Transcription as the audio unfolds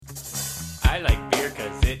I like beer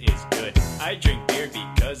cause it is good. I drink beer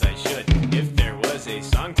because I should. If there was a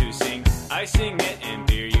song to sing, I sing it and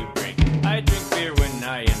beer you bring. I drink beer when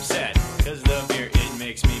I am sad, cause the beer it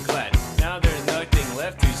makes me glad. Now there's nothing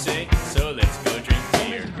left to say, so let's go drink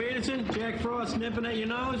beer. Mr. Peterson, Jack Frost nipping at your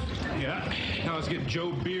nose? Yeah, now let's get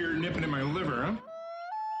Joe Beer nipping in my liver, huh?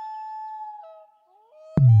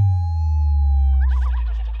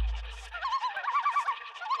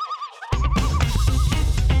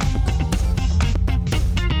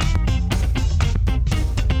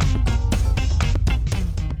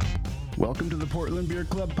 Welcome to the Portland Beer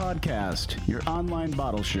Club podcast, your online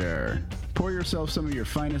bottle share. Pour yourself some of your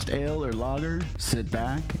finest ale or lager, sit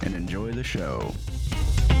back, and enjoy the show.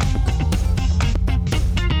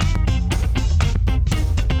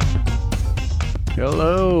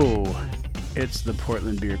 Hello, it's the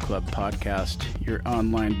Portland Beer Club podcast, your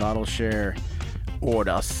online bottle share,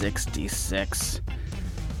 Order 66.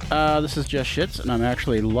 This is Jess Schitz, and I'm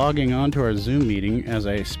actually logging on to our Zoom meeting as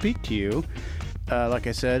I speak to you. Like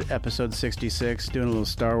I said, episode 66, doing a little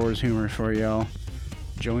Star Wars humor for y'all.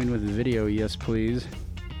 Join with video, yes please.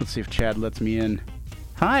 Let's see if Chad lets me in.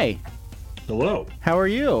 Hi, Hello. how are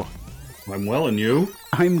you? I'm well, and you?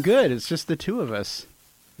 I'm good, it's just the two of us.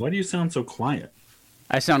 Why do you sound so quiet?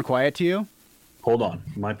 I sound quiet to you? Hold on.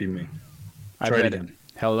 It might be me. I Try it bet again.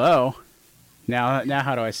 Hello? Now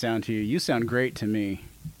how do I sound to you? You sound great to me.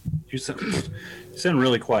 You sound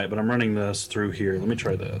really quiet, but I'm running this through here. Let me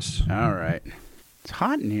try this. All right. It's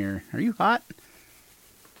hot in here. Are you hot?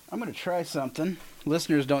 I'm going to try something.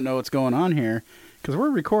 Listeners don't know what's going on here because we're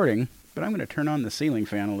recording, but I'm going to turn on the ceiling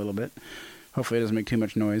fan a little bit. Hopefully it doesn't make too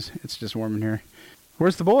much noise. It's just warm in here.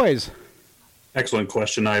 Where's the boys? Excellent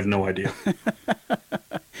question. I have no idea.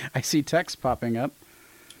 I see text popping up.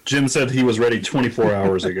 Jim said he was ready 24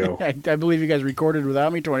 hours ago. I believe you guys recorded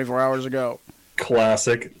without me 24 hours ago.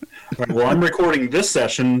 Classic. All right, well, I'm recording this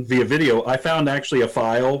session via video. I found actually a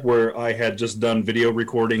file where I had just done video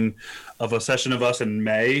recording of a session of us in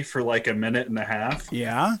May for like a minute and a half.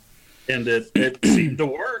 Yeah? And it seemed to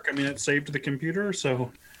work. I mean, it saved the computer,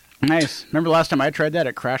 so... Nice. Remember last time I tried that?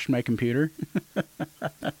 It crashed my computer.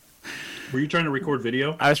 Were you trying to record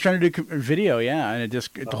video? I was trying to do video, yeah, and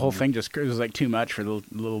the whole thing just it was like too much for the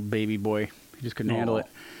little baby boy. He just couldn't handle it.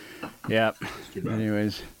 Yeah.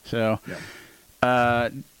 Anyways, so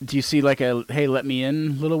do you see like a hey let me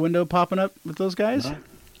in little window popping up with those guys?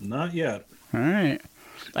 Not yet. All right.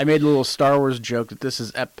 I made a little Star Wars joke that this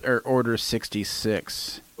is Order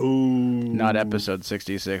 66. Ooh. Not episode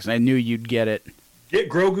 66. And I knew you'd get it. Get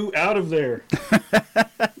Grogu out of there.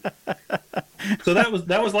 So that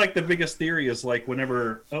was like the biggest theory is like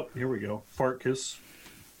whenever here we go, fart kiss.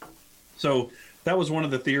 So that was one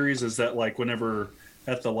of the theories is that like whenever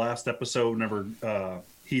at the last episode, whenever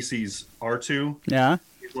he sees R2, Yeah.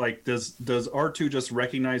 he's like, does R2 just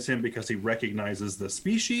recognize him because he recognizes the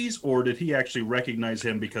species, or did he actually recognize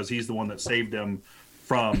him because he's the one that saved him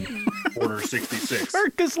from Order 66?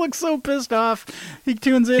 Marcus looks so pissed off. He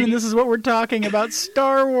tunes in and this is what we're talking about,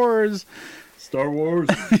 Star Wars. Star Wars.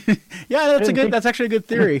 Yeah, that's actually a good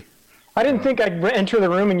theory. I didn't think I'd enter the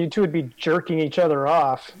room and you two would be jerking each other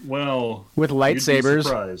off. Well, With you'd be lightsabers.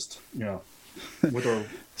 surprised. Yeah. With our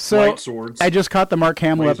So light swords. I just caught the Mark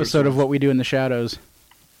Hamill Laser episode of swords. What We Do in the Shadows.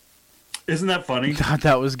 Isn't that funny? God,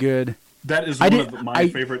 that was good. That is I one did- of my I-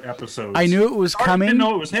 favorite episodes. I knew it was I coming. didn't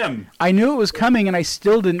know it was him. I knew it was coming, and I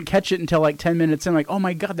still didn't catch it until like 10 minutes in. Like, oh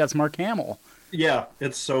my God, that's Mark Hamill. Yeah,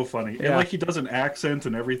 it's so funny. And Yeah. like he does an accent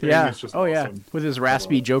and everything. Yeah. It's just Oh yeah, awesome. with his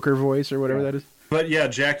raspy Joker voice or whatever that is. But yeah,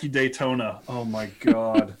 Jackie Daytona. Oh my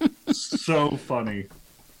God. So funny.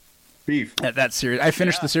 Beef. That series. I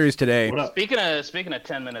finished the series today. What up? Speaking of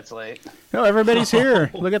 10 minutes late. Oh, everybody's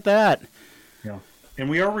here. Look at that. Yeah. And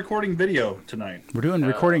we are recording video tonight. We're doing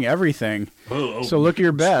recording everything. Oh, So look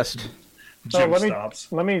your best. Jim let me stops.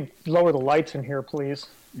 let me lower the lights in here, please.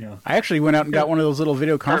 Yeah. I actually went out and got one of those little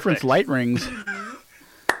video conference Perfect. light rings.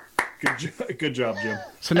 Good job, Jim.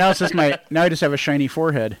 So now it's just now I just have a shiny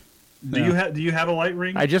forehead. Do you have a light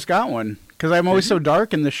ring? I just got one because I'm always so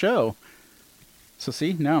dark in the show. So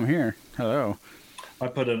see, now I'm here. Hello. I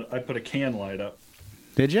put a can light up.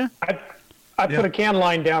 Did you? I put a can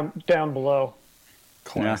line down below.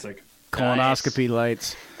 Classic. Colonoscopy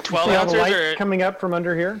lights. 12 See how the ounces light or... coming up from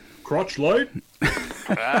under here? Crotch light?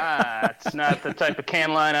 it's not the type of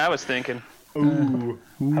can line I was thinking. Ooh.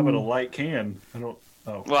 How about a light can? I don't.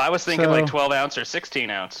 Oh. Well, I was thinking So- like 12 ounce or 16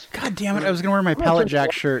 ounce. God damn it! I was gonna wear my Pallet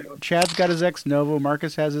Jack shirt. Chad's got his Ex Novo.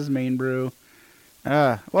 Marcus has his main brew.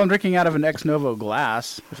 Well, I'm drinking out of an Ex Novo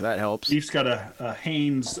glass, if that helps. Beef's got a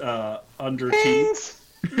Hanes under tea.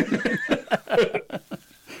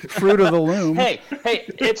 Fruit of the loom. Hey,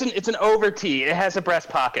 it's an over tee. It has a breast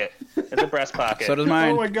pocket. It's a breast pocket. So does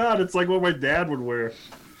mine. Oh my god, it's like what my dad would wear.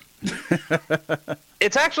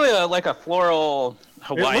 It's actually like a floral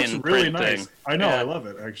Hawaiian It looks really print nice. thing. I know, Yeah. I love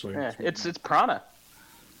it actually. Yeah, it's Prana.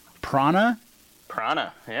 Prana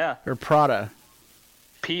Yeah. or Prada?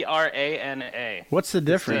 Prana. What's the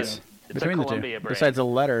difference It's a between the two? Columbia brand. Besides a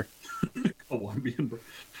letter. Colombian.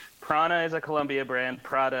 Prana is a Columbia brand.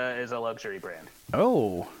 Prada is a luxury brand.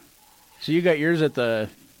 Oh. So you got yours at the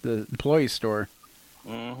employee store.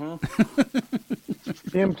 Mm-hmm.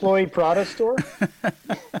 The employee Prada store?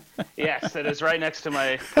 Yes, it is right next to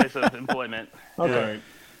my place of employment. Okay. Right.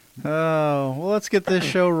 Oh, well, let's get this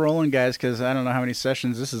show rolling, guys, because I don't know how many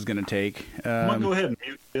sessions this is going to take. Come on, go ahead and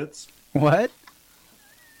mute it. What?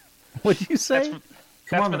 What did you say? Come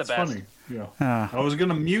That's on, for the that's best. funny. Yeah. Ah, I was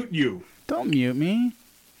gonna mute you. don't mute me.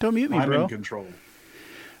 Don't mute me, I'm bro. in control.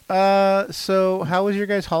 So how was your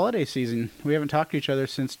guys' holiday season? We haven't talked to each other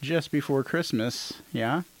since just before Christmas.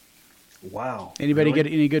 Yeah? Wow. Anybody Really?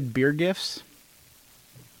 get any good beer gifts?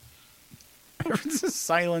 Everyone's just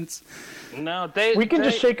silence. No, We can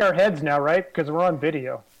just shake our heads now, right? Because we're on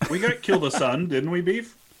video. We got Kill the Sun, didn't we,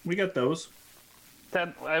 Beef? We got those.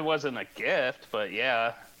 That wasn't a gift, but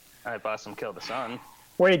yeah, I bought some Kill the Sun.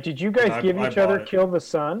 Wait, did you guys I give each other bought it. Kill the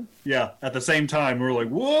Sun? Yeah. At the same time, we were like,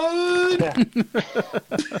 "What?"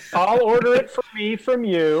 Yeah. I'll order it for me from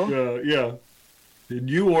you. Yeah. Did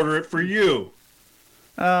you order it for you?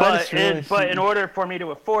 But in order for me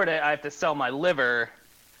to afford it, I have to sell my liver,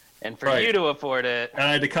 and for Right. you to afford it, And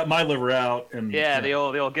I had to cut my liver out and the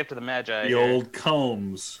old gift of the Magi. the here. old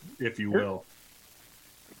combs, if you will.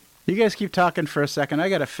 You guys keep talking for a second. I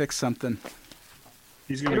got to fix something.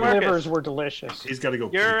 He's Your gonna Marcus. go. livers were delicious. He's got to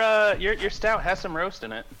go. Your stout has some roast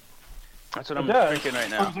in it. That's what I'm does. drinking right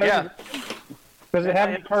now. Oh, Yeah. Does it have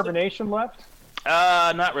any carbonation left?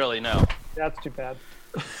 Not really. No. That's too bad.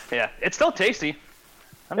 Yeah, it's still tasty.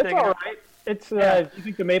 I'm It's digging all it. right. It's Yeah. you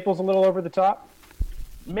think the maple's a little over the top?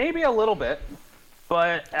 Maybe a little bit,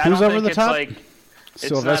 but I Who's don't over think the it's top? like it's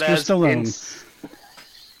Sylvester not as Stallone.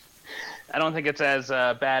 I don't think it's as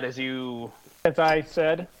bad as you As I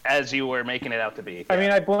said. were making it out to be. I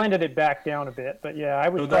mean, I blended it back down a bit, but yeah, I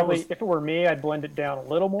would So that probably, was- if it were me, I'd blend it down a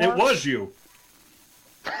little more. It was you.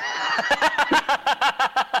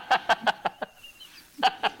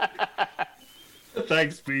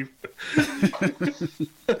 Thanks, Beef.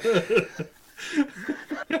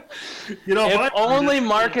 You know, If only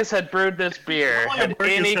Marcus had brewed this beer, only had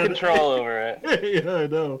Marcus any had- control over it. Yeah, I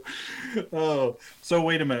know. Oh, so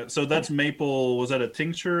wait a minute. So that's maple. Was that a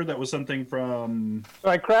tincture? That was something from. So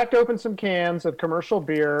I cracked open some cans of commercial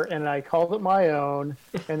beer, and I called it my own,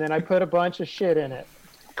 and then I put a bunch of shit in it.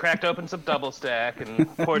 Cracked open some double stack and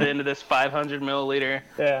poured it into this 500 milliliter.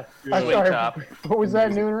 Yeah. Yeah. I'm Sweet sorry. top. What was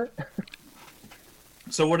that, Nooner?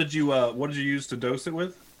 So what did you use to dose it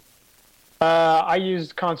with? I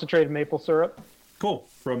used concentrated maple syrup. Cool.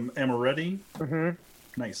 From Amaretti. Mm-hmm.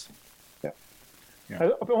 Nice.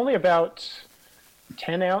 Only about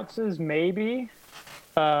 10 ounces, maybe,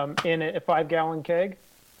 in a 5-gallon keg.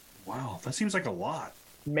 Wow, that seems like a lot.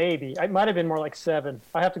 Maybe. It might have been more like 7.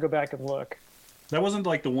 I have to go back and look. That wasn't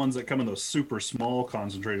like the ones that come in those super small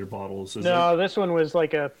concentrated bottles, is No, it? this one was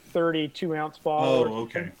like a 32-ounce bottle. Oh, or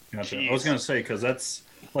okay. something. Gotcha. Jeez. I was gonna say because that's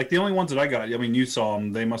like the only ones that I got. I mean, you saw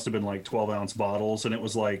them; they must have been like 12-ounce bottles, and it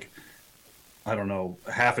was like, I don't know,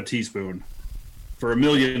 half a teaspoon for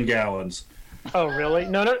 1,000,000 gallons. Oh, really?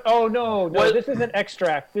 No. Oh, no. What- This isn't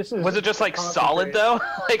extract. This is. Was it just like solid concentrate.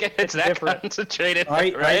 though? Like it's It's that different. concentrated,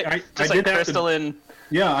 I right? Just did like have to- crystalline.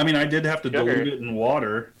 Yeah, I mean, I did have to Sugar. dilute it in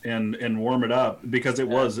water and warm it up because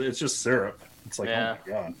it's just syrup. It's like, Yeah. oh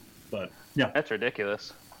my god. But yeah, That's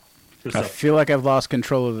ridiculous. good I stuff. feel like I've lost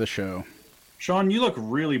control of the show. Sean, you look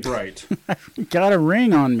really bright. Got a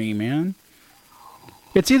ring on me, man.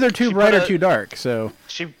 It's either too She bright put or a- too dark, so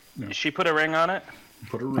She put a ring on it.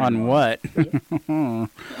 Put a ring on what?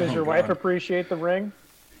 Does your wife God. appreciate the ring?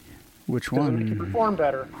 Which Does it make you one? perform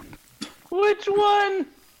better? Which one?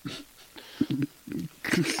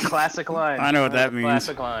 Classic line. I know what that means.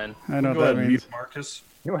 Classic line. I know Go what ahead, that and means. mute Marcus.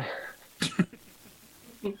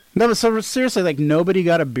 No, but so seriously, like nobody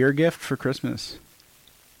got a beer gift for Christmas.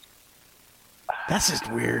 That's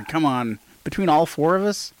just weird. Come on, between all 4 of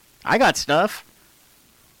us, I got stuff.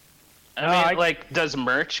 I mean, like, does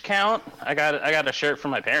merch count? I got a shirt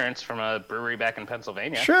from my parents from a brewery back in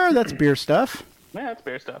Pennsylvania. Sure, that's beer stuff. Yeah, it's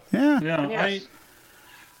beer stuff. Yeah. Yeah, Yes.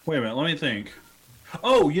 wait a minute, let me think.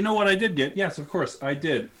 Oh, you know what I did get? Yes, of course, I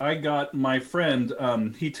did. I got my friend,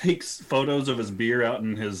 he takes photos of his beer out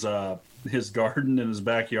in his his garden in his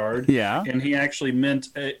backyard. Yeah. And he actually made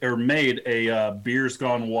a Beers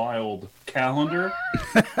Gone Wild calendar.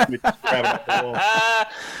 We just grab it off the wall.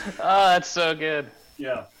 Oh, that's so good.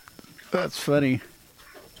 Yeah. That's funny.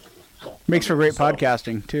 Makes for great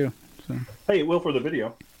podcasting too. So. Hey, it will for the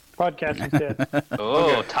video. Podcasting tip.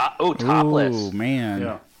 Oh, topless. Oh man.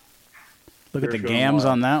 Yeah. Look at the Beers Gone gams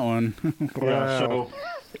Wild. on that one. Yeah. So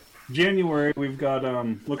January we've got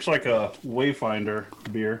looks like a Wayfinder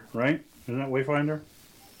beer, right? Isn't that Wayfinder?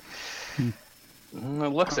 It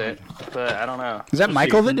looks it, but I don't know. Is that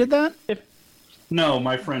Michael that did that? No,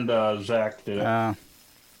 my friend Zach did it. Uh,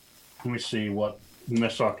 Let me see what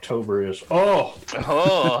Miss October is. Oh,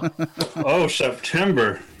 Oh, oh,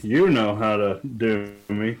 September. You know how to do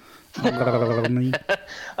me.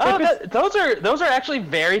 those are actually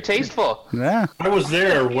very tasteful. yeah. I was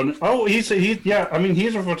there when. Oh, he's a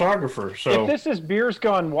photographer. So If this is Beers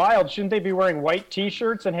Gone Wild, shouldn't they be wearing white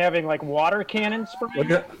T-shirts and having like water cannon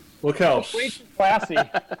spray? look how Way too classy.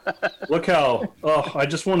 look how. Oh, I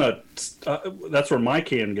just want to. That's where my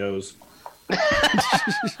can goes.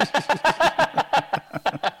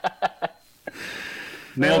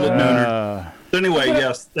 Nailed it, Nooner. So anyway,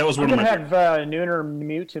 yes, that was I'm one of gonna my have Nooner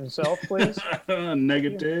mute himself, please.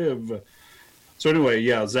 negative. So anyway,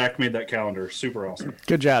 yeah, Zach made that calendar. Super awesome.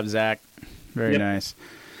 Good job, Zach. Very Yep. nice.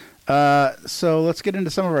 So let's get into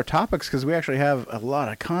some of our topics because we actually have a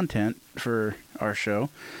lot of content for our show.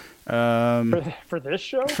 For this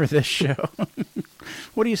show? For this show.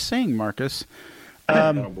 What are you saying, Marcus?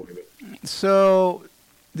 I don't believe it. So,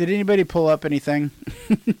 did anybody pull up anything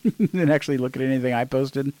and actually look at anything I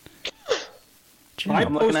posted?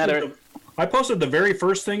 I'm looking at it. I posted the very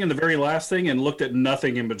first thing and the very last thing and looked at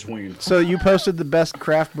nothing in between. So you posted the best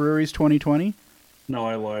craft breweries 2020? No,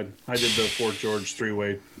 I lied. I did the Fort George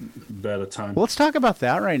three-way bet a time. Well, let's talk about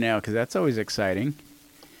that right now because that's always exciting.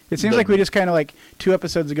 It seems The- like we just kind of like 2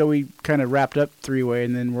 episodes ago we kind of wrapped up three-way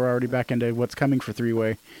and then we're already back into what's coming for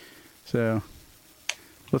three-way. So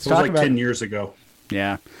let's It was talk like about 10 years ago.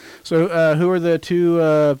 Yeah. So who are the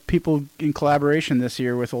 2 people in collaboration this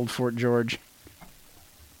year with Old Fort George?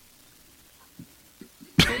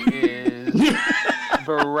 Is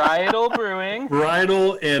Varietal Brewing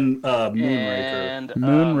Bridal and Moonraker. and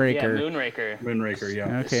Moonraker. yeah, Moonraker. Moonraker,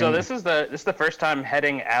 yeah. Okay. So this is the first time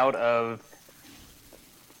heading out of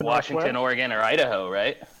Washington, Northwest? Oregon, or Idaho,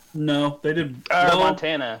 right? No, they did. Or well,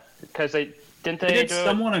 Montana, because they they do did it-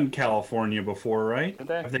 someone in California before, right? Did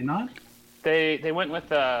they? Have they not? They went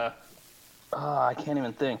with I can't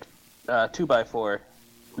even think 2x4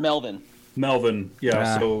 Melvin, Melvin,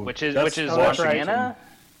 yeah. Ah. So which is that's that's right. Montana.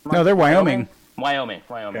 No, they're Wyoming. Wyoming.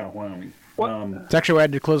 Yeah, Wyoming. It's actually why I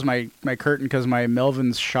had to close my curtain because my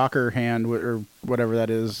Melvin's shocker hand or whatever that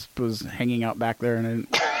is was hanging out back there, and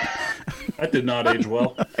That did not age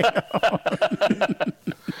well.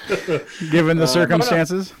 given the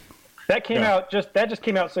circumstances. That just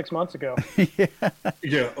came out 6 months ago.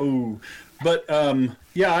 Yeah. Oh, but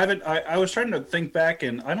yeah. I was trying to think back,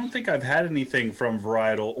 and I don't think I've had anything from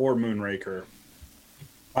Varietal or Moonraker.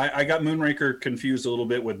 I got Moonraker confused a little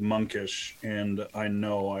bit with Monkish, and I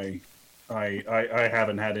know I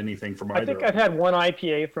haven't had anything from either. I think I've had one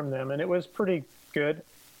IPA from them, and it was pretty good.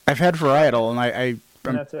 I've had Varietal, and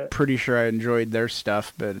I'm That's it. pretty sure I enjoyed their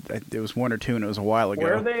stuff, but it was 1 or 2, and it was a while ago.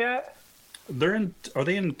 Where are they at? Are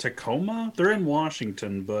they in Tacoma? They're in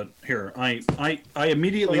Washington, but here I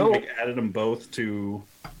immediately Oh. added them both to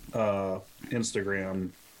Instagram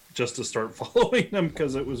just to start following them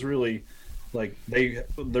because it was really like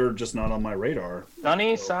they're just not on my radar.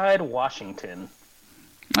 Sunnyside, Washington.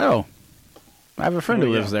 Oh, I have a friend Oh,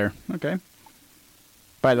 who yeah. lives there. Okay.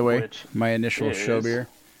 By the way, Which my initial show is- beer.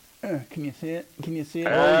 Can you see it? Can you see it?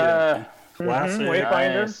 yeah. Classic.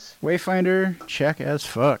 Wayfinder. nice. Wayfinder, check as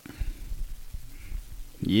fuck.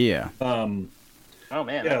 Yeah. Oh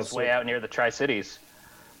man, Yeah, that's so- way out near the Tri-Cities.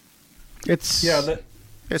 It's it's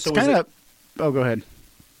so is kind of. it- Oh, go ahead.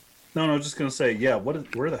 No, I was just gonna say, yeah.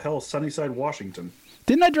 Where the hell is Sunnyside, Washington?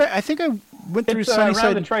 Didn't I drive? I think I went through It's around the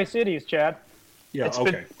Sunnyside. Tri-Cities, Chad. Yeah, It's,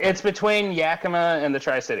 okay. it's between Yakima and the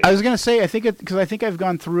Tri-Cities. I was gonna say I think because I think I've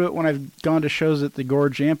gone through it when I've gone to shows at the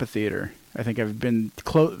Gorge Amphitheater. I think I've been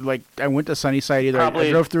close. Like I went to Sunnyside either. I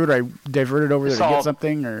Probably- drove through it, or I diverted over there to Saw- get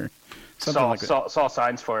something, or something like that. saw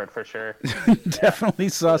signs for it for sure. Definitely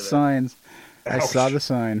saw signs. I Ouch. saw the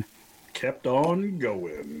sign. Kept on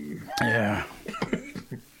going. Yeah.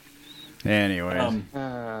 Anyway.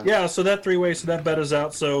 Yeah, so that three-way, so that bet is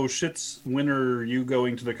out. So shits, when are you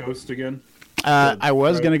going to the coast again? I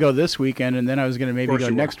was right. going to go this weekend, and then I was going to maybe course go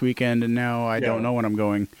you were. next weekend, and now I don't Yeah. know when I'm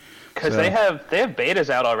going. Because So- they have betas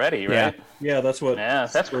out already, right? Yeah, that's what. Yeah,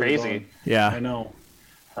 that's spurred crazy. on. I Yeah. know.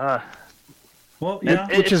 Well, yeah.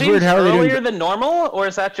 Which it is seems weird. How are they doing? earlier than normal, or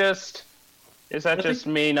is that just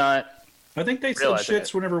me not? I think they said realizing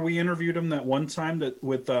shits whenever we interviewed them that one time that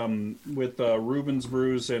with Rubens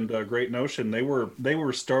Brews and Great Notion, they were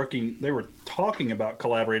talking about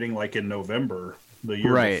collaborating like in November the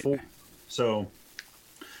year Right. before. So,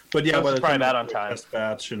 but yeah, This by is the probably time about on time. test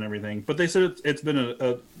batch and everything. But they said it's been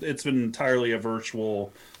entirely a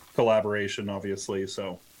virtual collaboration, obviously.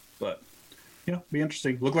 So, but yeah, be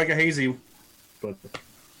interesting. Look like a hazy, but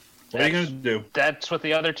what are you gonna do? That's what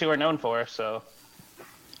the other two are known for. So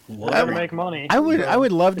Gotta make money. I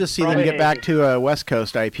would love to see them probably get back to a West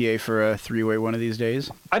Coast IPA for a 3-way one of these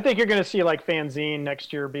days. I think you're going to see like Fanzine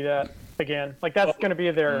next year be that again. Like that's going to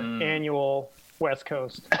be their annual West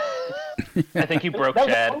Coast. I think you broke That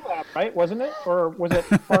was Chad. a collab, right? Wasn't it? Or was it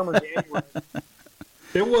Farmer's Annual?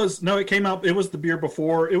 It was no. It came out. It was the beer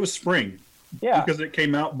before. It was spring Yeah. because it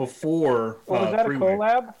came out before. Well, was that a Freeway.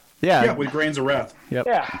 collab? Yeah. Yeah, with Grains of Wrath. Yep.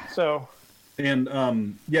 Yeah. So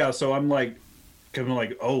And yeah, so I'm like, kind of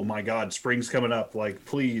like, oh my God, spring's coming up. Like,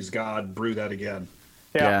 please, God, brew that again.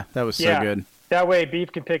 Yeah, that was so Yeah. good. That way,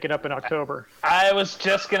 beef can pick it up in October. I was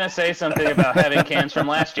just gonna say something about having cans from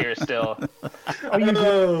last year still. Oh, you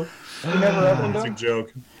Oh, never opened it's a them?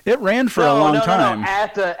 joke. It ran for a long time. No,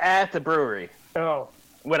 at the brewery Oh,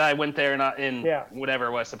 when I went there not in Yeah. whatever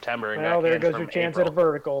it was September. And well, got there cans goes from your chance at a April.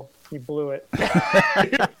 vertical. You blew it.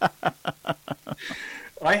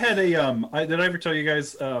 I had a did I ever tell you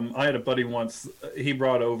guys? I had a buddy once. He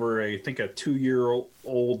brought over I think a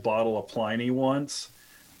 2-year-old bottle of Pliny once,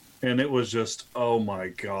 and it was just, oh my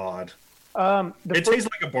God, it tastes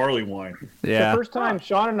like a barley wine. Yeah. The first time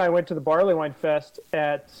Sean and I went to the Barley Wine Fest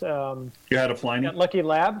at You had a Pliny? Lucky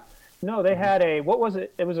Lab. No, they had a, what was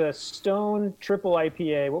it? It was a Stone Triple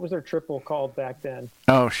IPA. What was their triple called back then?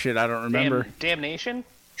 Oh shit, I don't remember. Damnation.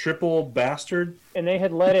 Triple bastard. And they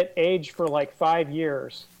had let it age for like 5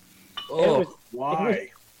 years. Oh, was- why?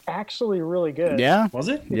 Actually, really good. Yeah. Was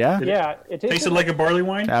it? Yeah. Did Yeah, it it tasted like a barley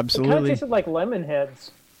wine? It kind of Absolutely. tasted like lemon heads.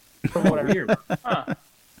 From what I Weird.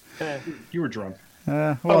 Eh. You were drunk,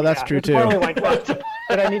 Well, Oh, that's yeah, true it's Barley too. Wine Fest.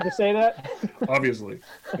 Did I need to say that? obviously.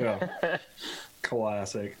 Yeah.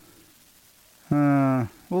 Classic.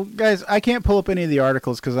 Well, guys, I can't pull up any of the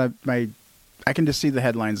articles because I can just see the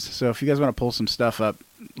headlines. So if you guys want to pull some stuff up,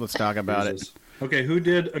 let's talk about it. Jesus. Okay, who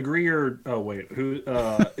did agree or who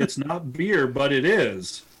it's not beer, but it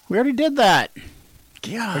is. We already did that.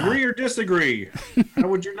 Yeah. Agree or disagree? How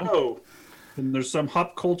would you know? And there's some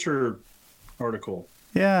hop culture article.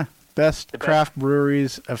 Yeah. Best craft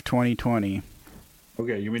breweries of 2020.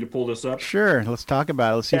 Okay, you want me to pull this up? Sure. Let's talk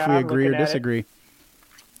about it. Let's see if Yeah, we I'm agree or looking at it. disagree.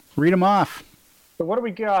 Read them off. So what do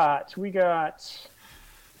we got? We got,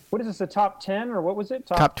 what is this, the top 10 or what was it?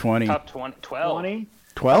 Top 20. Top 20, 12. 20? I mean,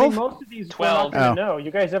 12? most of these 12. we're not Oh. gonna know.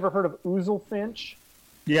 You guys ever heard of Ouzel Finch?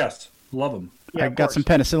 Yes, love them. Yeah, I of got course. some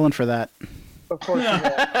penicillin for that. Of course. you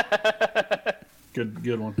will.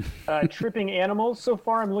 Good one. Tripping Animals. So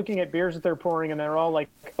far, I'm looking at beers that they're pouring, and they're all like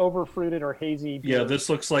over-fruited or hazy beers. Yeah, this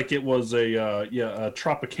looks like it was a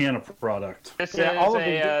Tropicana product. This Yeah, is all of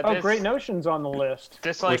a, these. this, Great Notions on the list.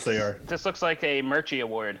 This course like they are. This looks like a Murchie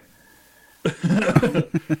award.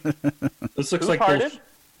 This looks Who like farted? those-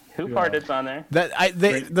 Who parted's on there?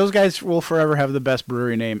 Those guys will forever have the best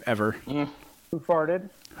brewery name ever. Who farted?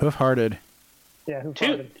 Hoof-hearted. Yeah, who Two.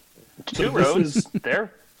 farted? Two this roads. is-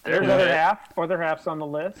 They're There's other half. Other half's on the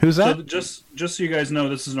list. Who's So that? just so you guys know,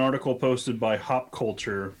 this is an article posted by Hop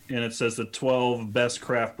Culture, and it says the 12 best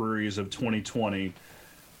craft breweries of 2020.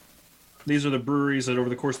 These are the breweries that over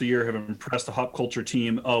the course of the year have impressed the Hop Culture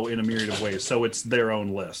team, in a myriad of ways. So it's their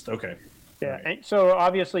own list. Okay. Yeah. And so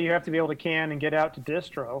obviously, you have to be able to can and get out to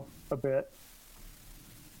distro a bit.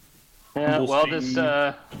 Yeah, Humble well, Sea. this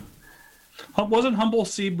Wasn't Humble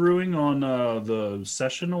Sea Brewing on the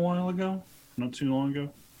session a while ago? Not too long ago?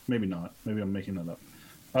 Maybe not. Maybe I'm making that up.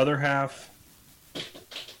 Other half,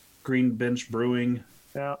 Green Bench Brewing.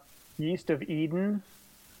 Yeah. Yeast of Eden,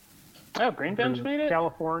 oh, Green Bench made it.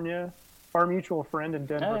 California. Our mutual friend in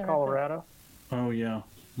Denver, Oh, yeah. Colorado. Oh, yeah.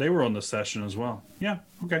 They were on the session as well. Yeah,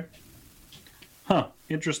 okay. Huh,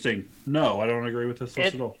 interesting. No, I don't agree with this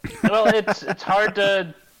list at all. Well, it's hard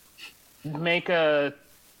to make a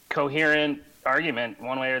coherent argument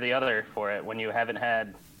one way or the other for it when you haven't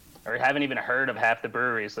had or haven't even heard of half the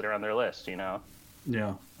breweries that are on their list. You know,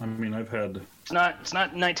 Yeah, I mean, I've had... it's not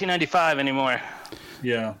 1995 anymore.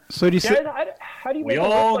 Yeah. So do you say... Yeah, how do you We make a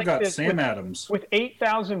list all like got this Sam with, Adams. with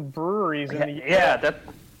 8,000 breweries in the Yeah, that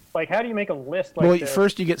like how do you make a list like Well, this?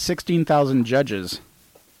 first you get 16,000 judges.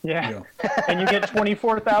 Yeah. And you get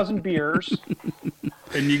 24,000 beers.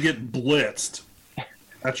 And you get blitzed.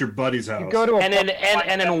 At your buddy's house. You go to a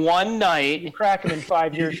and in one night, you crack them in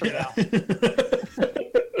 5 years from now.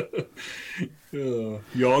 You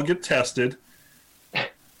all get tested.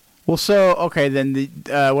 Well, so okay, then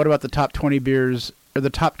what about the top 20 beers or the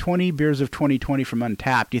top 20 beers of 2020 from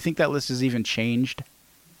Untapped? Do you think that list has even changed?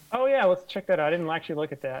 Oh yeah, let's check that out. I didn't actually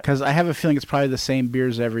look at that. Because I have a feeling it's probably the same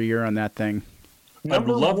beers every year on that thing. I'd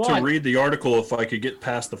love to one. read the article if I could get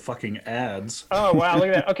past the fucking ads. Oh wow, look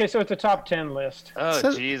at that. Okay, so it's a top 10 list.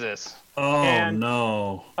 oh Jesus. Oh And-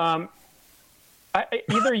 no!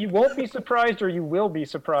 Either you won't be surprised or you will be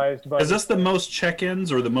surprised. But Is this the most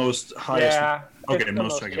check-ins or the most highest? Yeah, Okay, it's the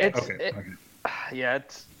most most check-ins. It's- Okay, it- okay. Yeah,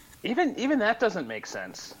 it's even that doesn't make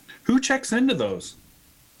sense. Who checks into those?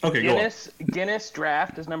 Okay, go on. Guinness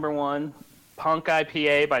Draft is number 1. Punk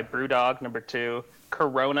IPA by Brewdog number 2.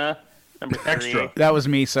 Corona number 3. Extra. That was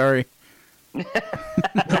me. Sorry.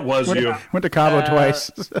 That was you. Went to Cabo twice.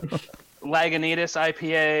 Lagunitas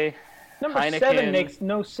IPA. number Heineken. 7 makes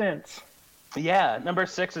no sense. Yeah, number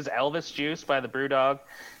 6 is Elvis Juice by the Brewdog.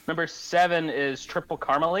 Number 7 is Triple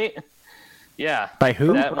Carmelite. Yeah. By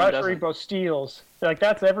who? That one Brasserie doesn't. Bosteels. Like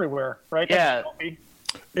that's everywhere, right? Yeah.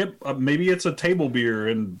 Maybe it's a table beer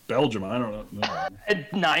in Belgium. I don't know.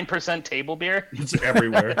 9% table beer. It's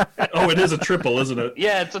everywhere. Oh, it is a triple, isn't it?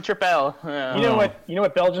 Yeah, it's a Tripel. Yeah. You know what? You know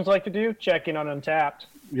what Belgians like to do? Check in on Untapped.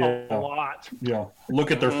 Yeah. A lot. Yeah.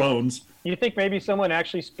 Look at their phones. You think maybe someone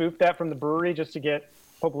actually spoofed that from the brewery just to get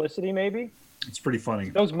publicity? Maybe It's pretty funny.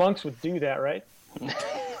 those monks would do that, right?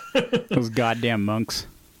 Those goddamn monks.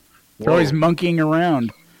 They're Whoa. always monkeying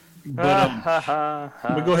around. But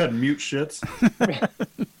go ahead and mute shits.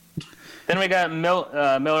 Then we got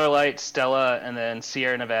Miller Lite, Stella, and then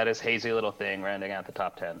Sierra Nevada's Hazy Little Thing rounding out the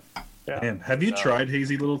top 10. Man, have you tried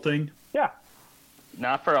Hazy Little Thing? Yeah,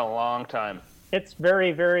 Not for a long time. it's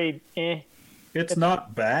very, very It's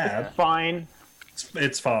not bad. fine.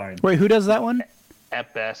 It's fine. Wait, who does that one?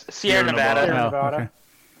 At best. Sierra Sierra Nevada. Sierra Oh, Nevada. okay.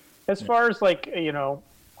 As far as like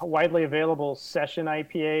widely available session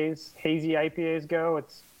IPAs, hazy IPAs go,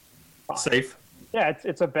 it's fine. Safe. Yeah,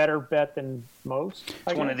 it's a better bet than most.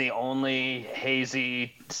 I It's one guess. of the only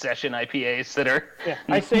hazy session IPAs that are Yeah,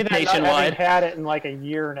 I say that not having nationwide. had it in like a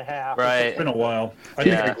year and a half. Right. It's been a while. I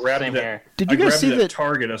think I Yeah, grabbed same it. here. Did you guys see it at that?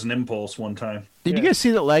 Target as an impulse one time? Did you guys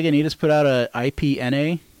see that Lagunitas put out a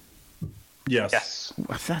IPNA? Yes. Yes.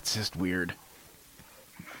 That's just weird.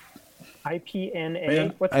 IPNA. Yeah.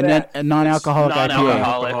 What's A, that? a non-alcoholic IPA.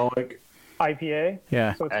 Non-alcoholic. Alcoholic. IPA.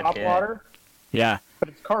 Yeah, So it's IPA. hop water, yeah. but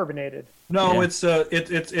it's carbonated. No, Yeah. it's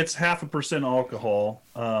it's 0.5% alcohol.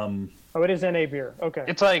 Oh, it is NA beer. Okay.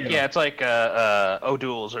 It's like it's like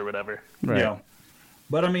O'Doul's or whatever. Right. Yeah.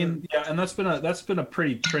 But I mean, yeah, and that's been a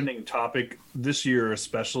pretty trending topic this year,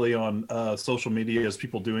 especially on social media, is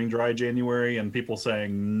people doing dry January and people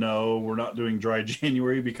saying no, we're not doing dry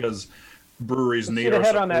January because breweries Let's need get our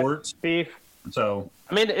ahead on that support. beef. So,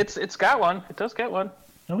 I mean, it's got one. It does get one.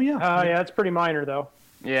 oh yeah. Yeah, it's pretty minor though.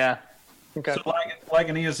 Yeah. Okay. So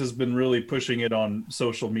Lagunitas has been really pushing it on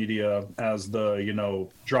social media as the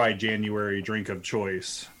dry January drink of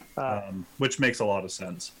choice, which makes a lot of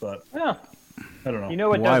sense. But Yeah. I don't know. You know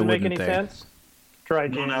what Why doesn't make wouldn't any they? sense? Dry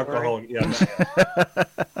January. non-alcoholic.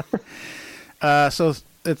 Yeah. So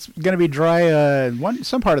it's going to be dry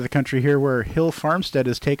some part of the country here where Hill Farmstead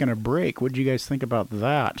is taking a break. What do you guys think about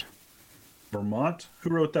that? Vermont. Who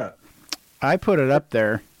wrote that? I put it up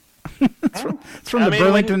there. It's from I the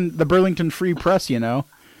mean, the Burlington Free Press, I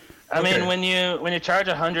Okay. mean, when you charge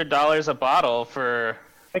 $100 a bottle for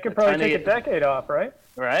They could probably Tiny- take a decade off, right?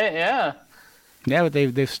 right, yeah. Yeah, but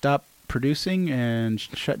they've stopped producing and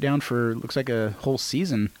shut down for looks like a whole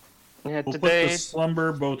season. Yeah, We'll did put they? the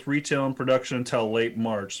slumber both retail and production until late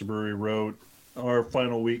March. The brewery wrote our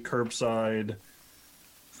final week curbside.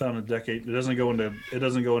 Found a decade. It doesn't go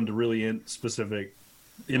into really specific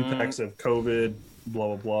impacts of COVID. Blah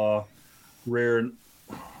blah blah. Rare.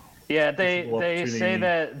 Yeah, they Equal say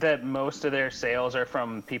opportunity. that most of their sales are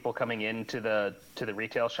from people coming into the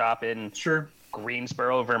retail shop in Sure.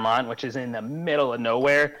 Greensboro, Vermont, which is in the middle of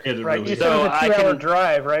nowhere. It Right. really You is. said So it was I a 2-hour can-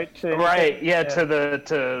 drive, right? Right, yeah,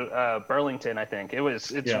 to Burlington, I think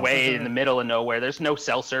it's Yeah. way in the middle of nowhere. There's no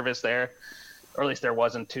cell service there, or at least there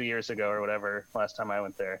wasn't 2 years ago or whatever. Last time I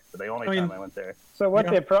went there, but the only I mean- time I went there. So what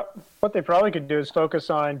Yeah. what they probably could do is focus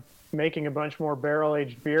on making a bunch more barrel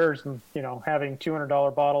aged beers and having $200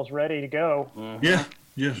 bottles ready to go. Yeah.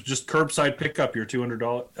 Yeah. Just curbside pickup your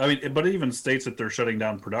 $200. I mean, but it even states that they're shutting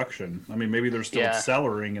down production. I mean, maybe they're still Yeah.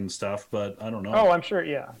 cellaring and stuff, but I don't know. Oh, I'm sure.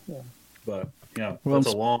 Yeah. But yeah, Well,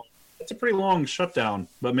 that's a pretty long shutdown.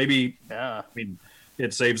 But maybe Yeah, I mean,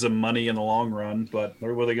 it saves them money in the long run. But what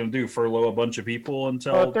are they going to do? Furlough a bunch of people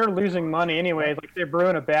until? Well, if they're losing money anyway, like they're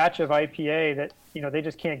brewing a batch of IPA that they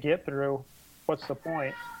just can't get through. What's the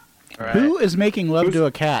point? Right. Who is making love to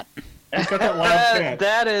a cat? Who's got that loud cat?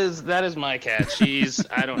 That is my cat. She's,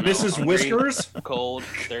 I don't know. Mrs. hungry, Whiskers? Cold,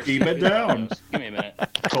 thirsty. Keep it down. Give me a minute.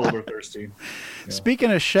 Cold or thirsty.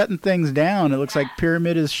 Speaking of shutting things down, it looks like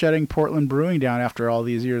Pyramid is shutting Portland Brewing down after all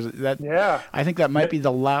these years. Yeah. I think that might be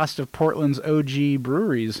the last of Portland's OG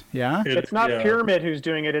breweries. Yeah, It's not Pyramid who's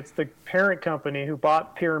doing it. It's the parent company who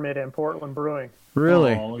bought Pyramid and Portland Brewing.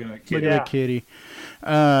 really. Oh, look at that Look kid. at the kitty.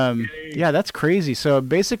 Yeah, that's crazy. So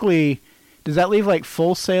basically, does that leave like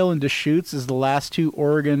Full Sail and Deschutes as the last two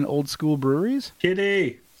Oregon old school breweries?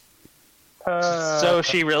 Kitty. So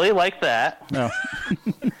she really liked that. No.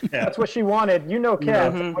 That's what she wanted. Cats.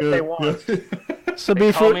 That's what they want. So Call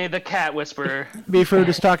before me the cat whisperer. we're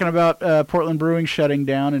just talking about Portland Brewing shutting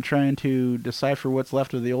down and trying to decipher what's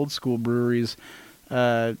left of the old school breweries.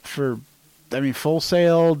 Full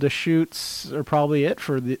Sail, Deschutes are probably it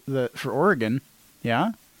for for Oregon.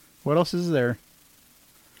 Yeah. What else is there?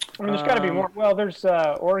 I mean, there's got to be more. Well, there's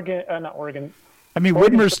Oregon, not Oregon. I mean,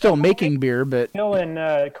 Oregon Widmer's still Trail. making beer, but Hill and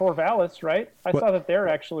Corvallis, right? I saw that they're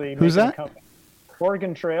actually. Who's making a that? comeback.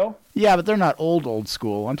 Oregon Trail. yeah, but they're not old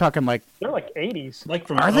school. I'm talking like, They're like 80s. Like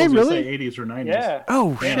from Are they really? 80s or 90s. Yeah.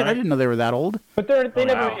 oh shit, I didn't know they were that old. But they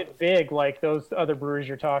never wow. made big like those other breweries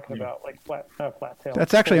you're talking about, like Flat Tail.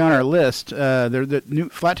 That's actually on our list. The new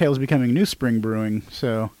Flat Tail is becoming New Spring Brewing,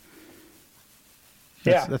 so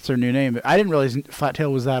that's their new name. But I didn't realize Flat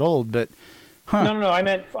Tail was that old, but No. I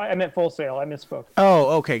meant Full Sail. I misspoke.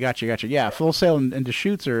 oh, okay, gotcha. Yeah, Full Sail and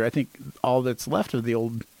Deschutes are, I think, all that's left of the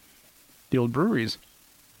old breweries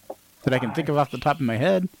that I can think of off the top of my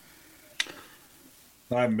head.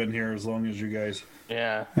 I haven't been here as long as you guys.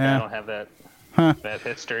 Yeah, Yeah. I don't have that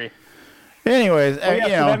history. Anyways, Oh, yeah,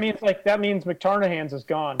 so that means McTarnahan's is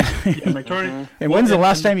gone. Yeah, McTarney. and when's the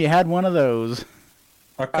last time you had one of those?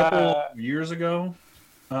 A couple years ago.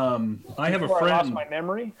 I have a Before I lost friend. my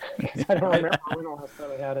memory. I don't remember when the last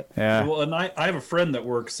time I had it. Yeah. Well, and I have a friend that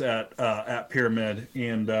works at Pyramid,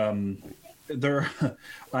 and they're,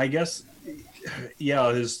 I guess,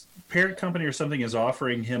 his parent company or something is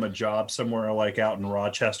offering him a job somewhere like out in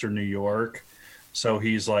Rochester, New York. So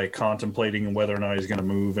he's like contemplating whether or not he's going to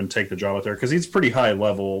move and take the job out there because he's pretty high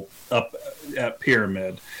level up at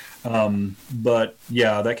Pyramid. But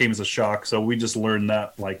yeah, that came as a shock. So we just learned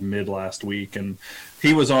that like mid last week, and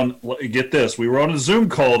he was on. Get this, we were on a Zoom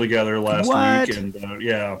call together last What? week, and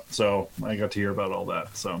yeah, so I got to hear about all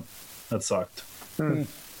that. So that sucked.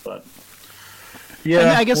 But yeah, And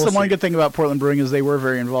I guess we'll the one see. good thing about Portland Brewing is they were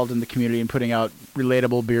very involved in the community and putting out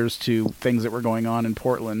relatable beers to things that were going on in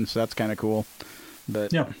Portland. So that's kind of cool.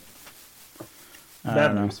 But Yeah, I bad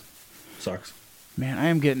don't know. news. Sucks. Man, I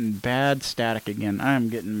am getting bad static again. I am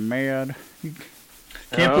getting mad.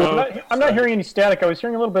 Can't Oh. I'm not hearing any static. I was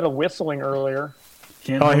hearing a little bit of whistling earlier.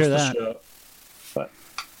 Can't Oh, I host hear the that. show. But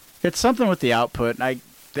It's something with the output.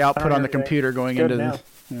 The output don't on the hear anything. computer going It's into good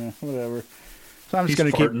the whatever. So I'm just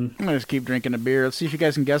He's gonna farting. just keep drinking a beer. Let's see if you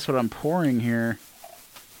guys can guess what I'm pouring here.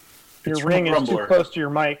 your It's from ring a is too Grumbler. close to your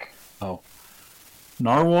mic. Oh,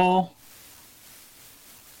 Narwhal.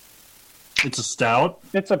 It's a stout.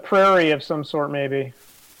 It's a prairie of some sort, maybe.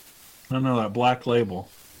 I don't know that black label.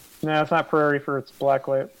 No, it's not prairie for its black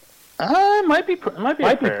light. It might be a Might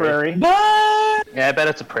be prairie. Yeah, I bet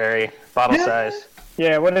it's a prairie. Bottle size.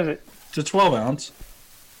 Yeah, what is it? It's a 12 ounce.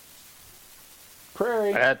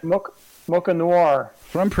 Prairie. That- Mocha Noir.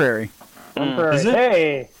 From Prairie. From Prairie. Is it?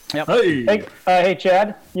 Hey, Hey, hey,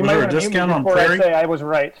 Chad. You Was might there a want to mute me discount on before I Prairie? say I was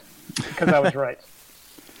right, because I was right.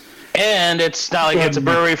 And it's not like it's a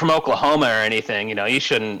brewery from Oklahoma or anything. You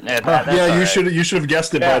shouldn't. That's all yeah, right. you should have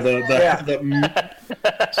guessed it Yeah, by the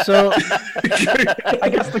So I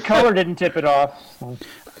guess the color didn't tip it off.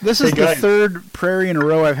 this is Hey, the guys. third Prairie in a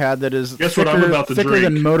row I've had that is Guess what I'm about to thicker drink.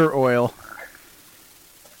 than motor oil.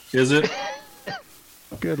 Is it?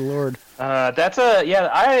 Good lord. That's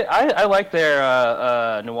I like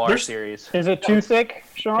their noir There's- series. Is it too thick,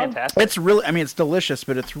 Sean? Fantastic. It's really, I mean, it's delicious,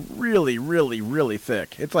 but it's really, really, really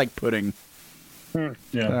thick. It's like pudding. Yeah.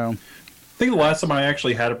 So, I think the last time I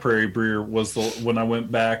actually had a Prairie beer was when I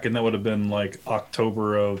went back, and that would have been like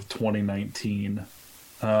October of 2019.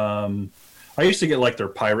 I used to get like their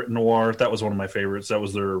Pirate Noir. That was one of my favorites. That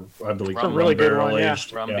was their, I believe, It's a really good barrel one, yeah.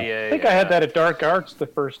 aged. Rum Yeah. BA. I think I had that at Dark Arts the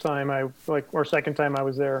first time or second time I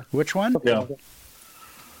was there. which one? Yeah.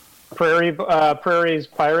 Prairie's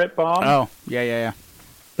Pirate Bomb. Oh, yeah.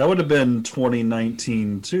 That would have been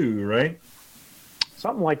 2019 too, right?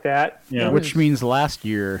 Something like that. Yeah. It Which was- means last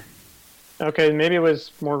year. Okay, maybe it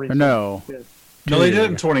was more Or recent. no. No, they did it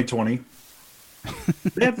in 2020.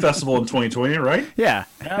 They had festival in 2020, right? Yeah.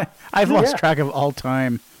 I've lost track of all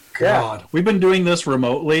time. God, we've been doing this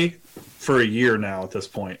remotely for a year now at this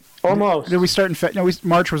point. Almost. Did we start in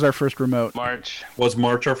March was our first remote. March. Was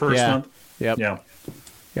March our first month? Yep. Yeah.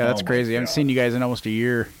 Yeah, that's Oh my crazy. I haven't God. seen you guys in almost a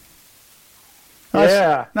year.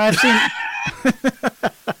 Yeah. No, I've seen.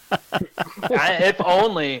 If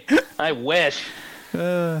only. I wish.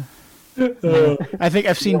 I think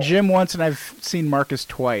I've seen Jim once, and I've seen Marcus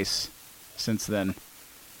twice since then.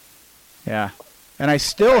 Yeah, and I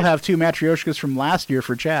still have 2 Matryoshkas from last year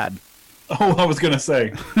for Chad. Oh, I was gonna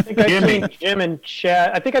say. I think I've seen Jim and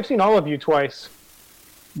Chad. I think I've seen all of you twice.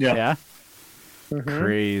 Yeah. Yeah.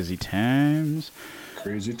 Crazy times.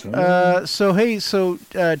 Crazy time. So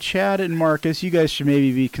Chad and Marcus, you guys should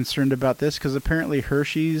maybe be concerned about this because apparently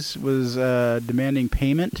Hershey's was demanding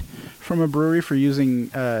payment from a brewery for using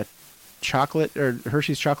chocolate or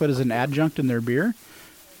Hershey's chocolate as an adjunct in their beer.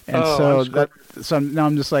 And now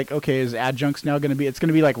I'm just like, okay, is adjuncts now going to be? It's going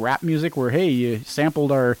to be like rap music, where hey, you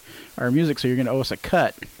sampled our music, so you're going to owe us a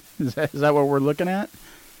cut. Is that what we're looking at?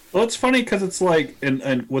 Well, it's funny because it's like,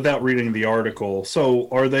 and without reading the article, so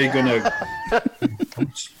are they gonna?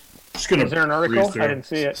 Just gonna. Is there an article? I didn't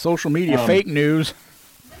see it. Social media fake news.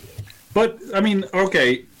 But I mean,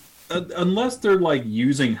 okay, unless they're like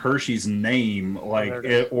using Hershey's name, like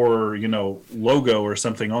or logo or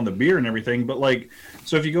something on the beer and everything. But like,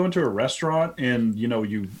 so if you go into a restaurant and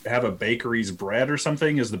you have a bakery's bread or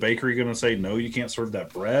something, is the bakery going to say no? You can't serve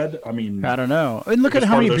that bread. I mean, I don't know. And look at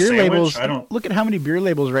how many beer labels. Look at how many beer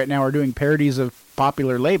labels right now are doing parodies of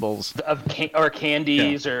popular labels Or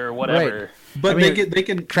candies or whatever. Right. but I mean, they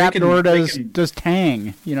can Trapdoor they does can- does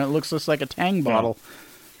Tang. It looks just like a Tang bottle.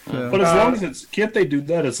 So, But as long as can't they do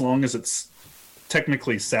that? As long as it's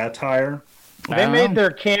technically satire. They made their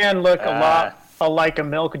can look a lot like a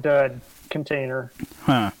Milk Dud container.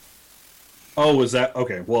 huh? Oh, is that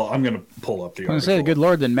okay? Well, I'm gonna pull up the I was gonna article. say, good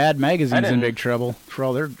lord, then Mad Magazine's in didn't- big trouble for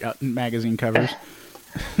all their magazine covers.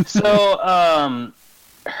 So,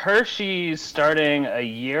 Hershey's starting a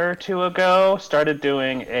year or two ago started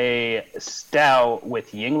doing a stout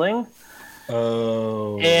with Yingling.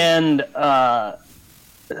 Oh, And I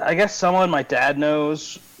guess someone my dad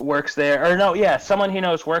knows works there. Or no, yeah, someone he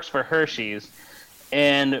knows works for Hershey's.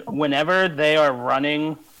 And whenever they are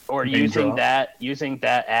running or Name using drop.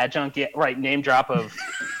 that adjunct, yeah, right, name drop of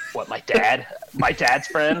what, my dad's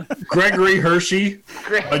friend. Gregory Hershey,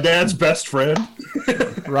 my dad's best friend.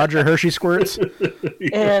 Roger Hershey squirts.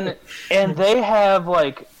 And they have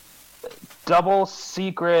like double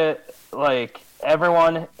secret, like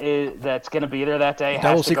everyone that's going to be there that day Double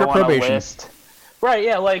has to secret go on probation. a list. Right,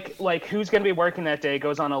 yeah, like who's going to be working that day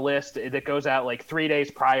goes on a list that goes out like 3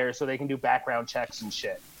 days prior so they can do background checks and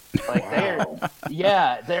shit. Like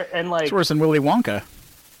they're and like It's worse than Willy Wonka.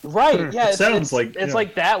 right, yeah, Sounds it's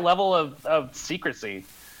like that level of secrecy.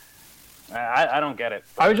 I don't get it.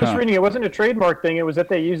 I was just Huh. reading it wasn't a trademark thing. It was that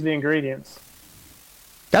they used the ingredients.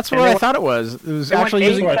 That's And what they I want- thought it was. It was They want actually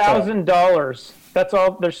using. $8,000. That's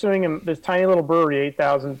all they're suing him. This tiny little brewery,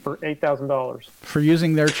 $8,000. For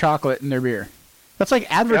using their chocolate in their beer. That's like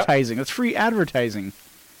advertising. That's free advertising.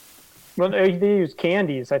 Well, they use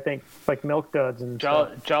candies, I think, like Milk Duds and stuff.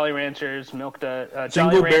 Jolly Ranchers, Milk Dud,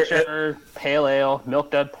 Jingle Jolly Bear- Rancher, Pale Ale,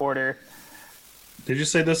 Milk Dud Porter. Did you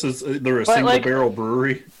say this is they're a But, single like- barrel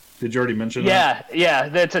brewery? Did you already mention that? Yeah,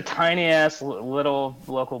 that's a tiny ass little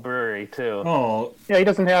local brewery too. Oh, Yeah, he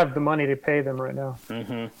doesn't have the money to pay them right now.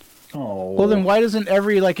 oh. Well, then why doesn't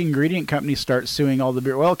every ingredient company start suing all the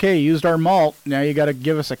beer? Well, okay, you used our malt. Now you got to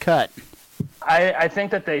give us a cut. I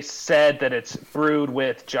think that they said that it's brewed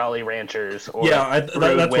with Jolly Ranchers or that's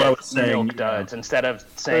brewed what with I was saying. Milk Duds instead of So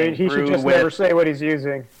saying he should brewed just with never say what he's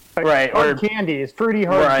using. Like Right, hard or- candies, fruity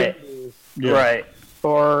hard Right. candies, Yeah. right.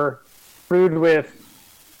 or brewed with,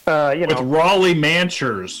 With Raleigh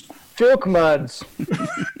Manchers. Filk Muds.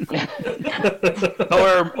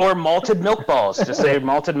 or malted milk balls. Just say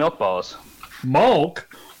malted milk balls. Malk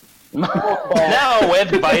No,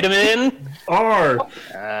 with vitamin. R.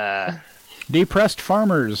 Depressed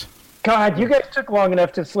farmers. God, you guys took long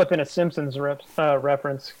enough to slip in a Simpsons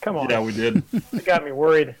reference. Come on. Yeah, we did. It got me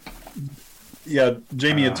worried. Yeah,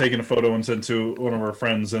 Jamie had taken a photo and sent to one of our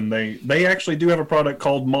friends, and they actually do have a product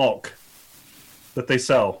called Malk that they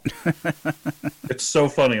sell. It's so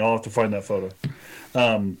funny. I'll have to find that photo.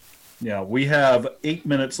 Yeah, we have 8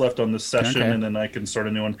 minutes left on this session, Okay. and then I can start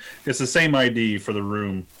a new one. It's the same ID for the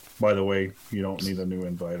room, by the way. You don't need a new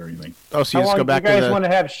invite or anything. Oh, so How you just long go do you back guys to want the.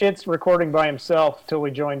 to have Shits recording by himself till we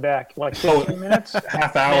join back? Like 15 minutes?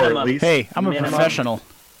 Half hour Minimum. at least. Hey, I'm a Minimum. professional.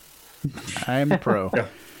 I'm a pro.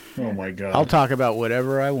 Oh my god. I'll talk about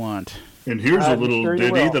whatever I want. And here's a I'm little sure you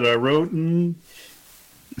ditty will. that I wrote. And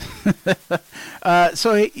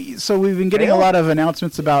So we've been getting a lot of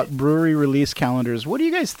announcements about brewery release calendars. What do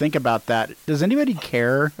you guys think about that? Does anybody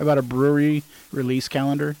care about a brewery release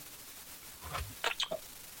calendar?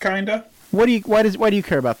 kinda. Why do you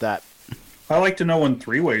care about that? I like to know when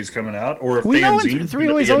Three Way's coming out, or if We know fanzine's Three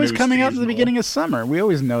gonna Way's be a always new coming out at the seasonal. beginning of summer. We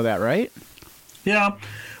always know that, right? Yeah.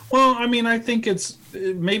 Well, I mean, I think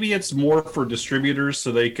maybe it's more for distributors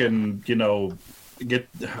so they can, get,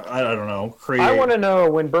 I don't know, create I want to know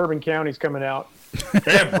when Bourbon County's coming out.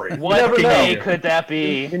 every What fucking day year. could that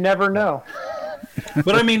be? You never know.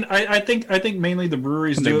 But I mean, I think mainly the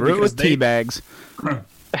breweries They do it brew it because with tea bags.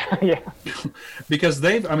 Yeah. they've got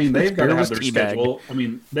to beer have was their teabag. schedule. I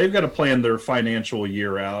mean, they've got to plan their financial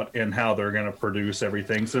year out and how they're going to produce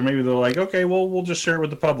everything. So maybe they're like, okay, well, we'll just share it with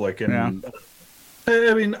the public. And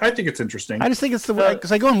I mean, I think it's interesting. I just think it's the way,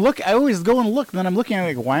 because I go and look. I always go and look, and then I'm looking at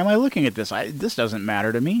it like, why am I looking at this? This doesn't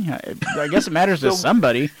matter to me. I guess it matters to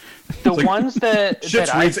somebody. The ones that Shitz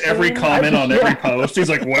that I've reads every seen- comment on every post. He's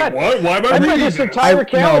like, what? Why am I I read reading this that? entire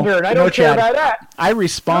calendar, and I don't care Chad. about that. I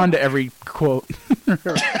respond to every quote.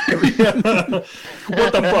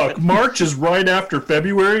 What the fuck? March is right after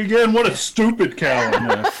February again? What a stupid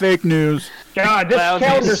calendar. Fake news. God, this Cloudy,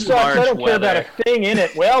 calendar sucks. I don't March care about a weather. thing in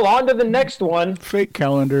it. Well, on to the next one. Fake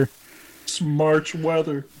calendar. It's March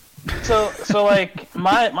weather. So like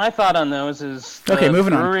my thought on those is the Okay,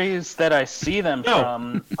 moving on. breweries that I see them No.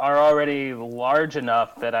 from are already large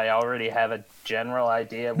enough that I already have a general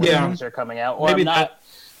idea when Yeah. things are coming out, or Maybe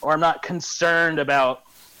I'm not concerned about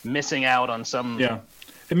missing out on some. Yeah.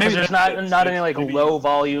 And Because there's not any like maybe- low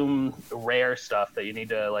volume rare stuff that you need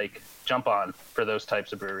to like jump on for those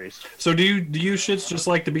types of breweries. So do you shits just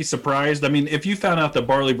like to be surprised? I mean, if you found out that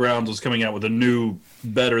Barley Browns was coming out with a new,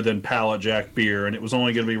 better than Pallet Jack beer, and it was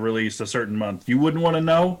only going to be released a certain month, you wouldn't want to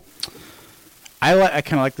know? I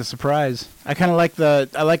kind of like the surprise. I kind of like the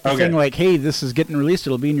Okay. thing like, hey, this is getting released.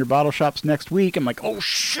 It'll be in your bottle shops next week. I'm like, oh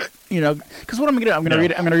shit, because what I'm gonna do? I'm gonna Yeah.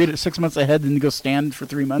 read it. I'm gonna read it 6 months ahead, then go stand for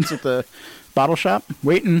 3 months at the bottle shop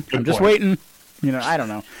waiting. I'm just point. waiting. I don't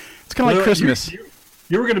know. It's kind of like Christmas.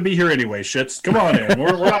 You were going to be here anyway, shits. Come on in.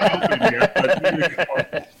 We're not open yet.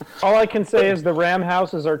 But All I can say is the Ram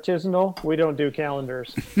House is artisanal. We don't do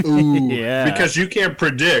calendars. Yeah, because you can't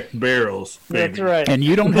predict barrels. That's baby. right. and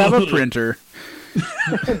you don't have a printer.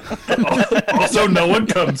 Also, no one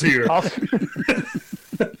comes here. That's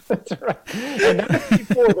right. And that was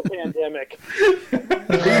before the pandemic.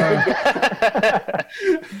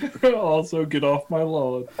 Also, get off my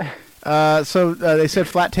lawn. So they said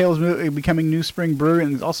Flat Tail is becoming New Spring Brewery,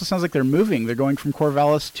 and it also sounds like they're moving. They're going from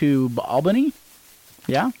Corvallis to Albany.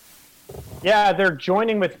 Yeah, Yeah, they're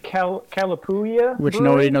joining with Calapooya, which Brewery.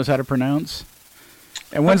 nobody knows how to pronounce.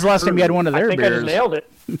 And when's the last time you had one of I their think I beers? just nailed it.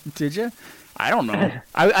 Did you? I don't know.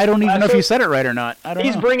 I don't even know if so you said it right or not. I don't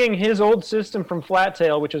He's know. bringing his old system from Flat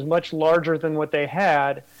Tail, which is much larger than what they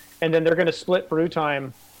had, and then they're going to split brew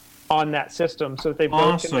time on that system, so that they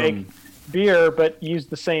both can make beer, but use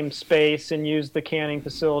the same space and use the canning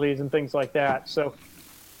facilities and things like that. So,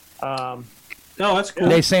 No, that's cool.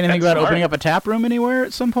 Did they say anything That's about smart. opening up a tap room anywhere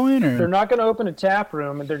at some point? they're Or not going to open a tap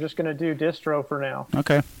room, and they're just going to do distro for now.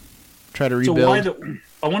 okay, try to So rebuild.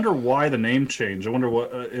 I wonder why the name change. I wonder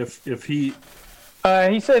what if he.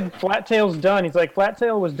 He said Flat Tail's done. He's like, Flat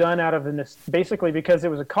Tail was done out of basically because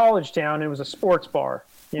it was a college town and it was a sports bar.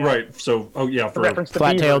 You know, Right. So, for Reference to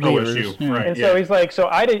Flat Tail Beaver. Beavers. OSU. Yeah. Right. And yeah. so he's like, so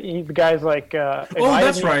I did. The guy's like, Oh, invited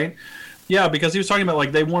that's me- right. Yeah, because he was talking about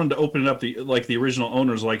like they wanted to open it up the original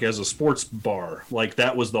owners like as a sports bar, like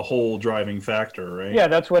that was the whole driving factor, right? Yeah,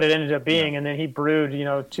 that's what it ended up being, and then he brewed,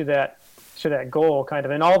 to that goal kind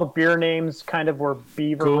of, and all the beer names kind of were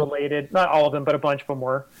Beaver Cool. related. Not all of them, but a bunch of them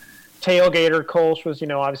were. Tailgater, Kolsch was,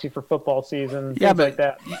 obviously for football season. Yeah, things but like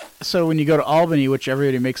that. So when you go to Albany, which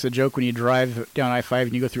everybody makes a joke when you drive down I-5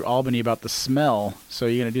 and you go through Albany about the smell. So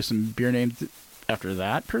you're gonna do some beer names after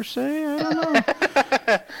that per se? I don't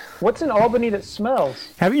know. What's in Albany that smells?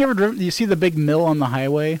 Have you ever driven? Do you see the big mill on the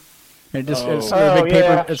highway? And it just it's a Oh, big paper.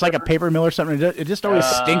 yeah, It's like a paper mill or something. It just always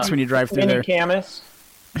stinks when you drive through Mini there. Camus.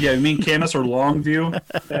 Yeah, you mean Camus or Longview?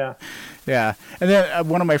 Yeah. Yeah, and then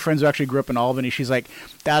one of my friends who actually grew up in Albany, she's like,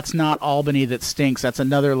 "That's not Albany that stinks. That's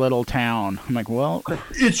another little town." I'm like, "Well,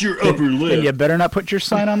 It's your upper then you lip. better not put your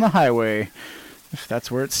sign on the highway if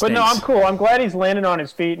that's where it stinks." But no, I'm cool. I'm glad he's landing on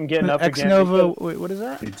his feet and getting up Ex again. Nova. because Wait, what is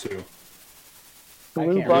that? Me too.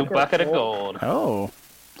 Blue Blue bucket of gold. Oh,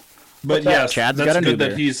 But that? yes, Chad's that's got a new good that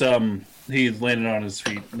beer. he's landed on his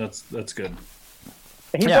feet. That's good.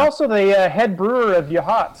 He's Yeah. also the head brewer of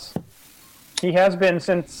Yahats. He has been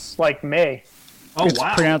since like May. Oh it's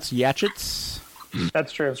pronounced Yachits.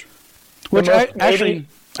 That's true. Which maybe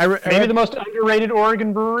the most underrated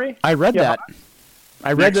Oregon brewery. I read that.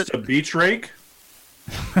 I read Next that. to Beach Rake.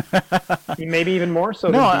 Maybe even more so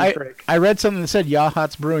No, than Beach Rake. I read something that said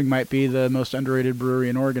Yahat's Brewing might be the most underrated brewery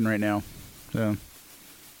in Oregon right now. So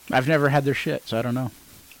I've never had their shit, so I don't know.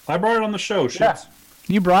 I brought it on the show. Shit. Yeah.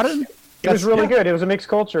 You brought it? It was really good. It was a mixed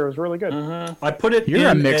culture. It was really good. I put it. You're in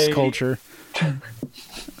a mixed culture.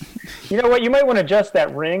 You know what? You might want to adjust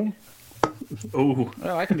that ring. Oh,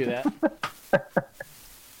 Oh, I can do that.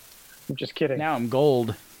 I'm just kidding. Now I'm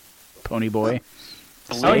gold, pony boy.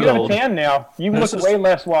 Oh, you have a tan now. You This look is- way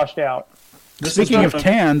less washed out. Speaking of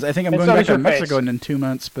tans, I think I'm And going so back is to your Mexico face. in 2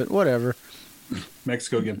 months, but whatever.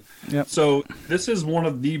 Mexico again. Yep. So this is one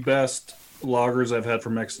of the best lagers I've had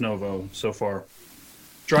from Ex Novo so far.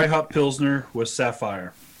 Dry hop pilsner with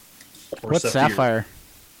sapphire. Or What's sapphire?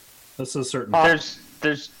 That's a certain.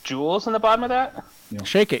 There's jewels in the bottom of that.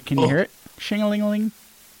 Shake it. Can you Oh. hear it? Shing-a-ling-a-ling.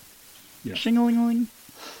 Yeah. Shing-a-ling-a-ling.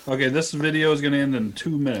 Okay, this video is going to end in 2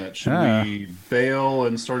 minutes. Should we bail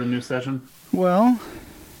and start a new session? Well,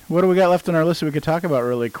 what do we got left on our list that we could talk about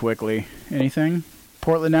really quickly? Anything?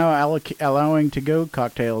 Portland now allowing to-go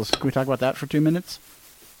cocktails. Can we talk about that for 2 minutes?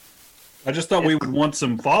 I just thought we would want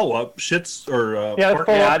some follow-up shits or Yeah, part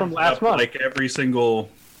follow-up add from last month. like every single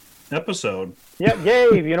episode. Yeah, yay!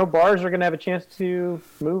 You know, bars are going to have a chance to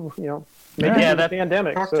move. You know, maybe Yeah, through the that-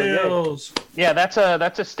 pandemic. So, yay. Cocktails. Yeah, that's a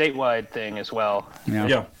statewide thing as well.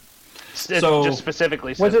 Yeah. It So- just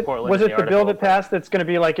specifically says Was it Portland. was in it the bill article. that passed that's going to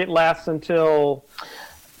be like it lasts until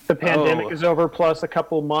the pandemic Oh. is over plus a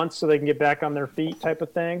couple months so they can get back on their feet type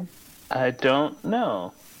of thing? I don't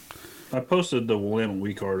know. I posted the Win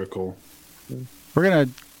Week article.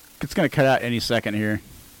 It's gonna cut out any second here.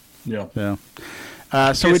 Yeah.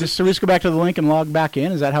 So we just go back to the link and log back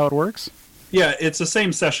in. Is that how it works? Yeah, it's the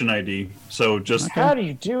same session ID. So just How do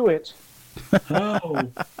you do it?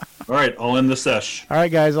 All right, I'll end the sesh. All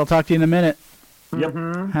right, guys. I'll talk to you in a minute. Yep.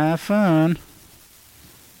 Have fun.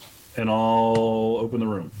 And I'll open the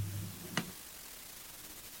room.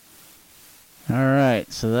 All right.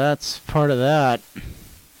 So that's part of that.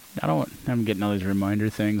 I'm getting all these reminder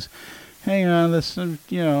things. Hang on. This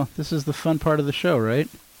is the fun part of the show, right?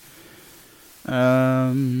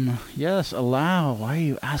 Yes. Allow. Why are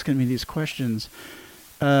you asking me these questions?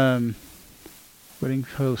 Wedding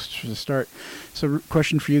host for the start. So,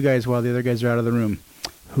 question for you guys while the other guys are out of the room: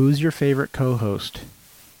 who's your favorite co-host?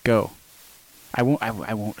 Go. I won't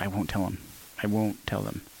tell them. I won't tell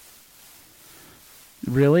them.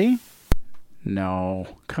 Really? No.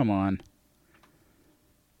 Come on.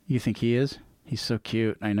 You think he is? He's so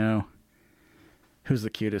cute. I know. Who's the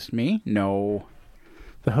cutest? Me? No.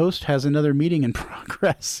 The host has another meeting in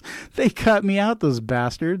progress. They cut me out, those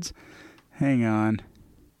bastards. Hang on.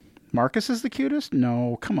 Marcus is the cutest?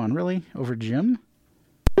 No. Come on, really? Over Jim?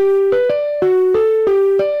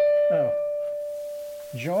 Oh.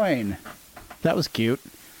 Join. That was cute.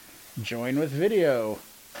 Join with video.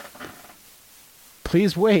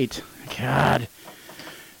 Please wait. God.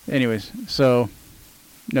 Anyways, so...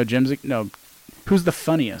 No, who's the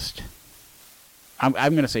funniest? I'm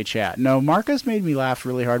going to say chat. No, Marcus made me laugh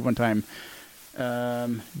really hard one time.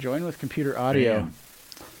 Join with computer audio. Damn.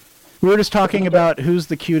 We were just talking about who's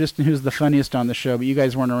the cutest and who's the funniest on the show, but you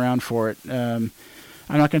guys weren't around for it. I'm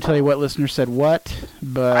not going to tell you what listener said what,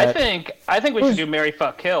 but... I think we should do Marry,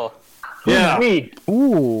 Fuck, Kill. Yeah. Me.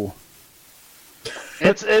 Ooh.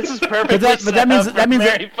 It's perfectly But that means set up for means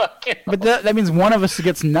Marry, Fuck, Kill. But that means one of us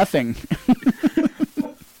gets nothing.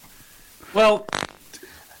 Well,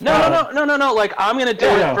 No. Like, I'm going to do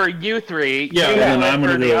Yeah. it for you three. Yeah, you and do I'm it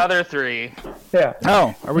gonna for do the it. other three. Yeah.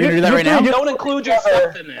 Oh, are we going to do that right now? Don't include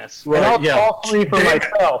yourself in this. And I'll yeah. all three for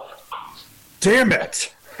myself. Damn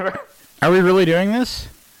it. Are we really doing this?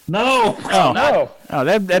 No. Oh, No. oh,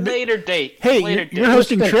 that. Later date. Hey, Later you're date.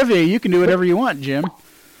 hosting trivia. You can do whatever you want, Jim.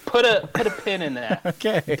 Put a pin in that.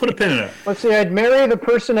 Okay. Put a pin in it. Let's see. I'd marry the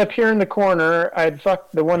person up here in the corner. I'd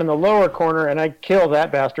fuck the one in the lower corner, and I'd kill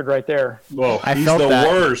that bastard right there. Whoa, I he's felt the that.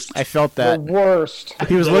 worst. I felt The that. worst.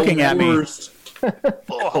 He was The looking at me. worst.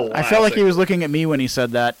 I felt like he was looking at me when he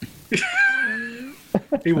said that.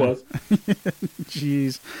 He was.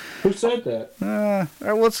 Jeez. Who said that? All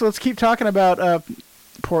right, let's keep talking about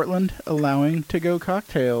Portland allowing to-go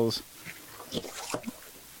cocktails.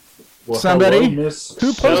 Well, Somebody? hello, miss.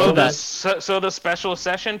 Who posted that? So the special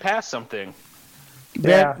session passed something.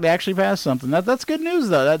 Yeah. They actually passed something. That's good news,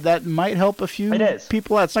 though. That might help a few It is.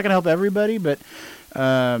 people out. It's not going to help everybody, but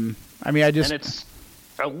I mean, And it's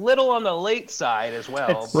a little on the late side as well.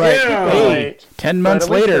 It's- right. Yeah. Hey, 10 months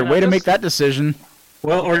at least later, they're not way to just- make that decision.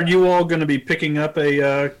 Well, are you all going to be picking up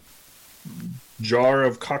a jar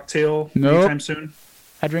of cocktail Nope. anytime soon?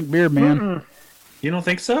 I drink beer, man. Mm-mm. You don't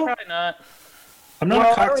think so? Probably not. I'm not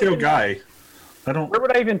Well, a cocktail I don't guy. I don't. Where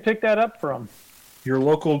would I even pick that up from? Your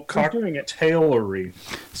local doing it? cocktailery.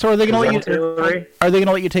 So are they gonna let you? Distillery? Are they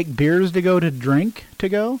gonna let you take beers to go to drink to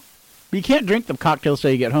go? You can't drink the cocktails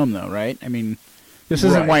till you get home, though, right? I mean, this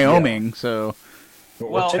isn't Right, Wyoming, so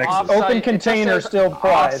Well, Texas. off-site- Open it just container says still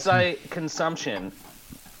applies. Off-site consumption.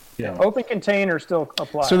 Yeah. Open container still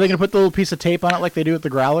applies. so they're gonna put the little piece of tape on it like they do with the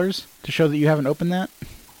growlers to show that you haven't opened that.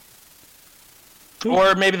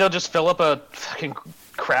 Or maybe they'll just fill up a fucking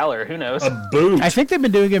crowler. Who knows? A boot. I think they've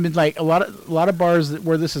been doing it in like a lot of bars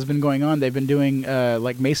where this has been going on. They've been doing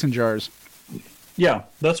like mason jars. Yeah,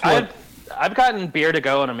 that's what. I've gotten beer to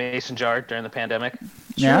go in a mason jar during the pandemic.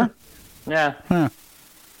 Yeah. Yeah,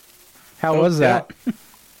 How was that?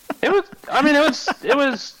 it was. I mean, it was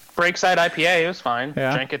Breakside IPA. It was fine.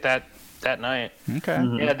 Yeah. Drank it that night. Okay.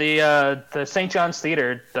 Yeah, the St. John's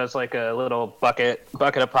Theater does like a little bucket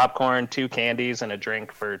of popcorn, 2 candies, and a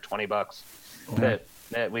drink for $20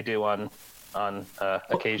 that we do on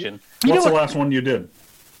occasion. What's the last one you did?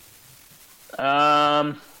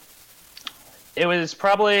 It was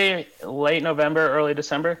probably late November, early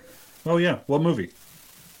December. Oh yeah, what movie?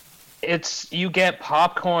 You get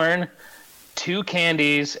popcorn, 2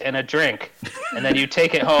 candies, and a drink, and then you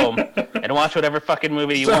take it home and watch whatever fucking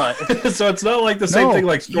movie you want. So it's not like the same No, thing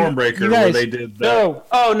like Stormbreaker you where guys- they did that. No,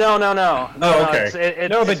 Oh no! Oh, okay.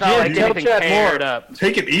 No, but it's not Jim, like tell anything Chad paired more. up.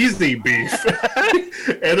 Take it easy, beef.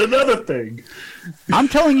 And another thing. I'm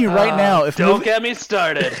telling you right now, if Don't get me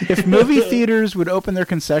started. if movie theaters would open their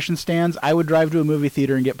concession stands, I would drive to a movie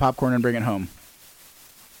theater and get popcorn and bring it home.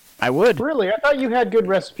 I would. really? I thought you had good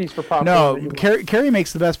recipes for popcorn. No, that you- Carrie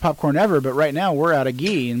makes the best popcorn ever, but right now we're out of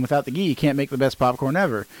ghee, and without the ghee, you can't make the best popcorn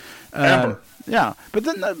ever. Ever. Yeah, but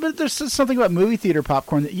there's something about movie theater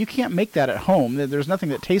popcorn that you can't make that at home. There's nothing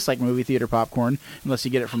that tastes like movie theater popcorn unless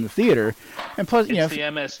you get it from the theater. And plus, It's you know, the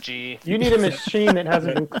MSG. You need a machine that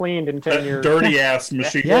hasn't been cleaned in 10 years. Dirty ass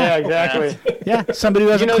machine. Yeah. Yeah, exactly. yeah, somebody who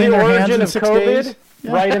You hasn't know cleaned the their hands origin in of 6 COVID? days.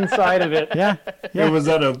 Right inside of it. Yeah, It was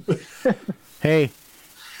at a Hey,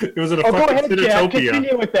 it was at a Oh, go fucking ahead, Jack. Cinetopia.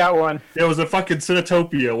 Continue with that one. It was a fucking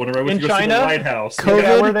Cinetopia whenever I went In to go see the China? White House. Is that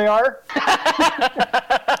COVID? where they are?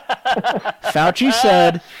 Fauci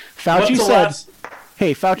said. What's the last-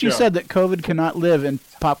 Hey, Fauci Yeah. said that COVID cannot live in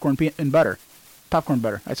popcorn and butter. Popcorn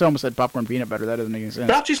butter. I almost said popcorn peanut butter. That doesn't make any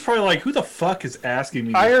sense. Fauci's probably like, who the fuck is asking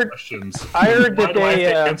me I these heard- questions? I heard Why that do I have they,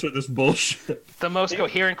 to answer this bullshit? The most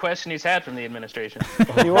coherent question he's had from the administration.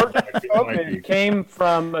 The origin of might be. COVID came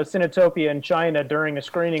from a Cinetopia in China during a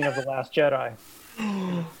screening of The Last Jedi.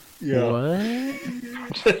 Yeah,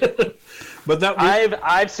 What? but that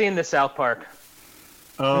I've seen the South Park.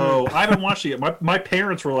 oh, I haven't watched it yet. My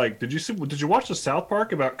parents were like, Did you watch the South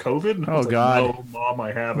Park about COVID? And I Oh, was like, God. No, Mom,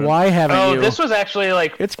 I haven't. Why haven't Oh, you? this was actually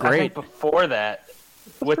like It's I think great. before that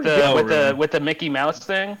with pretty good. the with the Mickey Mouse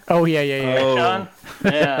thing. Oh yeah. Oh, Sean?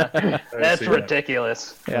 Yeah, that's see that.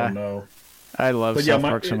 ridiculous. Yeah. Oh, no. I love But yeah, South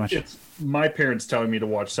Park so much. it's my parents telling me to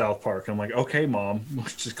watch South Park. I'm like, okay, Mom,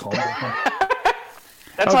 just calm down.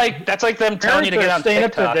 That's like them telling you to get Parents are on staying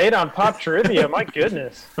up to TikTok. date on pop trivia. My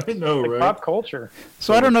goodness. I know, right? Pop culture.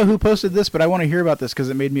 So I don't know who posted this, but I want to hear about this because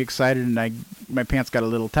it made me excited and my pants got a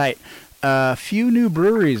little tight. Few new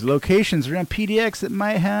breweries, locations around PDX that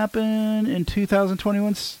might happen in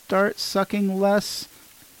 2021 start sucking less.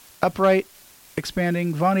 Upright,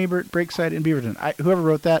 expanding, Von Ebert, Breakside, and Beaverton. Whoever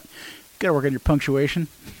wrote that, gotta work on your punctuation.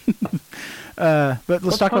 But let's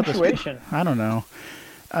What's talk punctuation? about this. I don't know.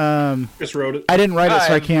 Just wrote it. I didn't write it,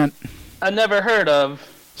 so I I've- can't. I never heard of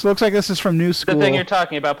So it looks like this is from New the School. thing you're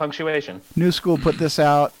talking about, punctuation. New School put this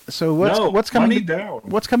out. So what's coming? money To, down.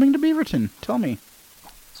 what's coming to Beaverton? Tell me.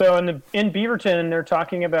 So in Beaverton, they're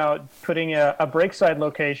talking about putting a Breakside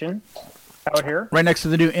location out here. Right next to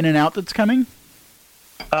the new In-N-Out that's coming.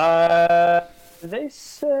 They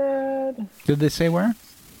said Did they say where?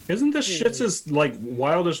 Isn't this shit's like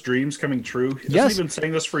wildest dreams coming true? Hasn't Yes. he been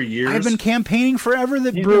saying this for years? I've been campaigning forever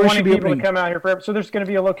that he's been breweries should wanting be people to opening. come out here forever. So there's going to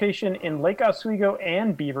be a location in Lake Oswego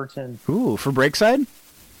and Beaverton. Ooh, for Breakside?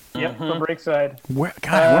 Yep, for Breakside. Where,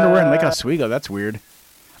 God, I wonder where in Lake Oswego. That's weird.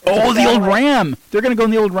 Oh, the old Ram. They're going to go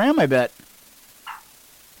in the old Ram, I bet.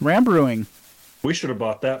 Ram Brewing. We should have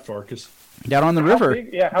bought that, Farkas. Down on the How river.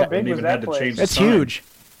 big, yeah, how big Didn't was even that have to place? change the That's sign. huge.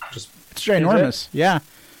 Just It's ginormous. Yeah.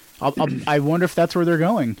 I wonder if that's where they're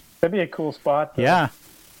going. That'd be a cool spot. though. Yeah.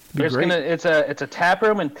 Be There's great it's a tap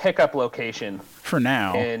room and pickup location for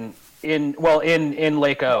now. in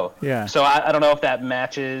Lake O. Yeah. So I don't know if that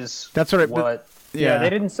matches. That's what what Yeah, they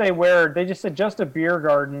didn't say where. They just said just a beer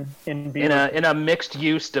garden in Beaverton. in a mixed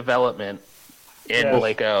use development in Yes.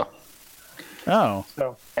 Lake O. Oh.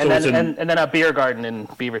 So And So it's then a beer garden in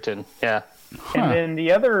Beaverton. Yeah. and then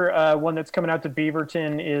the other one that's coming out to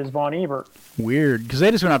Beaverton is Von Ebert. Weird, because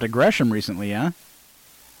they just went out to Gresham recently, yeah?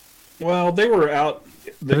 Well, they were out.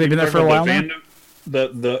 Have they been there for a while now?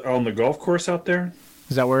 The on the golf course out there.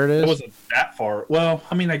 Is that where it is? It wasn't that far. Well,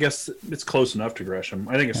 I mean, I guess it's close enough to Gresham.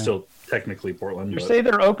 I think it's still technically Portland. You But... say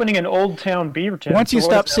they're opening in Old Town Beaverton. Once you So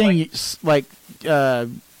stop what is that seeing, like,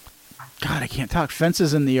 God, I can't talk,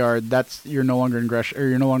 fences in the yard, you're no longer in Gresham, or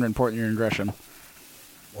you're no longer in Portland, you're in Gresham.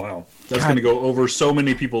 Wow. That's God. going to go over so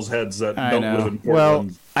many people's heads that I don't know. live in Portland. Well,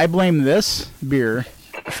 I blame this beer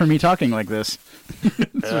for me talking like this.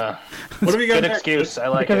 Yeah. What have you got Good there? excuse. I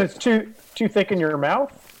like because it. it's too thick in your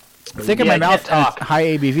mouth. Thick in Yeah, my I mouth, can't and it's high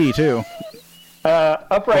ABV, too.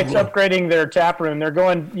 Upright's upgrading their tap room. They're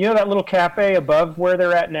going, that little cafe above where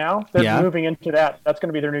they're at now? They're Yeah. moving into that. That's going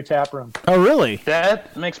to be their new tap room. Oh, really?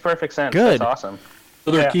 That makes perfect sense. Good. That's awesome.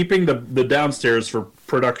 So they're Yeah. keeping the downstairs for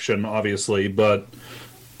production, obviously, but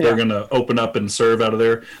they're Yeah. going to open up and serve out of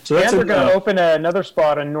there. So that's And they're going to a, open another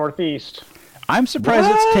spot in Northeast. I'm surprised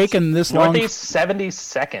it's taken this long. Northeast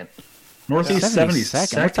 72nd. Northeast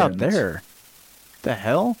 72nd. What's out 72nd. there? The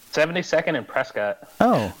hell? 72nd in Prescott.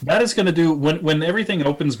 Oh, That is going to do when everything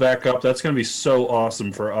opens back up. That's going to be so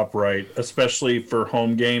awesome for Upright, especially for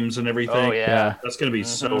home games and everything. Oh, yeah. That's going to be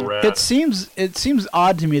so rad. it seems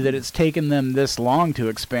odd to me that it's taken them this long to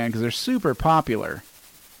expand because they're super popular.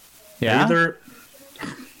 Yeah. Either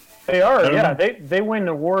They are, don't yeah. know. They win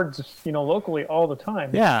awards, locally all the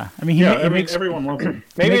time. Yeah. I mean, yeah, he makes everyone loves them.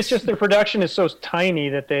 Maybe makes- it's just their production is so tiny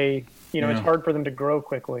that they, Yeah. it's hard for them to grow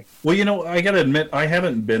quickly. Well, I got to admit, I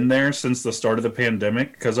haven't been there since the start of the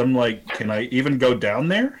pandemic because I'm like, can I even go down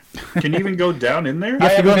there? Can you even go down in there? You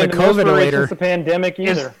have to go I in haven't the been to most COVID breweries later. since the pandemic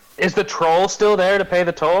either. Is the troll still there to pay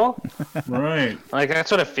the toll? Right. Like,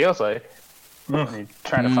 that's what it feels like. Ugh. You're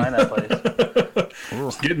trying to find that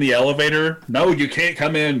place. Get in the elevator. No, you can't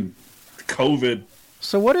come in. COVID.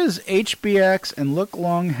 So what does HBX and Look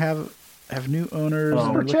Long have new owners? Oh.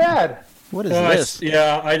 and For look- Chad. What is Well, this?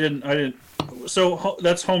 I didn't. So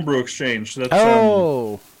that's Homebrew Exchange. That's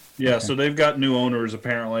Oh, yeah. So they've got new owners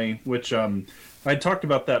apparently, which I talked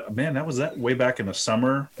about that. Man, that was way back in the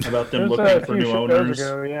summer about them There's looking a for few new shows owners.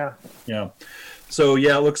 ago, yeah. Yeah. So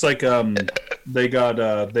yeah, it looks like they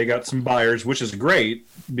got some buyers, which is great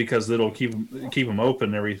because it'll keep them open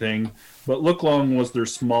and everything. But Look Long was their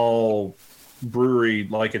small brewery,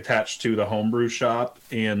 like attached to the homebrew shop,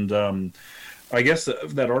 and I guess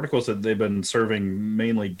that article said they've been serving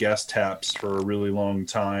mainly guest taps for a really long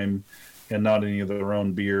time, and not any of their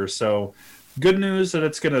own beer. So good news that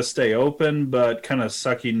it's going to stay open, but kind of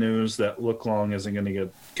sucky news that Look Long isn't going to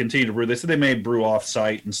continue to brew. They said they may brew off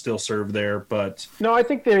site and still serve there, but No, I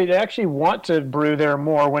think they actually want to brew there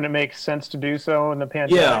more when it makes sense to do so in the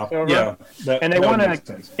pandemic. And they that would want make to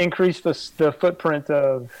sense. increase the footprint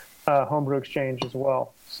of Homebrew Exchange as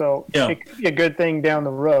well. So Yeah. it could be a good thing down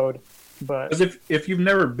the road. But Because if you've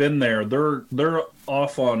never been there, they're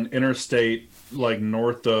off on interstate, like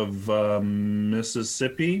north of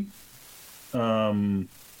Mississippi.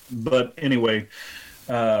 But anyway,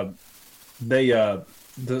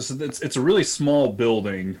 it's a really small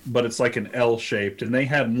building, but it's like an L shaped, and they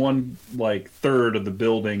had one like third of the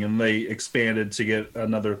building, and they expanded to get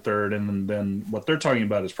another third, and then what they're talking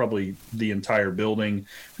about is probably the entire building,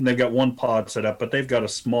 and they've got one pod set up, but they've got a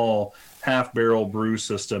small half barrel brew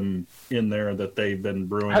system in there that they've been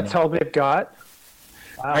brewing. that's all they've got.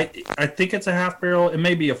 I think it's a half barrel. It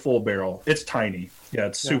may be a full barrel. It's tiny. Yeah,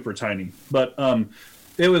 it's super tiny. But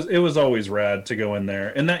it was always rad to go in there.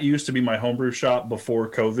 And that used to be my homebrew shop before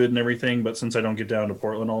COVID and everything. But since I don't get down to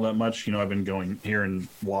Portland all that much, I've been going here in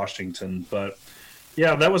Washington. But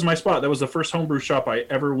yeah, that was my spot. That was the first homebrew shop I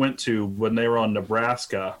ever went to when they were on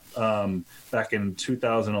Nebraska back in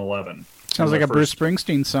 2011. sounds like a Bruce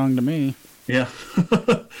Springsteen song to me. Yeah.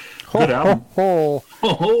 Ho, Good album. ho,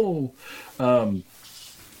 ho. Oh.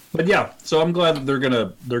 But yeah, so I'm glad that they're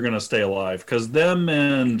gonna stay alive because them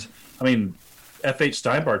and FH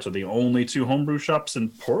Steinbart's are the only two homebrew shops in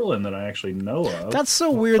Portland that I actually know of. That's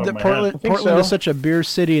so weird Off the that top of my head. Portland is so. such a beer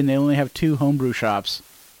city and they only have two homebrew shops.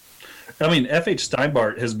 FH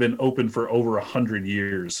Steinbart has been open for over 100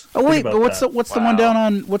 years. Oh Think wait, about but what's that. the one down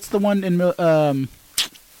on? What's the one in?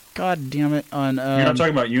 God damn it! On You're not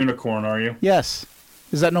talking about Unicorn, are you? yes,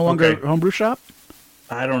 is that no longer Okay. a homebrew shop?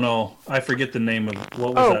 I don't know. I forget the name of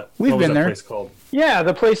what was Oh, that. we've what was been that there. place called? Yeah,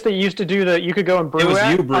 the place that used to do you could go and brew It was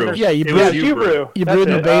at. U Brew. on their- Yeah, you It brew- was Yeah, you brew. You That's brewed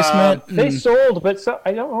in the it. basement. They and- sold, but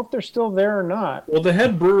I don't know if they're still there or not. Well, the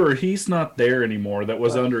head brewer, he's not there anymore. That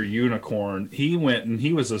was under Unicorn. He went and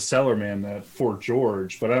he was a cellar man at Fort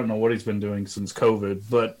George, but I don't know what he's been doing since COVID.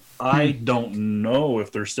 But I don't know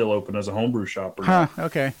if they're still open as a homebrew shop or not.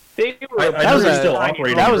 Okay. They were I know they're still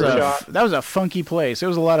operating. That was a funky place. It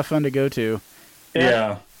was a lot of fun to go to.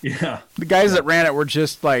 Yeah. The guys that ran it were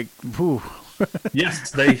just like, whew.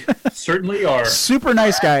 Yes, they certainly are. Super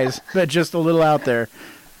nice guys, but just a little out there.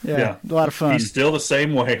 Yeah, a lot of fun. He's still the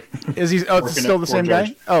same way. Is he? Oh, it's still the same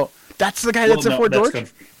guy. Oh, that's the guy that's at Fort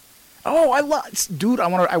George. Oh, I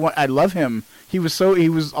love him. He was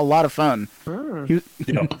a lot of fun.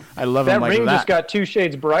 I love him that like ring that. just got 2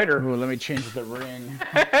 shades brighter. Ooh, let me change the ring.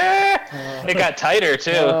 It got tighter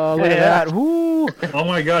too. Oh, look at that. Ooh. Oh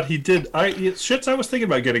my God, he did. I was thinking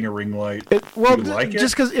about getting a ring light.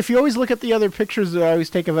 Just because if you always look at the other pictures that I always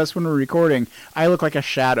take of us when we're recording, I look like a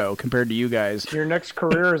shadow compared to you guys. Your next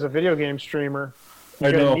career as a video game streamer.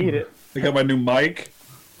 I know. Need it. I got my new mic.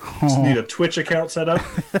 Just need a Twitch account set up.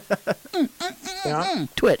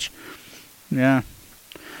 Twitch. Yeah.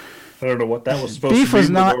 I don't know what that was supposed Beef to be. was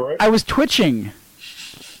not. Right? I was twitching.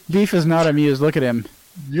 Beef is not amused. Look at him.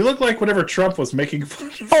 You look like whenever Trump was making fun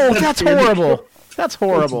of Oh, that's horrible. That's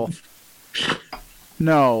horrible.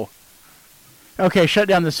 No. Okay, shut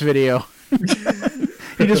down this video.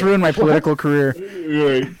 You just ruined my political career.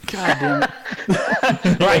 Right. God damn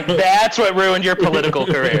it. Right, that's what ruined your political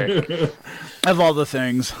career. Of all the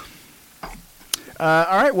things.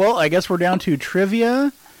 All right, well, I guess we're down to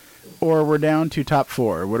trivia, or we're down to top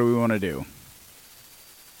 4. What do we want to do?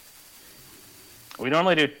 We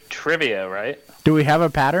normally do trivia, right? Do we have a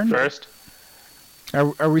pattern? First.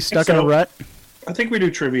 Are we stuck in a rut? I think we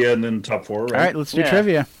do trivia and then top 4, right? All right, let's do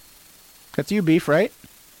trivia. That's you, Beef, right?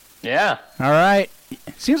 Yeah. All right.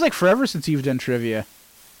 Seems like forever since you've done trivia.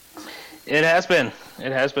 It has been.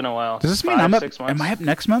 It has been a while. Does this mean 6 months? Am I up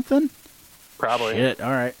next month then? Probably. Shit.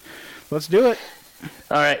 All right. Let's do it.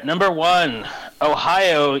 All right. Number 1.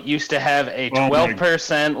 Ohio used to have a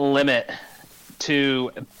 12% limit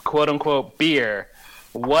to quote-unquote beer.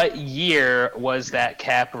 What year was that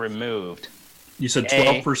cap removed? You said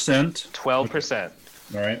 12%? 12%.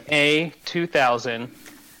 All right. A, 2000.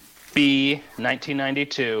 B,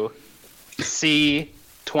 1992. C,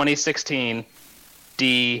 2016.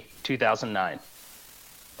 D, 2009.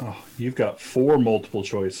 Oh, you've got 4 multiple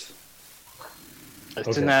choice.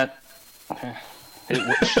 Isn't that...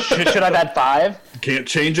 Should I have had 5? Can't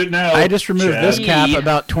change it now. I just removed this cap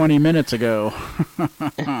about 20 minutes ago.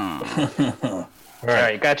 All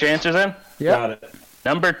right, got your answers in? Yeah. Got it.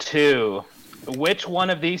 Number 2. Which one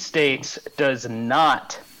of these states does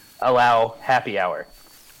not allow happy hour?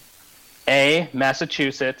 A,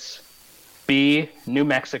 Massachusetts. B, New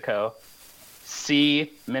Mexico.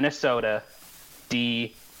 C, Minnesota.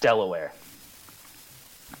 D, Delaware.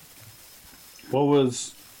 What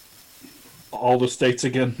was all the states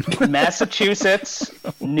again? Massachusetts,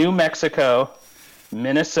 New Mexico,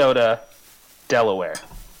 Minnesota, Delaware.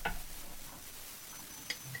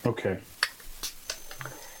 Okay.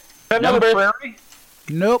 Number Prairie?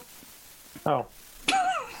 Nope. Oh.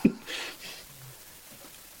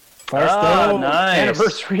 Oh, nice.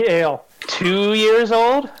 Anniversary ale. 2 years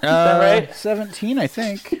old? Is that right? 17, I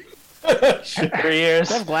think. 3 years.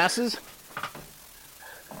 Do I have glasses?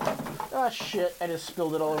 Oh, shit. I just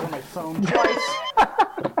spilled it all over my phone twice.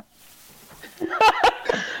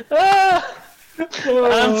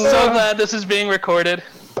 I'm so glad this is being recorded.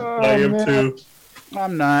 I am too.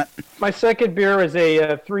 I'm not. My second beer is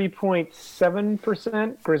a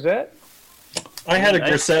 3.7% Grisette. I had a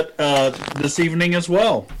Grisette this evening as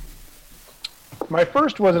well. My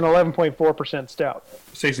first was an 11.4% stout.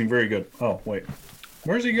 Tasting very good. Oh, wait.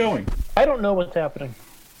 Where's he going? I don't know what's happening.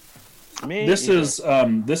 This is a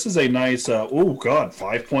nice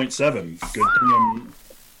 5.7. Good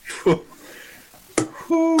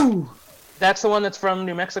thing That's the one that's from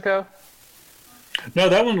New Mexico? No,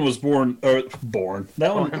 that one was born.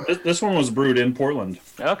 That one. This one was brewed in Portland.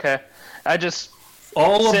 Okay.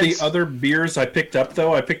 All of the other beers I picked up,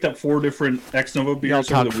 though, I picked up 4 different Ex Novo beers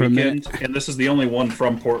over the weekend, and this is the only one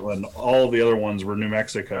from Portland. All of the other ones were New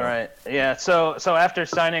Mexico. All right. Yeah. So after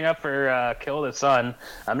signing up for Kill the Sun,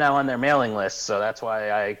 I'm now on their mailing list. So that's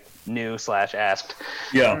why I knew/asked.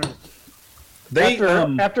 Yeah.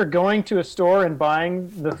 After going to a store and buying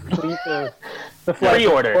the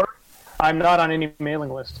pre-order, I'm not on any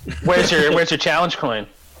mailing list. Where's your challenge coin?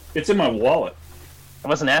 It's in my wallet. I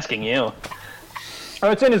wasn't asking you. Oh,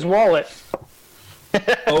 it's in his wallet.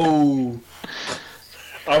 Oh.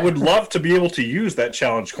 I would love to be able to use that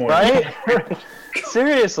challenge coin. Right?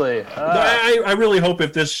 Seriously. I really hope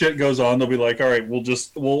if this shit goes on, they'll be like, all right,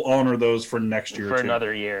 we'll honor those for next year. For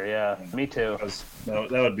another year, yeah. Me too. That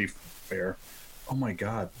would be fair. Oh my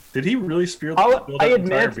God. Did he really spill I that entire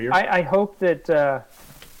admit, beer? I hope that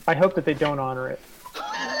they don't honor it.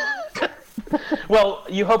 Well,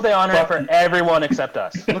 you hope they honor it for everyone except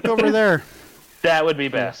us. Look over there. That would be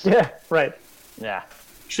best. Yeah, right. Yeah.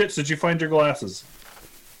 Shits, did you find your glasses?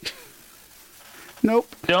 Nope.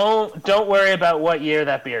 Don't worry about what year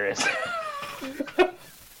that beer is.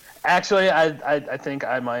 Actually, I think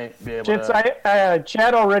I might be able to.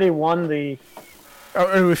 Chad already won the. Oh,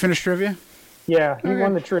 are we finished trivia? Yeah, he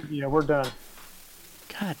won the trivia. We're done.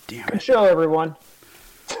 God damn Good it. show, everyone.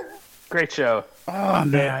 Great show. Oh,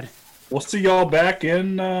 I'm mad. We'll see y'all back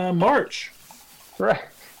in March. Right.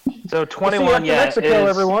 So See you 21, after yeah, Mexico, is,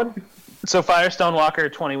 everyone. So Firestone Walker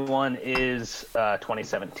 21 is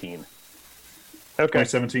 2017. Okay.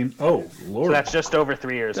 2017. Oh, Lord. So that's just over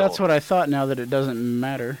 3 years That's old. what I thought now that it doesn't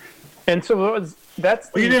matter. And so what was that's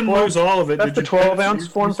Well, you didn't 12 lose all of it. That's did the you? 12 ounce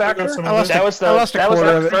form still got factor? some I of lost it? That was the I lost a that was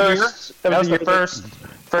quarter the of it. first. That was the the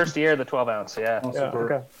first year of the 12 ounce. Yeah. Oh, Yeah,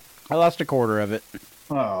 super. okay. I lost a quarter of it.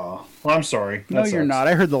 Oh, well, I'm sorry. No, That you're sucks. not.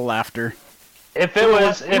 I heard the laughter. If it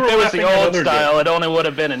was the laughing old another style, day. it only would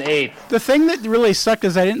have been an eighth. The thing that really sucked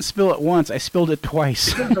is I didn't spill it once. I spilled it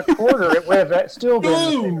twice. The quarter, it would have still been the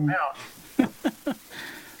same amount.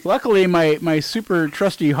 Luckily, my super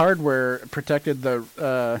trusty hardware protected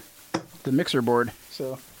the mixer board.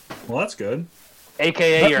 So Well, that's good.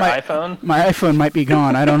 AKA But your my- iPhone. my iPhone might be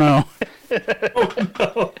gone. I don't know.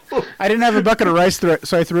 I didn't have a bucket of rice,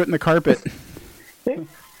 so I threw it in the carpet.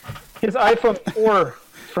 His iPhone 4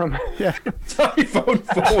 from Yeah. iPhone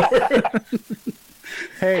 4.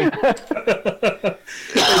 Hey, It's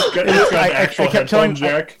got an actual kept headphone telling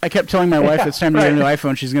jack. I kept telling my wife it's time to get a new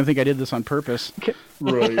iPhone. She's gonna think I did this on purpose.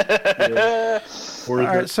 Right. Yeah. Or All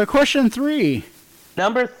right. So question 3.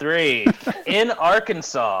 Number 3, in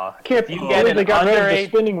Arkansas, can't if you believe get an they got rid of the underage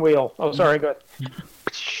spinning wheel. Oh, sorry, go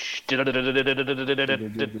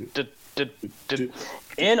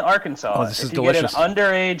in Arkansas, Oh, this is if you delicious. get an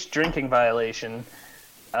underage drinking violation,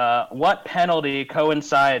 what penalty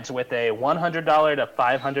coincides with a $100 to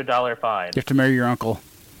 $500 fine? You have to marry your uncle.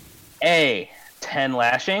 A, 10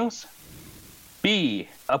 lashings. B,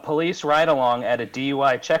 a police ride-along at a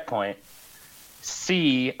DUI checkpoint.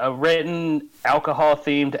 C, a written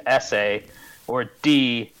alcohol-themed essay. Or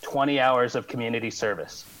D, 20 hours of community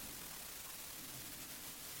service.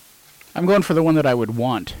 I'm going for the one that I would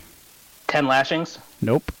want. 10 lashings?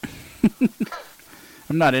 Nope.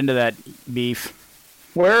 I'm not into that beef.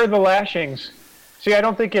 Where are the lashings? See, I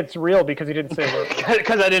don't think it's real because he didn't say where.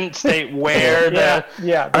 Because I didn't state where the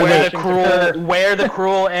yeah. where the lashings cruel occur. where the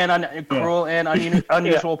cruel and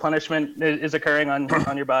unusual punishment is occurring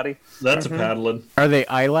on your body. That's a paddling. Are they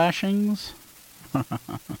eyelashings?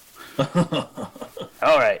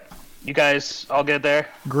 All right, you guys all good there?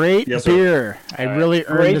 Great Yes, sir. beer. I really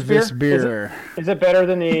earned Great this beer? beer. Is it better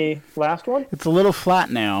than the last one? It's a little flat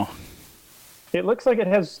now. It looks like it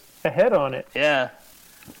has a head on it. Yeah.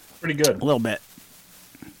 Pretty good. A little bit.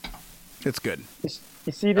 It's good.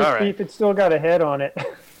 You see this All right. beef? It's still got a head on it.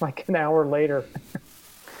 Like an hour later.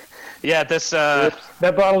 Yeah, this That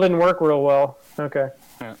bottle didn't work real well. Okay.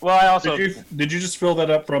 well I also Did you just fill that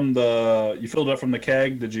up from the? You filled it up from the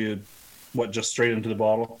keg? Did you? What? Just straight into the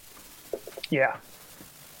bottle? Yeah.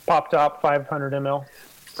 Pop top, 500 ml.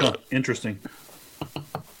 Huh, interesting.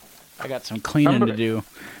 I got some cleaning Number- to do.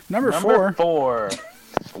 Number Number 4. 4.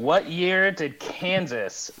 What year did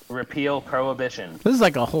Kansas repeal prohibition? This is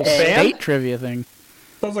like a whole Band? state trivia thing.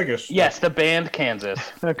 Sounds like a. Yes, the band Kansas.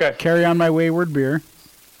 Okay. Carry on my wayward beer.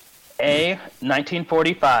 A,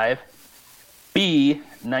 1945. B,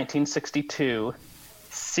 1962.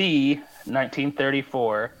 C,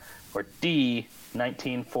 1934. Or D,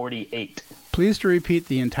 1948. Please to repeat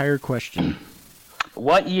the entire question.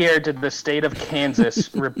 What year did the state of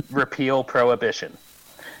Kansas repeal prohibition?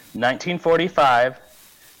 1945,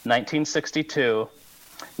 1962,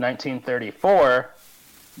 1934,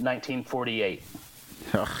 1948.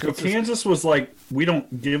 So Kansas was like, we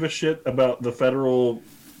don't give a shit about the federal,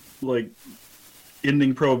 like,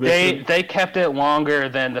 ending prohibition. They kept it longer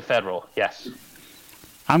than the federal. Yes.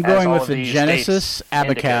 I'm As going all with of the these Genesis states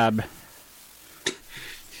Abacab.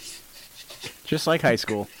 Just like high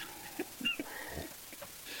school.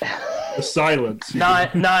 The silence.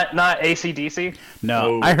 Not AC/DC.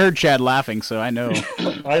 No, Oh. I heard Chad laughing, so I know.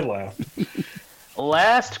 I laugh.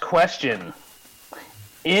 Last question.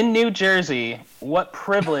 In New Jersey, what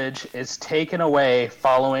privilege is taken away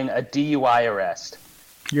following a DUI arrest?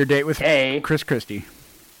 Your date with A, Chris Christie.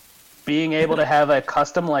 being able to have a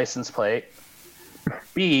custom license plate.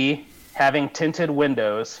 B, having tinted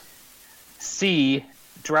windows. C,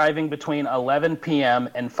 driving between 11 p.m.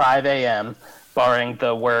 and 5 a.m., barring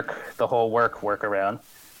the whole work around.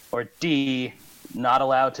 Or D, not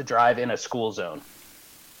allowed to drive in a school zone.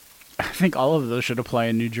 I think all of those should apply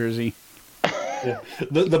in New Jersey.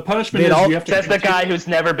 The punishment They'd is all- you have to That's the guy who's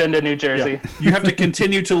never been to New Jersey. yeah, you have to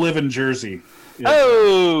continue to live in Jersey.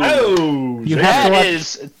 Oh, Oh, You have to that watch-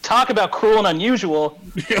 is talk about cruel and unusual.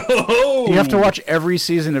 You have to watch every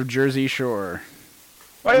season of Jersey Shore.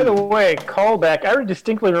 By the way, callback. I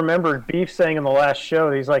distinctly remember Beef saying in the last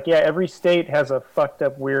show, he's like, yeah, every state has a fucked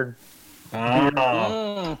up weird. Beast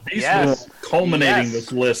yes. was culminating Yes.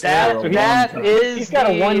 this list. That, for a long that time. is He's got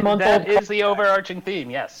a the- 1 month that old is the overarching theme.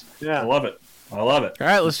 Yes. I Yeah. love it. I love it. All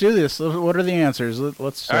right, let's do this. What are the answers?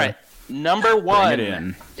 Let's. All right. Number it one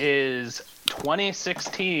in. is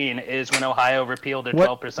 2016 is when Ohio repealed their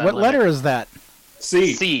What 12% what limit. letter is that?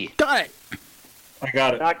 C. C. Got it. I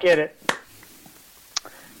got it. Not get it.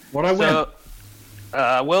 What I win?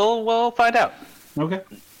 So, we'll find out. Okay.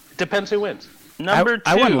 Depends who wins. Number two.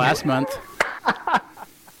 I won last month.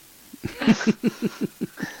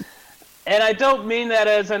 And I don't mean that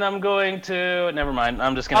as in I'm going to. Never mind.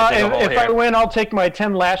 I'm just going to dig a hole If I here. win, I'll take my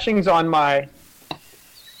 10 lashings on my.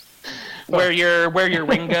 Where your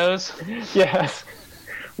ring goes. Yes.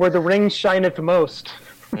 Where the ring shineth most.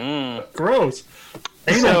 Gross.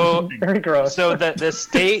 So, Very gross. so the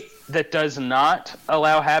state that does not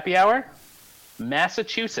allow happy hour,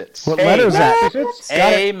 Massachusetts. What letter is that? Massachusetts?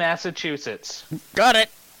 A, Massachusetts. Got it.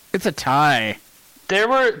 It's a tie. There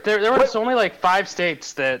was only like 5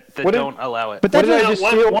 states that What did- don't allow it. But What that did I doesn't. just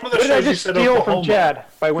one- steal? one of the What did I shows you just said steal from Oklahoma. Chad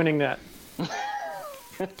by winning that?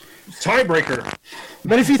 Tiebreaker.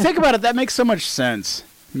 But if you think about it, that makes so much sense.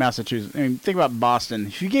 Massachusetts. I mean, think about Boston.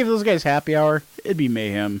 If you gave those guys happy hour, it'd be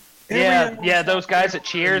mayhem. yeah, those guys at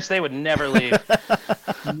Cheers, they would never leave.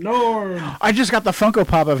 Norm. I just got the Funko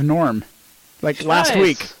Pop of Norm, like last Nice.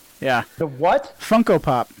 week. Yeah, The what? Funko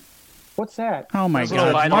Pop. What's that? Oh my Those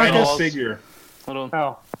little God, vinyl Marcus! dolls. Figure. Little,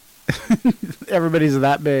 Oh. Everybody's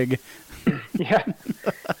that big. Yeah.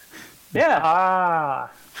 yeah. Ah.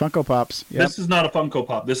 Funko Pops. Yep. This is not a Funko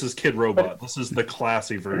Pop. This is Kid Robot. This is the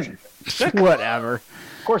classy version. Whatever.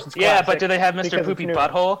 Of course it's Yeah, classic, but do they have Mr. because it's Poopy new.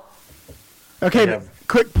 Butthole? Okay, They have-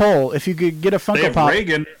 quick poll. If you could get a They Funko have Pop,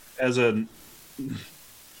 Reagan as a.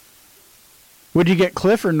 would you get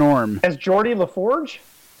Cliff or Norm? As Geordie LaForge?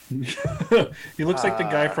 He looks like the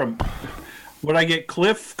guy from. Would I get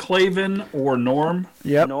Cliff, Clavin, or Norm?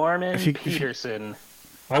 Yep. Norman If you- Peterson.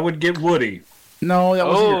 I would get Woody. No, that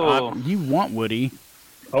wasn't your Oh. op- You want Woody.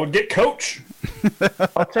 I would get Coach.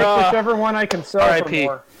 I'll take whichever one I can sell for R.I.P..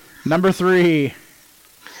 more. Number 3.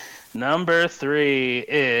 Number 3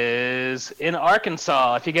 is in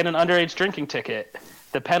Arkansas. If you get an underage drinking ticket,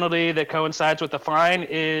 the penalty that coincides with the fine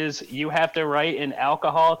is you have to write an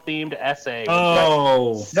alcohol-themed essay.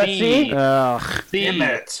 Oh, That C? Ugh. damn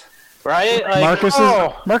it. Right? Like, Marcus oh,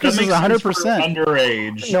 is Marcus That is makes sense for 100%.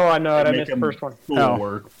 underage. No, I know it. I Make missed the them first one.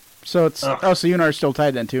 Schoolwork. So it's Ugh. so you and I are still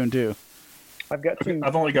tied then 2 and 2. I've got 2.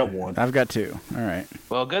 I've only got one. I've got 2. All right.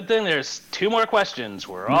 Well, good thing there's 2 more questions.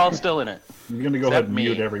 We're all still in it. I'm gonna go Except ahead and me.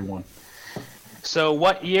 mute everyone. So,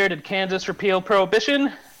 what year did Kansas repeal prohibition?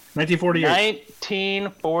 1948.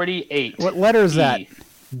 1948. What letter is that?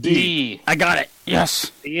 D. I got it.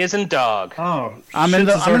 Yes. D is in dog. Oh, I'm in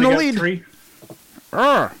the- Shits has I'm in the already lead. got 3.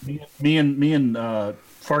 Urgh. Me and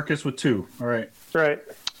Farkas with 2. All right. Right.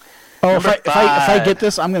 Oh, if Number I 5. get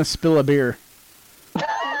this, I'm gonna spill a beer.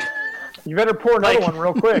 You better pour another Like- one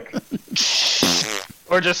real quick.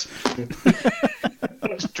 Or just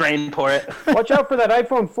drain pour it. Watch out for that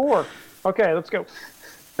iPhone 4. Okay, let's go.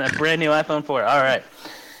 That brand new iPhone 4. All right.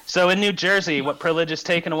 So in New Jersey, what privilege is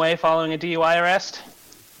taken away following a DUI arrest?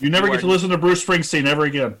 You never get to listen to Bruce Springsteen ever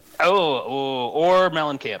again. Or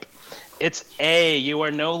Mellencamp. It's A. You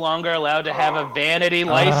are no longer allowed to have a vanity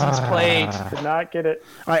license plate. Did not get it.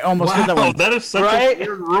 I almost did that one. that is such Right? a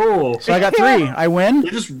weird rule. So I got 3. I win. They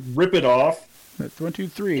just rip it off. That's 1, 2,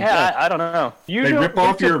 3. Yeah, I don't know. You They don't rip get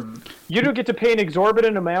off to- your. You don't get to pay an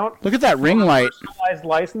exorbitant amount. Look at that ring light. Personalized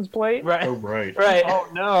license plate. Right. Oh, right. Right. Oh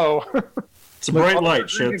no. It's a bright light,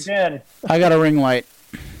 Drink shits. again. I got a ring light.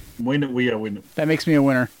 We know. That makes me a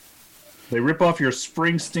winner. They rip off your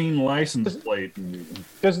Springsteen license plate.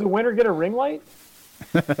 Does the winner get a ring light?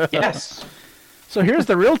 Yes. So here's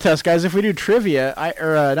the real test, guys. If we do trivia,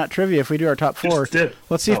 not trivia, if we do our top 4, Just did.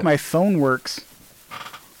 let's see if Oh. my phone works.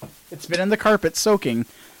 It's been in the carpet soaking.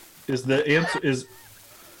 Is the answer is?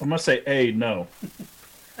 I'm gonna say A. No.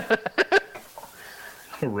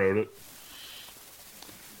 I wrote it.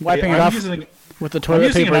 Wiping I'm it off using, with the I'm toilet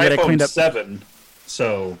using paper an that I iPhone cleaned up. 7,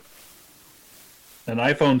 so an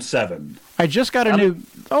iPhone 7. I just got a new.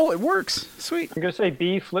 Oh, it works. Sweet. I'm gonna say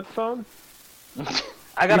B, flip phone.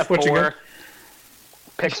 I got a What you 4. got?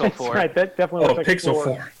 Pixel That's 4. right. That definitely Oh, looks like Pixel 4.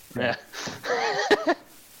 4. Yeah.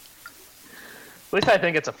 At least I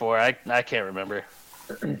think it's a 4. I can't remember.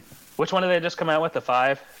 Which one did they just come out with? The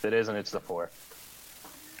 5? If it isn't, it's the 4.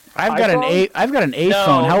 I've got an iPhone? I've got an A No,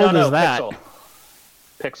 phone. How no, old no, is that?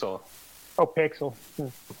 Pixel. Oh, Pixel.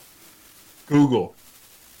 Google.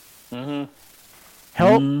 Mm-hmm.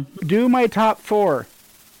 Help do my top 4.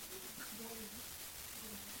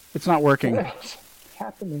 It's not working. What's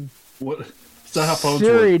happening? What? Is that how phones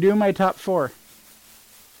Siri, work? do my top 4.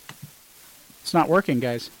 It's not working,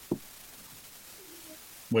 guys.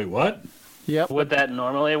 Wait, what? Yep. Would that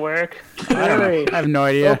normally work? Siri, I have no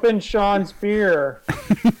idea. open Sean's beer.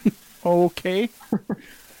 Okay.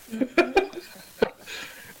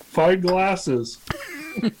 Find glasses.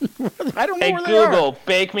 I don't know Hey where they are. Google,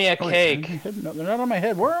 bake me a cake. No, they're not on my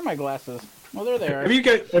head. Where are my glasses? Oh, there they are. Have you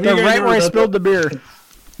guys They're right ever where I read spilled the beer.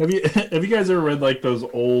 Have you guys ever read like those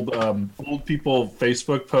old people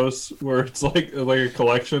Facebook posts where it's like a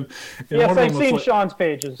collection? And Yes, one of I've them was seen like- Sean's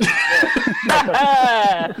pages.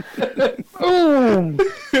 Boom.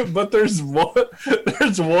 But there's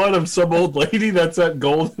one of some old lady that's at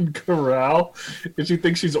Golden Corral, and she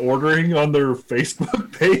thinks she's ordering on their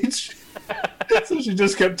Facebook page. So she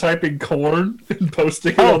just kept typing corn and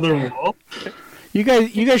posting it on their wall. You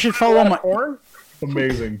guys should follow my. Corn?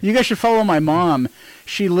 Amazing. You guys should follow my mom.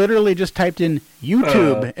 She literally just typed in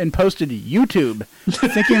YouTube and posted YouTube,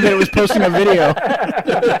 thinking that it was posting a video.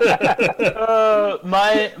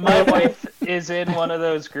 My wife is in one of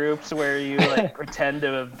those groups where you like pretend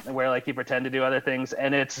to do other things,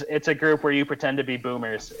 and it's a group where you pretend to be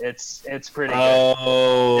boomers. It's pretty good.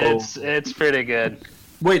 Oh. It's pretty good.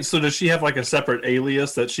 Wait, so does she have like a separate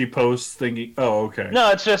alias that she posts thinking, oh, okay.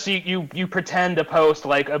 No, it's just you pretend to post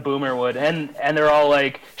like a boomer would, and they're all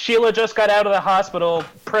like, Sheila just got out of the hospital,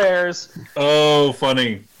 prayers. Oh,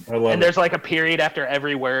 funny. I love And it. there's like a period after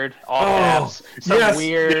every word, all caps, some yes,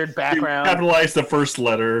 weird yes, background. You capitalize the first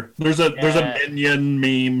letter. There's a minion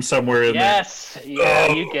meme somewhere in Yes, yeah,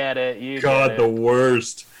 Oh, you get it. You there. God, get the it.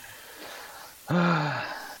 worst.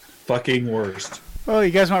 Fucking worst. Oh,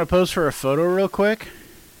 you guys want to pose for a photo real quick?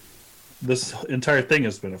 This entire thing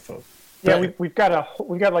has been a photo. Yeah, we've got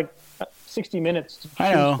like 60 minutes to choose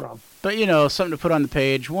I know, from. but something to put on the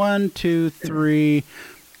page. 1, 2, 3.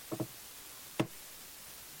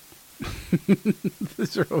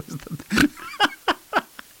 These are always the.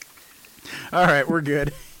 All right, we're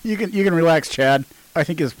good. You can relax, Chad. I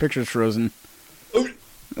think his picture's frozen.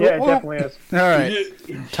 Yeah, it definitely is. All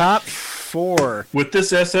right, top 4. With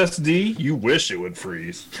this SSD, you wish it would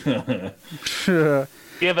freeze. Do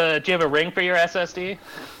you have a ring for your SSD?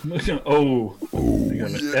 oh, you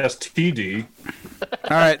got an STD.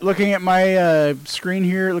 All right, looking at my screen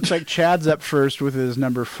here, it looks like Chad's up first with his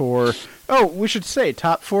number 4. Oh, we should say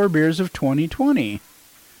top 4 beers of 2020.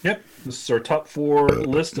 Yep, this is our top 4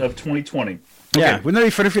 list of 2020. Yeah, wouldn't that be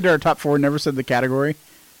funny if we did our top 4 and never said the category?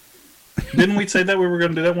 Didn't we say that we were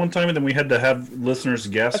going to do that one time, and then we had to have listeners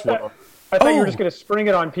guess what? I thought you were just going to spring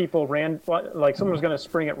it on people, like someone was going to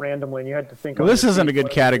spring it randomly, and you had to think. Well, on this your isn't feet a good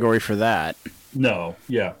what it category for that. No,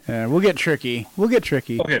 yeah. We'll get tricky.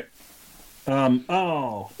 Okay.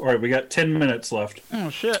 All right, we got 10 minutes left. Oh,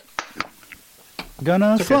 shit.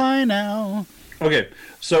 Gonna fly now. Okay, is.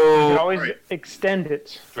 so You can always extend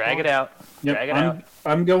it. Drag it out. Yep, Drag it out.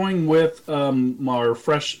 I'm going with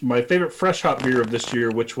my favorite fresh hop beer of this year,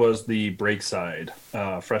 which was the Breakside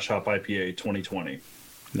Fresh Hop IPA 2020.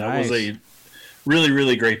 That was a really,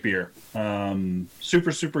 really great beer.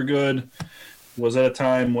 Super, super good. Was at a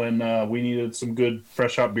time when we needed some good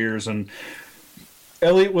fresh hop beers, and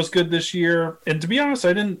Elliot was good this year. And to be honest,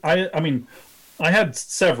 I mean, I had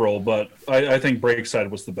several, but I think Breakside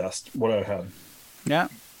was the best. What I had. Yeah,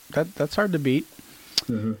 that's hard to beat.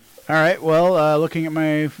 Mm-hmm. All right, well, looking at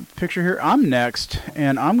my picture here, I'm next,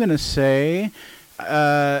 and I'm going to say,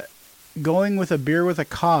 going with a beer with a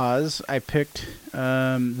cause, I picked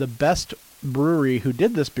the best brewery who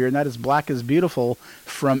did this beer, and that is Black is Beautiful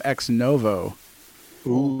from Ex Novo.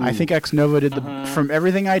 Ooh. I think Ex Novo did from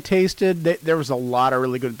everything I tasted, there was a lot of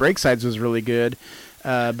really good. Breaksides was really good,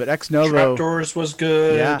 but Ex Novo. Trapdoors was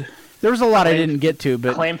good. Yeah, there was a lot I didn't get to,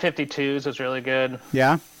 but Claim 52s was really good.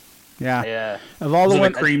 yeah. Yeah. Of all Was the it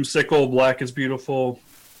ones, a creamsicle? Black is Beautiful.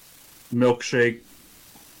 Milkshake.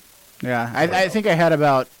 yeah, I think I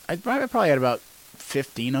probably had about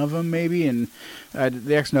 15 of them maybe, and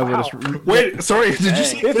the Ex Novo Wow. just. Wait, sorry, did you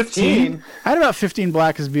say 15? I had about 15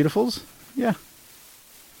 Black is Beautifuls. Yeah.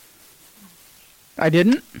 I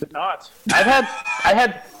didn't? Did not. I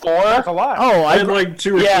had 4. That's a lot. Oh, I had like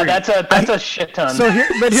 2 or 3. Yeah, that's a shit ton. So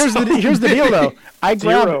here's the deal though. I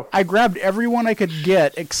Zero. grabbed everyone I could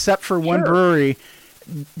get except for one Sure. brewery.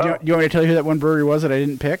 Do you want me to tell you who that one brewery was that I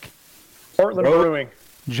didn't pick? Portland Brewing.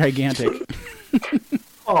 Gigantic.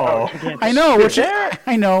 Oh, I know.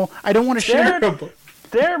 I know. I don't want to share.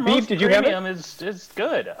 Their Beef, most did you have it? premium is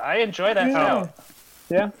good. I enjoy that stout.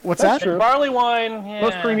 Yeah. What's that's that? true. Barley wine, yeah.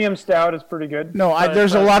 Most premium stout is pretty good. No, But-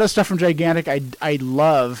 there's a but- lot of stuff from Gigantic I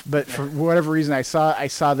love, but for whatever reason I saw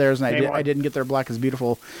theirs and Name one. I didn't get their Black is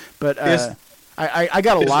Beautiful, but Is- I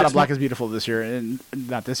got a is lot this of Black one- is Beautiful this year, and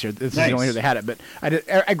not this year. This is Nice. the only year they had it, but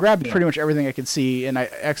I grabbed pretty much everything I could see, and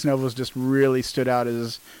Ex Novo's just really stood out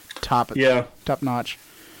as top notch.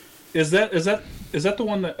 Is that the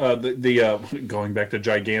one that the going back to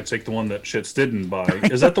Gigantic, the one that Shits didn't buy?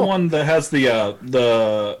 Is that the one that has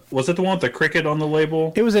the was it the one with the cricket on the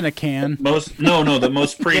label? It was in a can. The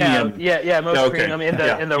most premium. Yeah, most Okay. premium in the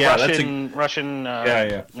Yeah. in the Yeah, that's Russian.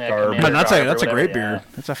 Yeah. Commander But that's Garb or a great whatever, beer. yeah.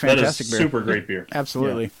 That's a That is fantastic beer. super great beer.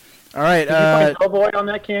 Absolutely. All right, Did you find Doughboy on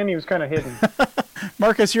that can? He was kind of hidden.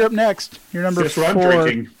 Marcus, you're up next. You're number That's 4. what I'm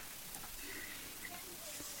drinking.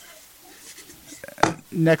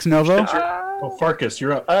 Next Novo. Oh, Farkas,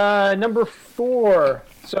 you're up. Number 4.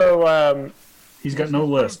 So He's got no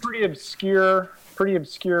list. pretty obscure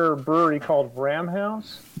brewery called Ram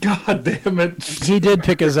House. God damn it! He did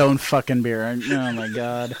pick his own fucking beer. Oh my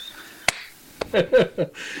god.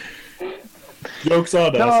 Joke's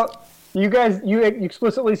on us. No, you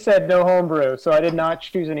explicitly said no homebrew, so I did not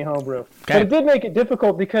choose any homebrew. But it did make it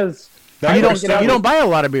difficult because You don't buy a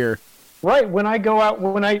lot of beer. right when I go out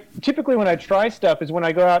when I try stuff is when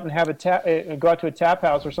I go out and have go out to a tap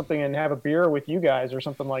house or something and have a beer with you guys or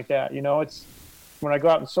something like that. You know, it's when I go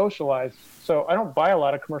out and socialize. So I don't buy a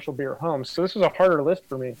lot of commercial beer at home. So this was a harder list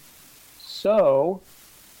for me. So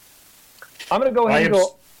I'm going to go ahead and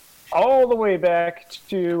go all the way back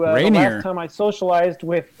to the Rainier. last time I socialized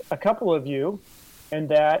with a couple of you, and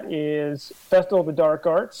that is Festival of the Dark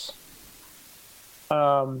Arts,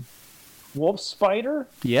 Wolf Spider,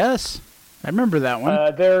 Yes, I remember that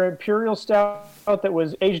one. their Imperial Stout that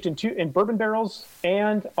was aged in bourbon barrels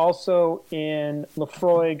and also in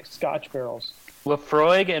Lefroy Scotch barrels.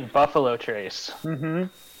 Lefroy and Buffalo Trace. And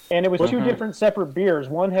it was two different separate beers.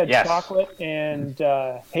 One had Yes. chocolate and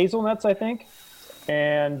hazelnuts, I think,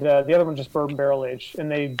 and the other one just bourbon barrel aged. And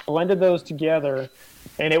they blended those together,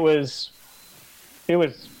 and it was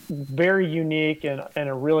very unique and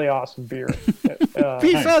a really awesome beer.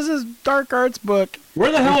 Beef has his Dark Arts book.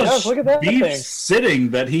 Where the hell He does. is Look at that Beef thing. sitting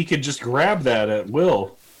that he could just grab that at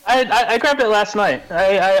will? I grabbed it last night.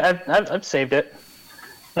 I've saved it.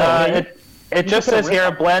 It just put a says here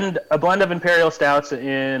rip a blend of Imperial Stouts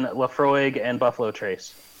in Lefroy and Buffalo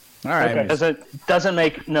Trace. All right. Okay. Doesn't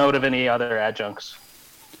make note of any other adjuncts.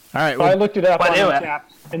 All right. So I looked it up But on anyway. the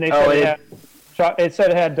tap, and they said Oh, it said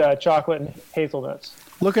it had chocolate and hazelnuts.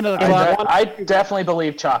 Looking at the clock. I definitely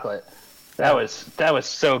believe chocolate. That was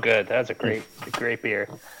so good. That was a great beer.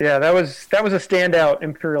 Yeah, that was a standout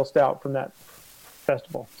Imperial Stout from that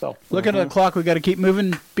festival. So Looking at the clock, we got to keep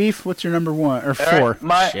moving. Beef, what's your number 1 or All 4?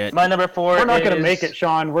 right, Shit. my number 4. we're not going to make it,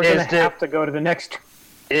 Sean. We're going to have to go to the next.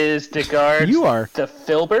 Is DeGarde's You are. the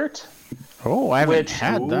Filbert. Oh, I haven't Which-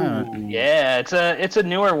 had that. Yeah, it's a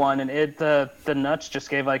newer one, and the nuts just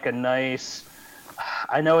gave like a nice.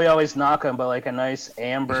 I know we always knock them, but like a nice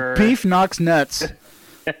amber. Beef knocks nuts.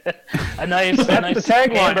 A nice the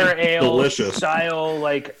tagline. amber ale Delicious. style,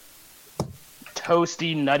 like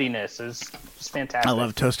toasty nuttiness is just fantastic. I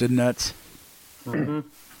love toasted nuts. Over an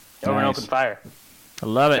Nice. open fire. I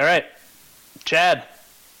love it. All right, Chad,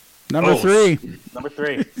 Number Oh, 3, number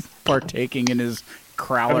 3. partaking in his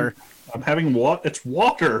crowler. I'm having what? It's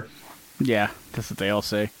water. Yeah, that's what they all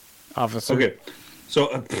say. Officer. Okay,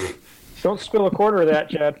 so Don't spill a quarter of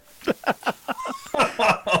that, Chad.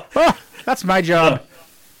 Oh, that's my job.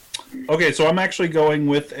 okay, so I'm actually going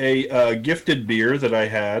with a gifted beer that I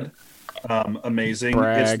had. Amazing.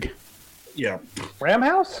 Brag. Yeah. Ram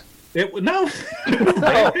House? No.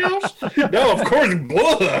 No, of course.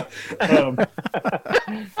 Blah.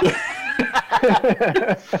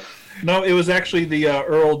 No, it was actually the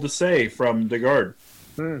Earl Desay from DeGarde.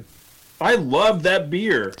 I love that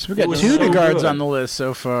beer. So we It got was 2 so DeGardes good. on the list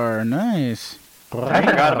so far. Nice. I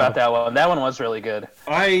forgot about that one. That one was really good.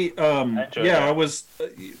 I enjoyed yeah, that. I was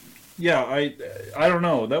I don't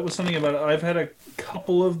know. That was something about it. I've had a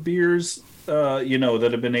couple of beers that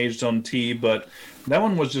have been aged on tea, but that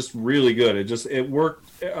one was just really good. It worked.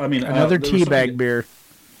 I mean, Another there was tea bag something- beer.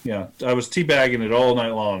 Yeah, I was teabagging it all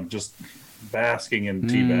night long, just basking in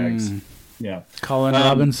tea bags. Yeah. Colin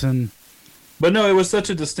Robinson. But no, it was such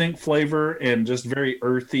a distinct flavor and just very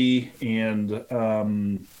earthy and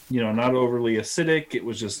not overly acidic. It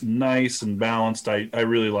was just nice and balanced. I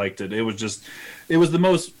really liked it. It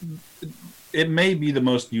may be the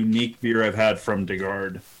most unique beer I've had from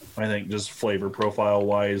DeGarde. I think just flavor profile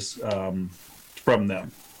wise, from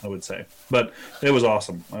them, I would say. But it was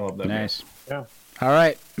awesome. I love that. Nice. Yeah. All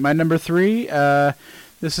right, my number 3.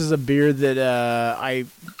 This is a beer that I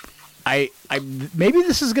maybe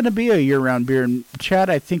this is going to be a year-round beer. And Chad,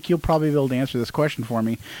 I think you'll probably be able to answer this question for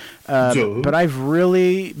me. But I've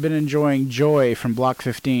really been enjoying Joy from Block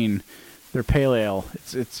 15. Their pale ale.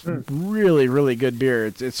 It's really, really good beer.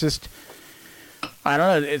 It's just, I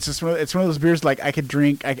don't know. It's just one of those beers like I could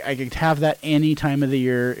drink. I could have that any time of the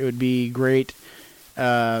year. It would be great.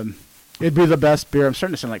 It'd be the best beer. I'm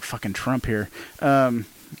starting to sound like fucking Trump here.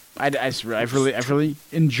 I've really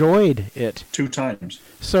enjoyed it 2 times.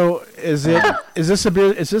 So is this a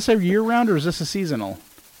beer? Is this a year round or is this a seasonal?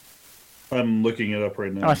 I'm looking it up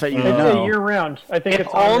right now. Oh, I thought you It's didn't know. a year round. I think If it's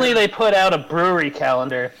only they put out a brewery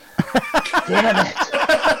calendar. Damn it.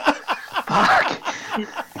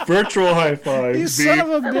 Fuck. Virtual high five. You son of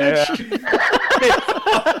a bitch.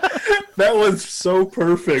 That was so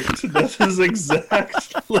perfect. That is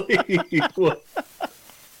exactly what.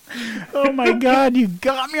 Oh my god, you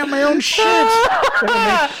got me on my own shit.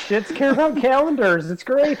 Shits care about calendars. It's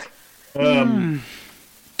great. Brewing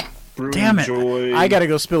Damn it. Joy. I gotta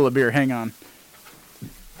go spill a beer. Hang on.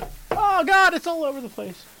 Oh god, it's all over the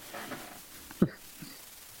place.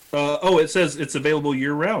 It says it's available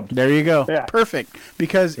year round. There you go. Yeah. Perfect.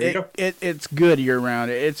 Because There you it's good year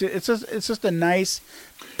round. It's just a nice,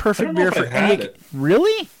 perfect I don't know beer if for I've had any. it.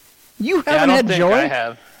 Really? You Yeah, I haven't don't had think Joy? I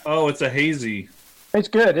have. Oh, it's a hazy. It's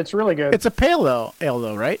good. It's really good. It's a ale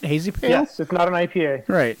though, right? Hazy pale. Yes, it's not an IPA.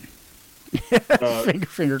 Right.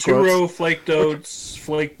 Finger quotes. Two-row flaked oats,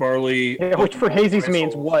 flake barley. Yeah, which for hazies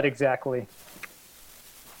means pretzels, what exactly?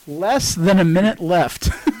 Less than a minute left.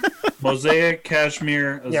 Mosaic,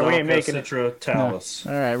 cashmere, Yeah, we ain't Azalea, making it. Citra, Talus.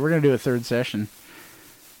 All right, we're gonna do a third session.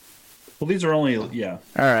 Well, these are only, yeah.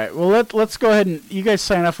 All right. Well, let's go ahead and you guys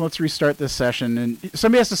sign off and let's restart this session. And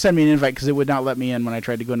somebody has to send me an invite because it would not let me in when I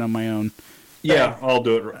tried to go in on my own. Yeah, I'll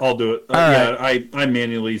do it. All yeah, I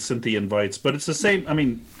manually sent the invites, but it's the same. I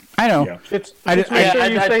mean, I know. yeah. It's I make did- sure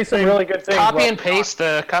you say some really good things. Copy about- and paste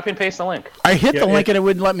the link. I hit Yeah, the link it- and it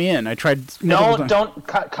wouldn't let me in. I tried. multiple times. Don't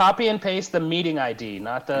copy and paste the meeting ID,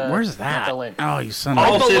 not the. Where's Not that? the link. Oh, you son Right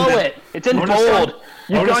of a. I'll send below it. it. It's in I'm gonna send- bold.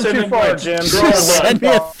 You've I'm gone gonna too send far, invites. Jim. Send me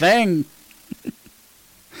a thing.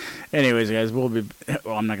 Anyways, guys, we'll be.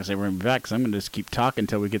 Well, I'm not gonna say we're gonna be back because I'm gonna just keep talking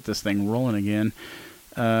until we get this thing rolling again.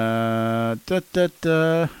 Have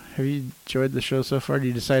you enjoyed the show so far? Did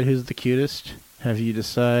you decide who's the cutest? Have you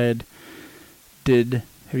decided?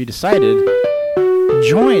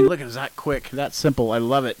 Join. Look, it was that quick, that simple. I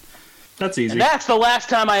love it. That's easy. And that's the last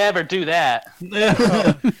time I ever do that.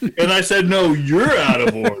 And I said, no, you're out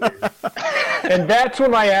of order. And that's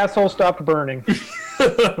when my asshole stopped burning.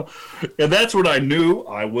 And that's when I knew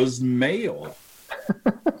I was male.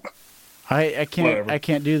 I can't. Whatever. I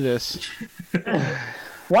can't do this.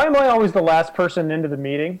 Why am I always the last person into the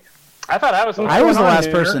meeting? I thought I was. I was the going on last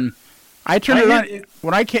here? person. I turned I it on. hit-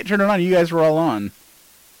 When I can't turn it on, you guys were all on.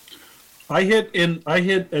 I hit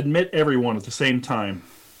admit everyone at the same time.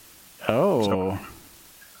 Oh,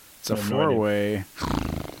 it's a I have no idea. four-way.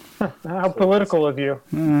 How political of you.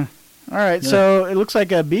 All right, so it looks like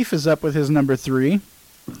Beef is up with his number 3.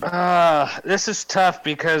 This is tough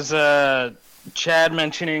because Chad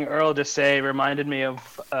mentioning Earl Desay reminded me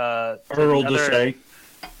of Earl another- Desay.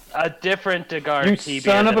 a different Degard You tea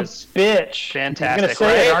son beer of a that is bitch. fantastic, You're gonna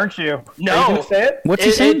say it, right? aren't you? No. Are you gonna say it? What's he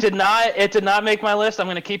It saying? did not. It did not make my list. I'm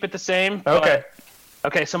going to keep it the same. but- Okay.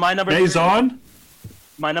 Okay. So my number. Maison?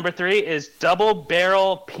 My number 3 is Double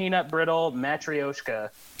Barrel Peanut Brittle Matryoshka.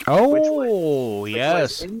 Oh, which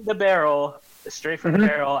yes. was in the barrel, straight from the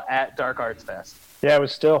barrel at Dark Arts Fest. Yeah, it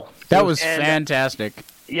was still. That was And- fantastic.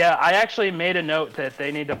 Yeah, I actually made a note that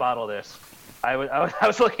they need to bottle this. I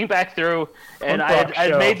was looking back through, and I Punk rock had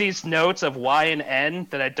show. made these notes of Y and N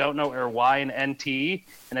that I don't know, or Y and NT,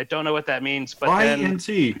 and I don't know what that means. But then,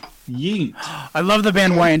 YNT. Yeet. I love the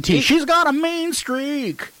band Y&T. She's got a mean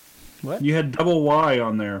streak. You had double Y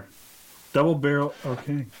on there. Double barrel.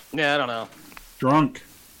 Okay. yeah, I don't know. Drunk.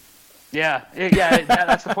 Yeah,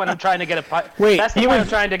 that's the point I'm trying to get Wait, that's the he point was- I'm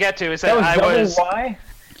trying to get to. Is That was I double was. Y.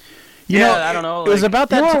 You Yeah, know, I don't know, It was like- about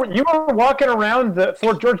that. You were walking around the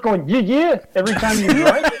Fort George going yeah every time you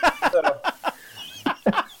drank it.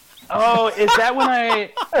 So, Oh, is that when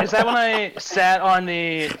I sat on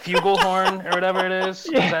the flugelhorn or whatever it is?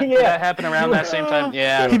 Did that happen around that same time?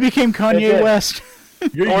 Yeah. he became It Kanye did. West.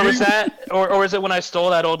 Or was that, or was it when I stole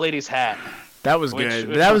that old lady's hat? That was Which- good.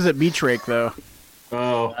 which That one? was at Beach Rake, though.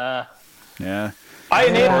 Oh. Yeah. I Party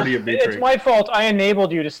enabled. of Beach It's Rake. my fault. I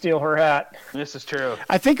enabled you to steal her hat. This is true.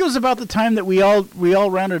 I think it was about the time that we all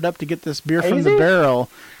rounded up to get this beer from the Hazy? barrel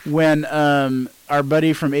when our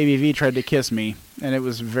buddy from ABV tried to kiss me, and it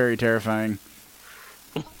was very terrifying.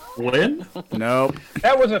 Lynn? Nope.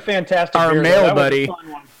 That was a fantastic. Our beer, male though. That was a buddy.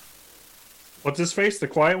 fun one. What's his face? The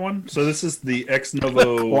quiet one? So this is the Ex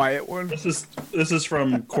Novo. Quiet one. This is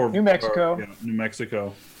from New Mexico. New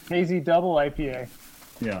Mexico. Hazy double IPA.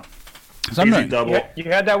 Yeah. So I'm Easy doing, double. You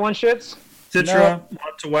had that one, Shits? Citra,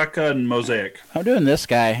 Motueka, and Mosaic. I'm doing this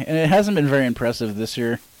guy, and it hasn't been very impressive this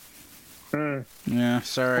year. Yeah,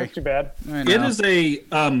 sorry. That's too bad. I know. It is a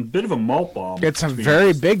bit of a malt bomb. It's a to be very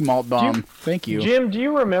honest. big malt bomb. Thank you. Jim, do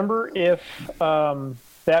you remember if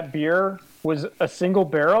that beer was a single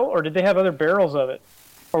barrel, or did they have other barrels of it,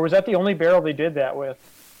 or was that the only barrel they did that with?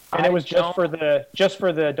 And it was just for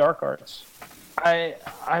the dark arts. I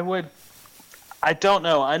don't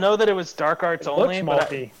know. I know that it was dark arts only,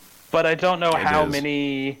 but I don't know how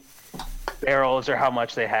many barrels or how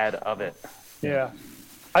much they had of it. Yeah,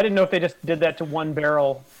 I didn't know if they just did that to one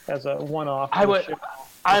barrel as a one-off.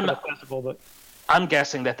 I'm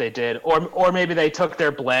guessing that they did, or maybe they took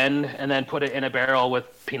their blend and then put it in a barrel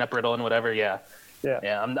with peanut brittle and whatever. Yeah.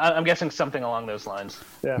 I'm guessing something along those lines.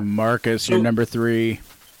 Yeah. Marcus, you're number 3.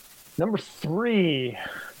 Number 3.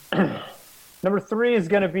 Number 3 is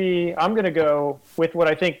going to be. I'm going to go with what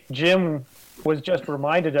I think Jim was just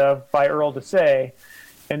reminded of by Earl to say,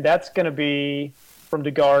 and that's going to be from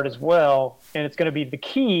DeGard as well, and it's going to be the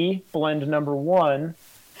Key blend number 1,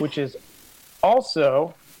 which is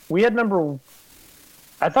also we had number.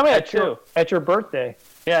 I thought we had 2 at your birthday.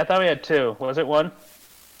 Yeah, I thought we had 2. Was it 1?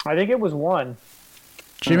 I think it was 1.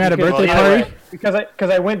 Jim had a birthday party? Because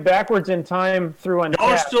I went backwards in time through on.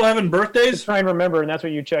 Y'all are still having birthdays? To try and remember, and that's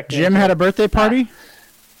what you checked. Jim had a birthday party?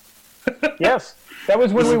 Yes, that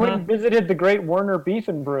was when we went and visited the great Werner Beef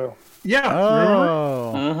and Brew. Yeah.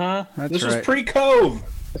 Oh. That's This right. was pre-Cove.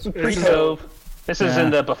 This was Pre-Cove. This is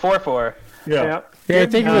in the before 4. Yeah. Yeah, I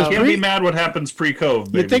think if it was Can't be mad what happens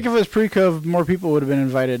pre-Cove, baby. You'd think if it was pre-Cove, more people would have been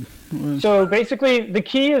invited. So basically, the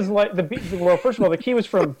Key is like well, first of all, the Key was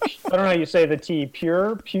from I don't know how you say the T,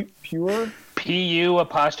 pure. P-U''ORORT.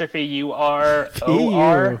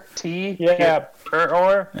 Yeah.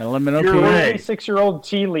 Pure. Elemental Pure. Pure. 6-year-old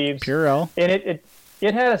tea leaves. Purell. And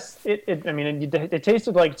it has I mean it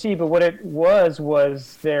tasted like tea, but what it was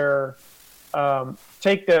their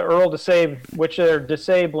take the Earl Desay, which their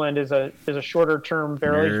Desay blend is a shorter term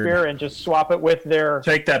barrel aged beer, and just swap it with their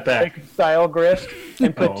Take that back. style grist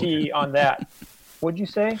and put tea on that. What'd you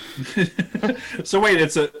say? So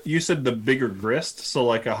wait, you said the bigger grist, so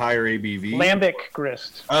like a higher ABV? Lambic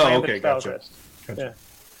grist. Oh, Lambic okay, style gotcha. grist. Yeah.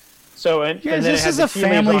 So and Guys, and then this it had is the a tea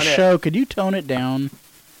leaves family on it. show. Could you tone it down?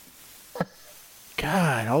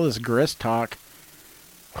 God, all this grist talk.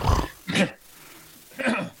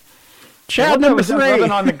 Chad number 3.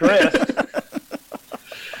 Rubbing on the grist.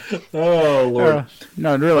 Oh, Lord.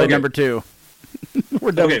 No, really, Okay. number 2.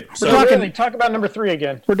 We're done. Okay, so We're talking. Really, talk about number 3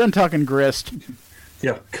 again. We're done talking grist.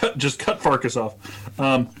 yeah, just cut Farkas off.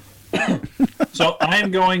 So I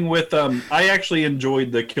am going with. I actually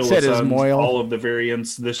enjoyed the Kill Said the his Suns, moil. all of the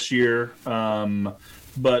variants this year.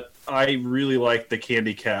 But I really like the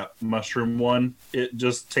Candy Cap mushroom one. It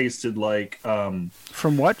just tasted like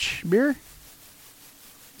From which beer?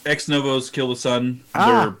 Ex Novo's Kill the Sun.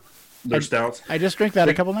 Their stouts. I just drank that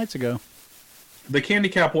a couple nights ago. The Candy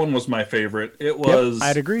Cap one was my favorite. It was. Yep,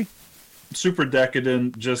 I'd agree. Super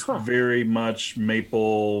decadent, just very much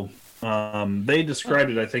maple. They described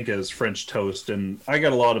it, I think, as French toast, and I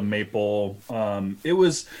got a lot of maple. It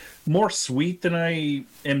was more sweet than I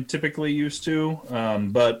am typically used to,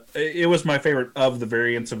 but it was my favorite of the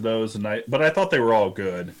variants of those. But I thought they were all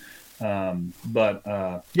good. Yeah,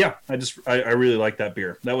 I really like that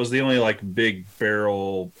beer. That was the only like big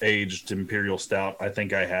barrel aged imperial stout I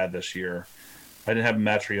think I had this year. I didn't have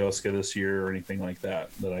Matryoshka this year or anything like that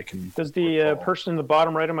I can. Does the person in the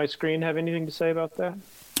bottom right of my screen have anything to say about that?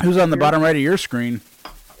 Who's on the bottom right of your screen?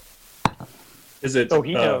 Is it? Oh,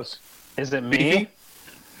 he knows. Is it me?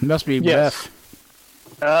 Must be Yes.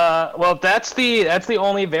 Beth. Well, that's the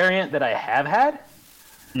only variant that I have had.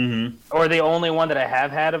 Mm-hmm. Or the only one that I have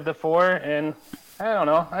had of the 4, and I don't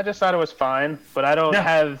know. I just thought it was fine, but I don't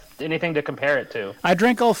have anything to compare it to. I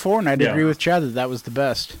drank all 4, and I'd agree with Chad that was the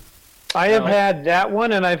best. I have had that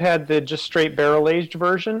one, and I've had the just straight barrel aged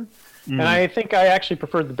version, and I think I actually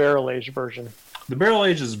preferred the barrel aged version. The barrel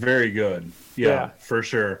age is very good. Yeah, for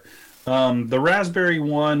sure. The raspberry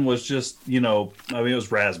one was just, it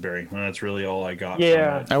was raspberry, and that's really all I got.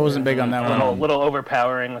 Yeah. from it. I wasn't big on that one. A little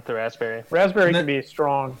overpowering with the raspberry. Raspberry can be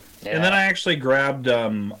strong. Yeah. And then I actually grabbed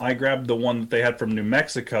the one that they had from New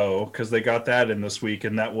Mexico because they got that in this week,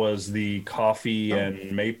 and that was the coffee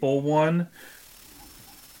and maple one.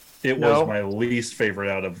 It was my least favorite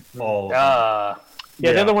out of all.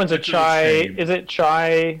 Yeah, the other one's a chai. Is it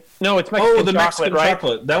chai? No, it's Mexican chocolate, Mexican right?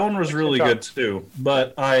 chocolate. That one was really good too.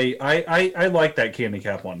 But I like that candy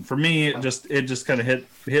cap one. For me, it just kind of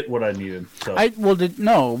hit what I needed. So.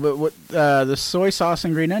 The soy sauce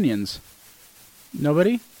and green onions.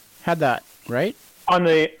 Nobody had that, right? On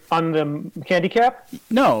the candy cap?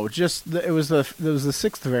 No, just it was the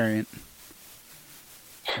 6th variant.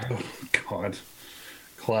 Oh God.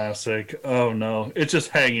 Classic. Oh no, it's just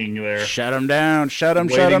hanging there. Shut him down. Shut him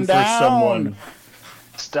down. Someone.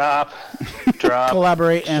 Stop. Drop.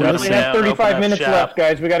 Collaborate and listen. We have 35 minutes left,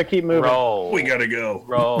 guys. We got to keep moving. Roll. We gotta go.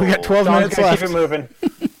 Roll. We got 12 minutes left. Keep it moving.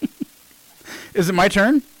 Is it my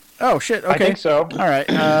turn? Oh shit. Okay. I think so. All right.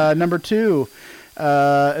 Number 2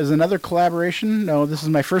 is another collaboration. No, this is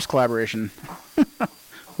my first collaboration.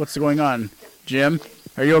 What's going on, Jim?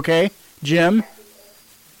 Are you okay, Jim?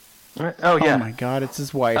 Oh yeah. Oh my God, it's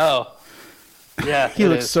his wife. Oh. Yeah. He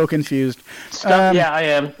looks so confused. Yeah, I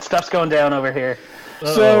am. Stuff's going down over here.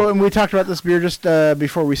 So, and we talked about this beer just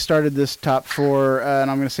before we started this top 4, and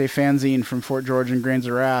I'm going to say Fanzine from Fort George and Grains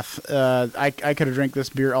of Wrath. I could have drank this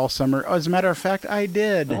beer all summer. Oh, as a matter of fact, I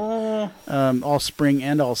did. All spring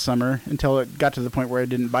and all summer until it got to the point where I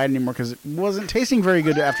didn't buy it anymore because it wasn't tasting very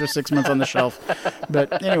good after 6 months on the shelf.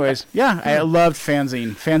 But anyways, yeah, I loved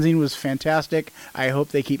Fanzine. Fanzine was fantastic. I hope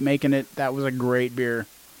they keep making it. That was a great beer.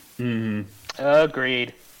 Mm-hmm.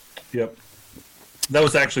 Agreed. Yep. That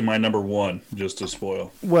was actually my number 1, just to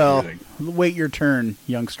spoil. Well, everything. Wait your turn,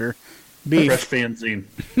 youngster. Beef. Fresh Fanzine.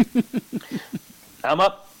 I'm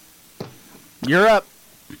up. You're up.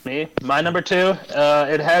 Me. My number 2.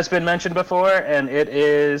 It has been mentioned before, and it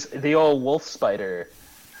is the old Wolf Spider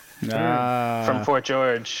from Fort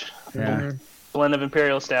George. Yeah. Blend of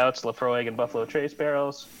Imperial Stouts, Lafroig, and Buffalo Trace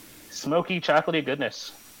barrels. Smoky, chocolatey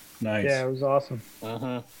goodness. Nice. Yeah, it was awesome.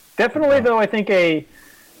 Mm-hmm. Definitely, though, I think it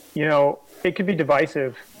could be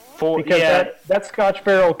divisive because that Scotch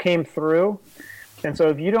barrel came through, and so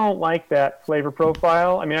if you don't like that flavor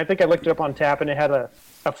profile, I mean, I think I looked it up on tap and it had a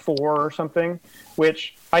 4 or something,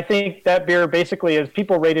 which I think that beer basically is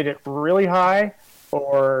people rated it really high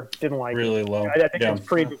or didn't like really it. low. I think it's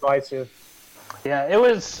pretty divisive. Yeah, it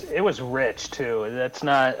was rich too. That's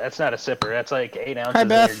not a sipper. That's like 8 ounces. Hi,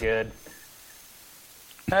 Beth. And you're good.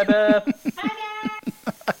 Hi, Beth.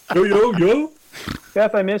 Yo.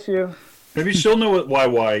 Beth, I miss you. Maybe she'll know what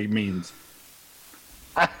YY means.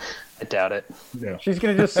 I doubt it. Yeah. She's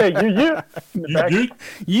gonna just say you.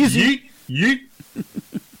 Yeet.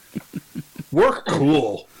 We're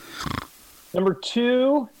cool. Number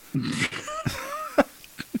 2.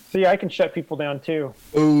 See, I can shut people down too.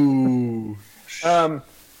 Ooh. I'm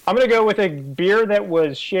gonna go with a beer that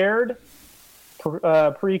was shared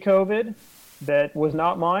pre-COVID that was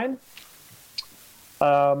not mine.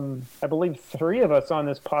 I believe 3 of us on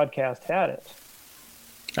this podcast had it.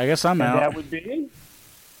 I guess I'm out. That would be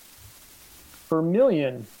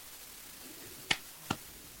Vermilion.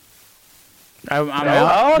 I'm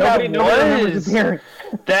out. Oh, Nobody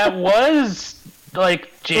that was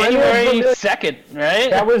like January 2nd, right?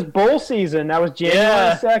 That was bowl season. That was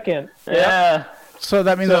January 2nd. Yeah. So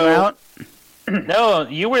that means I'm out? No,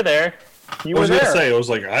 you were there. You I were was there. going to say, I was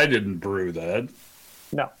like, I didn't brew that.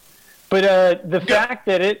 No. But the fact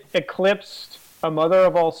that it eclipsed a Mother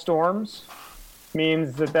of All Storms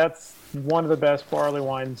means that that's one of the best barley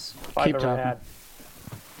wines I've ever had.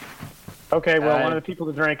 Okay, well, one of the people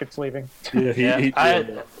that drank it's leaving. Yeah,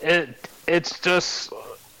 it's just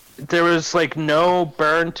there was like no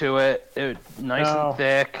burn to it. It was nice and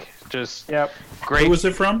thick. Just great. Who was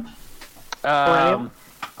it from? Perennial?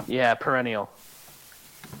 Yeah, Perennial.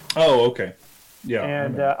 Oh, okay. Yeah.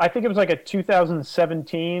 And I think it was like a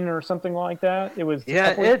 2017 or something like that. It was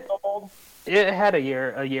it had a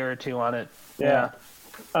year or 2 on it. Yeah.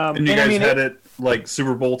 And you guys had it like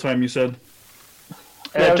Super Bowl time, you said?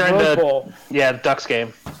 During the Ducks game.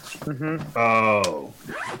 Mm-hmm. Oh.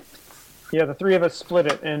 Yeah, the 3 of us split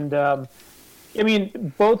it, and I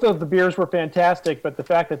mean, both of the beers were fantastic, but the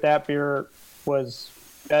fact that beer was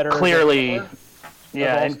better, clearly,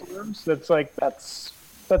 that's like that's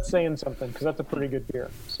saying something because that's a pretty good beer.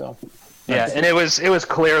 So. Yeah, and it was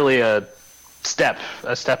clearly a step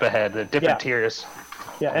ahead, the different tiers.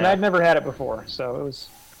 Yeah, and I'd never had it before, so it was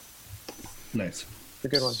nice. A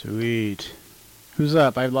good one. Sweet. Who's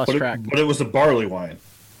up? I've lost track. But it was a barley wine.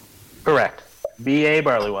 Correct. BA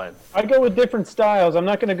barley wine. I'd go with different styles. I'm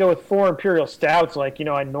not going to go with 4 imperial stouts like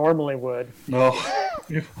I normally would. No,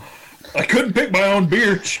 I couldn't pick my own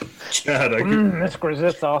beer, Chad. This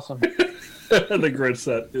Grisette's awesome. The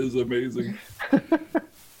Grisette is amazing.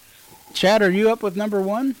 Chad, are you up with number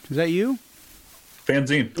 1? Is that you?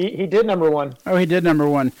 Fanzine. He did number one. Oh, he did number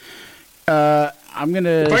one. I'm gonna.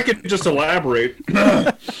 If I could just elaborate,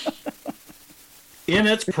 in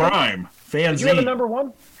its prime, Fanzine. Did you have a number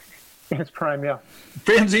one? In its prime, yeah.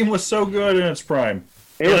 Fanzine was so good in its prime.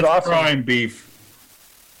 It was awesome. Prime beef.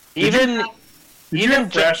 Did you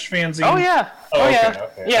have fresh Fanzine? Oh yeah.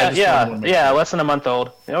 Okay. Yeah. Less than a month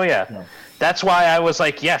old. Oh yeah. That's why I was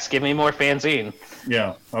like, yes, give me more Fanzine.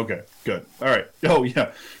 Yeah. Okay. Good. All right. Oh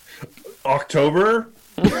yeah. October.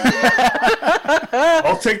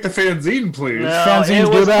 I'll take the Fanzine, please. No, Fanzine's it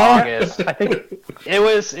was good, Al? August. I think it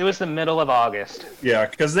was the middle of August. Yeah,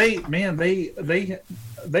 because they rebrewed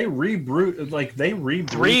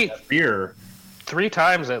that beer 3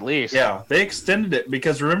 times at least. Yeah, they extended it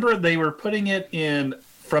because remember they were putting it in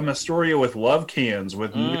from Astoria with love cans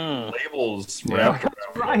with labels wrapped around.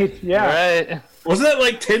 Right, yeah. Right. Wasn't that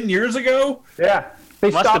like 10 years ago? Yeah.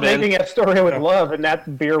 They Must stopped have been. making Astoria with love, and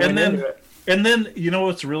that beer went into it. And then, you know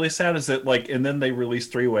what's really sad is that, like, and then they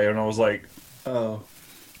released Three-Way, and I was like, oh.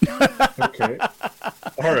 Okay.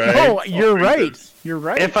 All right. Oh, you're right. You're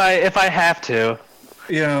right. If I have to.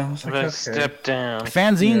 Yeah. I was like, I'm gonna okay. step down.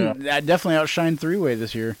 Fanzine definitely outshined Three-Way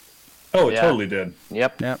this year. Oh, it Yeah. totally did.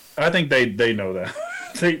 Yep. I think they know that.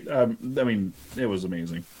 I mean, it was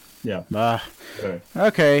amazing. Yeah.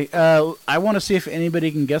 Okay. I want to see if anybody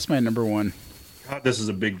can guess my number one. God, this is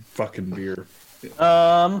a big fucking beer.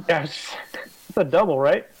 Yeah, it's a double,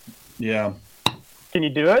 right? Yeah. Can you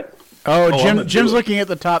do it? Oh, Jim's it. looking at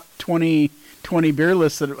the top 20 beer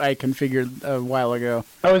list that I configured a while ago.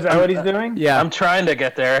 Oh, is that what he's doing? Yeah. I'm trying to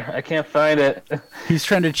get there. I can't find it. He's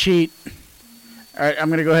trying to cheat. All right, I'm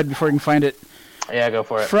going to go ahead before I can find it. Yeah, go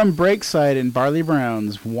for it. From Breakside and Barley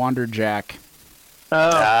Brown's Wander Jack. Oh,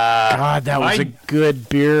 God, that was a good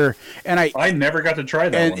beer. And I never got to try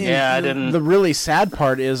that one. Yeah, I didn't. The really sad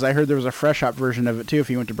part is I heard there was a fresh hop version of it too. If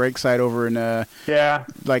you went to Breakside over in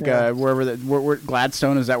wherever where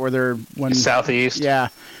Gladstone, is that where they're Southeast? Yeah.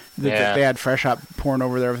 They had fresh hop pouring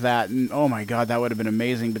over there with that, and oh my God, that would have been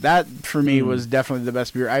amazing. But that for me was definitely the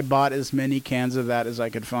best beer. I bought as many cans of that as I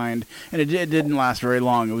could find, and it didn't last very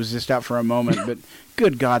long. It was just out for a moment, but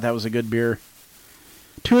good God, that was a good beer.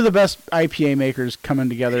 Two of the best IPA makers coming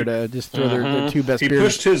together to just throw their two best beers. He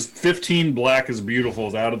pushed his 15 Black is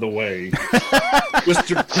Beautifuls out of the way.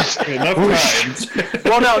 Just enough times.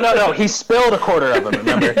 Well, no. He spilled a quarter of them,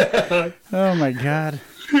 remember? Oh my God.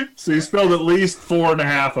 So he spilled at least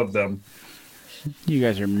 4.5 of them. You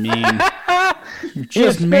guys are mean. You're He'd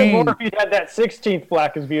just spend mean. more if he had that 16th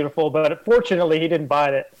Black is Beautiful, but fortunately he didn't buy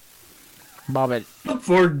it. Bob it.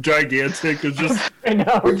 Poor Gigantic is just. I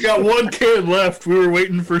know. We've got one can left. We were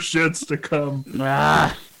waiting for shits to come.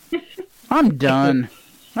 I'm done.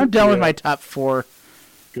 I'm done with my top 4.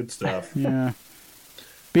 Good stuff. Yeah.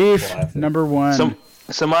 Beef, number 1.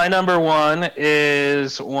 So my number 1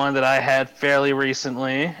 is one that I had fairly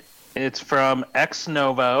recently. It's from Ex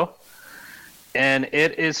Novo, and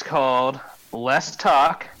it is called Less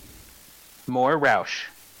Talk, More Roush.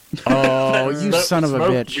 Oh, you son of a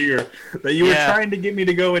bitch. Beer that you were trying to get me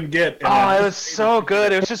to go and get. And it was so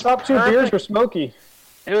good. It was just top 2 beers were smoky.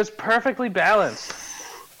 It was perfectly balanced.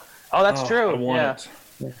 Oh, that's true. I want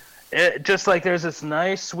It just like there's this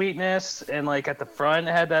nice sweetness, and like at the front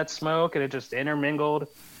it had that smoke, and it just intermingled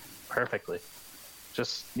perfectly.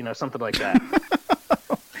 Just something like that.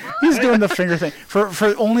 He's doing the finger thing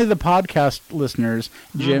for only the podcast listeners.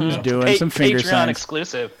 Jim's doing some finger Patreon signs.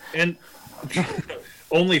 exclusive. And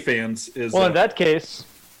OnlyFans is well in that case.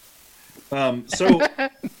 So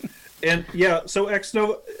Ex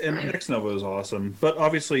Novo is awesome, but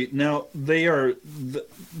obviously now they're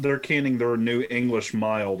canning their new English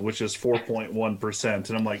mild, which is 4.1%,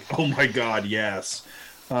 and I'm like, oh my God, yes.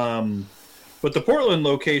 But the Portland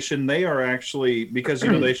location, they are actually, because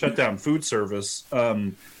they shut down food service,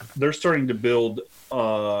 they're starting to build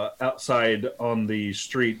outside on the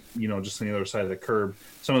street, just on the other side of the curb,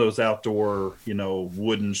 some of those outdoor,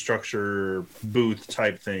 wooden structure booth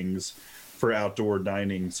type things for outdoor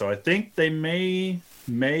dining. So I think they may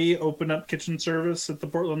open up kitchen service at the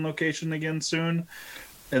Portland location again soon.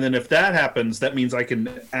 And then if that happens, that means I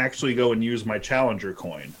can actually go and use my Challenger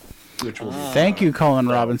coin, which will be Thank you, Colin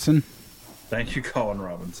Robinson. Thank you, Colin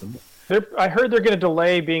Robinson. I heard they're going to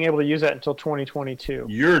delay being able to use that until 2022.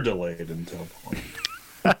 You're delayed until.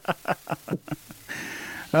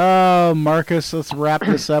 Oh, Marcus, let's wrap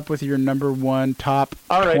this up with your number 1 top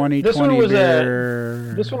 2020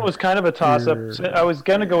 beer. This one was kind of a toss-up. I was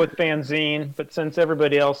going to go with Fanzine, but since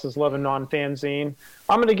everybody else is loving non-Fanzine,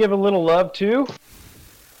 I'm going to give a little love to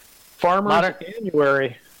Farmer's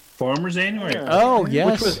Annuary. Farmer's Annuary. Oh,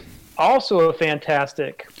 yes. Which was also a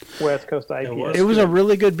fantastic West Coast IPA. It was a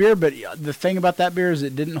really good beer, but the thing about that beer is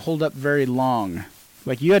it didn't hold up very long.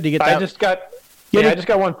 Like you had to get that. I just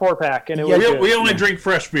got one 4-pack, and it was we only drink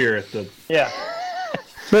fresh beer at the. Yeah.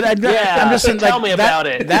 But I'm just saying, tell me about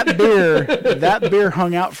it. That beer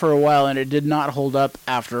hung out for a while, and it did not hold up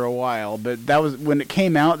after a while. But that was when it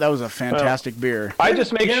came out. That was a fantastic beer. I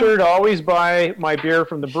just make sure to always buy my beer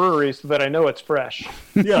from the brewery so that I know it's fresh.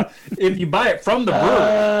 Yeah, if you buy it from the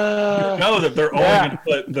brewery, you know that they're only going to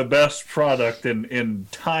put the best product in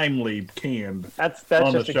timely canned. That's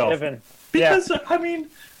on just the a shelf. given. Because I mean.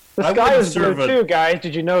 The sky is blue too, guys.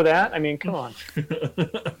 Did you know that? I mean, come on.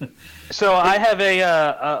 So I have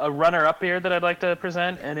a runner-up here that I'd like to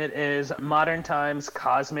present, and it is Modern Times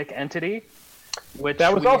Cosmic Entity, which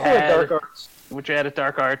that was also at Dark Arts. Which we had at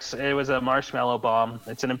Dark Arts. It was a marshmallow bomb.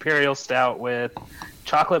 It's an imperial stout with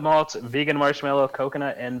chocolate malts, vegan marshmallow,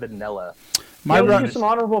 coconut, and vanilla. Do some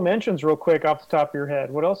honorable mentions real quick off the top of your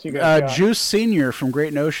head. What else you guys got? Juice Senior from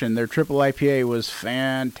Great Notion. Their triple IPA was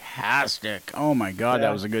fantastic. Oh my god,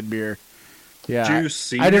 that was a good beer. Yeah, Juice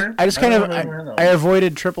Senior. I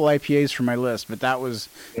avoided triple IPAs from my list, but that was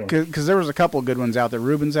because there was a couple good ones out there.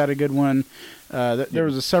 Rubens had a good one. There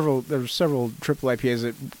were several triple IPAs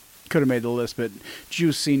that could have made the list, but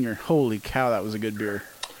Juice Senior. Holy cow, that was a good beer.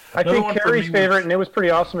 I think Carrie's favorite, and it was pretty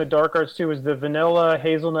awesome at Dark Arts too, was the vanilla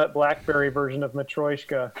hazelnut blackberry version of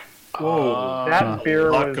Matryoshka. Whoa, that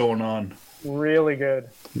beer was going on. Really good.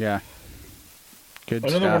 Yeah, good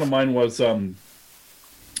Another stuff. one of mine was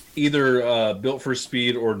either Built for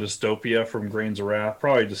Speed or Dystopia from Grains of Wrath.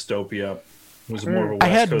 Probably Dystopia was more of a West I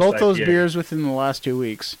had Coast both those IPA. beers within the last 2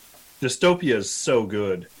 weeks. Dystopia is so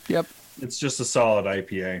good. Yep, it's just a solid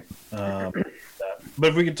IPA. But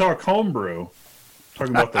if we could talk homebrew.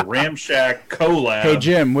 Talking about the Ramshack collab. Hey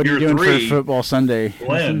Jim, what are you doing for Football Sunday?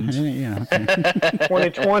 Blend. Yeah.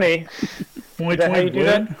 2020. Is that how you do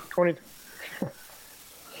that? 20.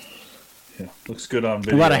 Yeah, looks good on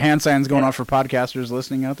video. A lot of hand signs going off for podcasters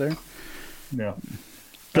listening out there. Yeah.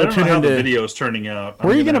 Go I don't know tune how the into- video is turning out.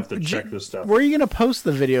 Where are you gonna gonna have to check this stuff? Where are you gonna post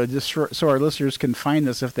the video just so our listeners can find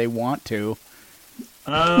this if they want to?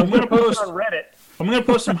 I'm gonna post on Reddit. I'm going to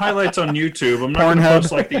post some highlights on YouTube. I'm not going to Pornhub.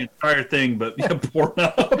 post like the entire thing, but yeah,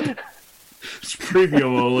 Pornhub. It's preview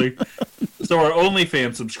only. So our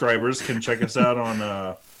OnlyFans subscribers can check us out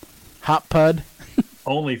on Hot Pud.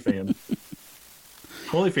 OnlyFans.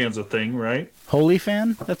 OnlyFans a thing, right? Holy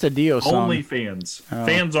Fan? That's a Dio song. OnlyFans. Oh.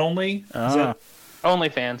 Fans only? Is that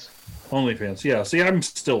OnlyFans. OnlyFans? Yeah. See, I'm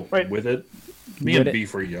still with it. Me and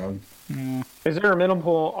Beef are young. Is there a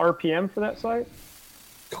minimal RPM for that site?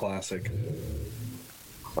 Classic.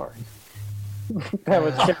 Sorry. That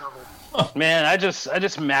was terrible. Man, I just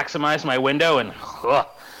maximized my window and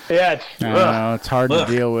yeah. It's hard to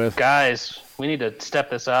deal with. Guys, we need to step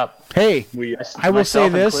this up. Hey, I will say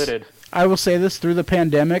this. Included. I will say this through the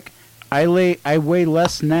pandemic, I weigh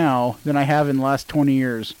less now than I have in the last 20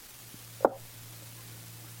 years.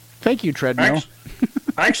 Thank you, treadmill.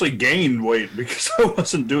 I actually gained weight because I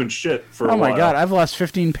wasn't doing shit for a while. Oh my god, I've lost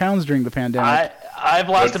 15 pounds during the pandemic. I've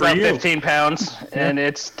lost Good for about you. 15 pounds, and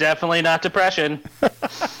it's definitely not depression.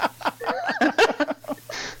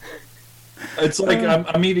 It's like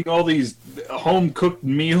I'm eating all these home cooked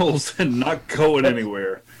meals and not going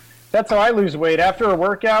anywhere. That's how I lose weight. After a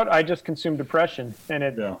workout, I just consume depression, and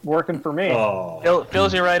it's working for me. Oh,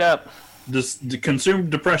 Fills you right up. Just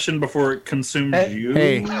consume depression before it consumes you.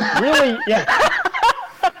 Hey, really? Yeah.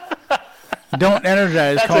 don't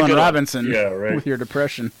energize That's a Colin good one. Robinson Yeah, right. with your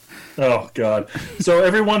depression. Oh God! So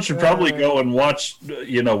everyone should probably go and watch,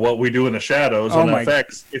 What We Do in the Shadows on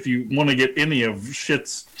FX if you want to get any of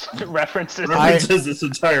shit's references this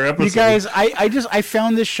entire episode. You guys, I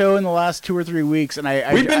found this show in the last 2 or 3 weeks, and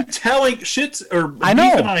we've been telling shits. Or I know,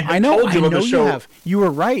 Beef and I have told you about the show. You have. You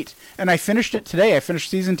were right, and I finished it today. I finished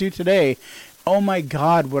season 2 today. Oh my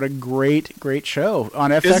God, what a great show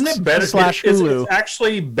on FX Isn't it better? Hulu. It's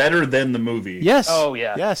actually better than the movie. Yes. Oh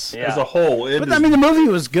yeah. Yes. As a whole, But I mean, the movie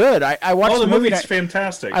was good. I watched the the movie. movie's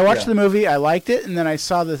fantastic. I watched the movie. I liked it, and then I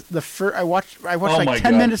saw the first. I watched like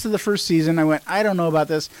 10 minutes of the first season. I went, I don't know about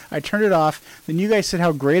this. I turned it off. Then you guys said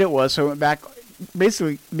how great it was, so I went back.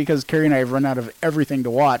 Basically, because Carrie and I have run out of everything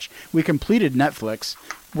to watch, we completed Netflix.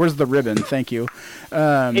 Where's the ribbon? Thank you.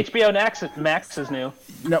 HBO Max is new.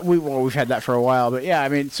 No, we've had that for a while, but yeah, I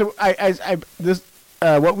mean, so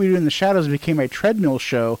What We Do in the Shadows became a treadmill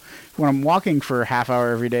show when I'm walking for a half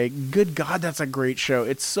hour every day. Good God, that's a great show.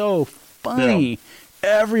 It's so funny.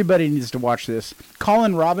 Yeah. Everybody needs to watch this.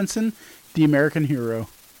 Colin Robinson, the American hero.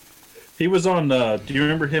 He was on. Do you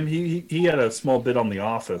remember him? He had a small bit on The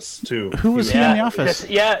Office too. Who was he in The Office?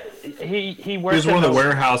 He worked. He was one of the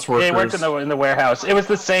warehouse workers. Yeah, he worked in the warehouse. It was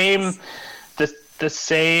the same. The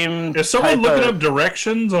same. Is someone looking up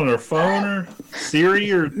directions on their phone or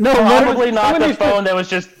Siri or no? Probably not the phone that was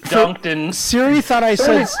just dunked in. Siri thought I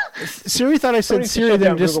said Siri.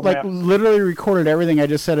 Then just Google like Maps. literally recorded everything I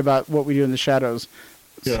just said about what we do in the shadows.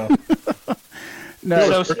 Yeah.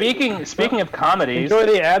 No. So speaking of comedies, Enjoy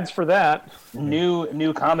the ads for that.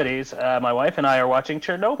 new comedies. My wife and I are watching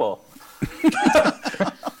Chernobyl.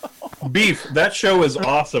 Beef. That show is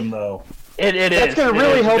awesome though. It is. That's gonna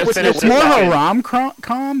really help with It's more of a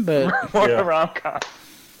rom-com, but more a rom-com.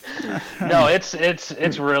 No,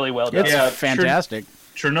 it's really well done. it's fantastic.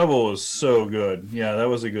 Chernobyl was so good. Yeah, that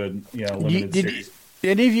was a good limited series.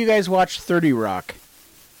 Did any of you guys watch 30 Rock?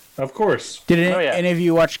 Of course. Did any of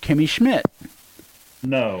you watch Kimmy Schmidt?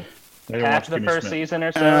 No. Half the first season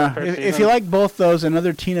or so. If you like both those,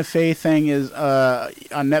 another Tina Fey thing is on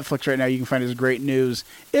Netflix right now. You can find is Great News.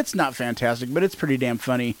 It's not fantastic, but it's pretty damn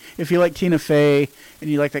funny. If you like Tina Fey and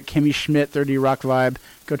you like that Kimmy Schmidt 30 Rock vibe,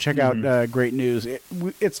 go check out Great News.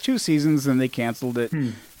 It's 2 seasons and they canceled it.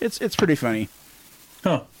 It's pretty funny.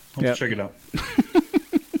 Huh. Let's check it out.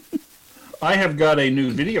 I have got a new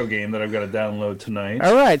video game that I've got to download tonight.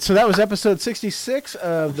 All right, so that was episode 66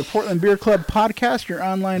 of the Portland Beer Club podcast, your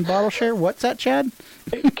online bottle share. What's that, Chad?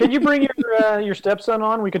 Can you bring your stepson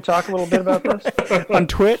on? We could talk a little bit about this. On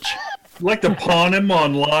Twitch? I'd like to pawn him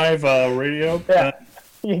on live radio. Yeah,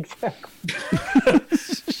 exactly.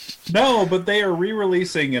 No, but they are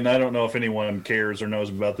re-releasing, and I don't know if anyone cares or knows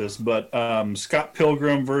about this, but Scott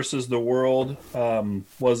Pilgrim versus the World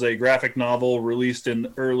was a graphic novel released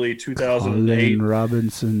in early 2008. Colin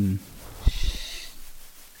Robinson.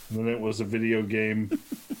 And then it was a video game.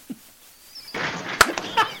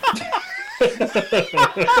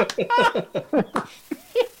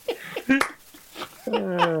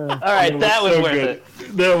 All right, that was worth it.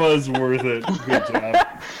 That was worth it. Good job.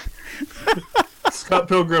 Scott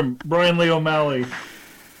Pilgrim, Brian Lee O'Malley.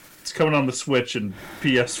 It's coming on the Switch and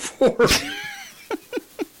PS4.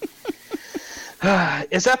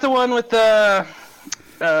 Is that the one with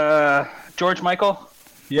George Michael?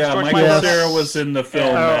 Yeah, George Michael Michael? Cera was in the film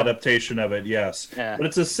Yeah. adaptation of it, yes. Yeah. But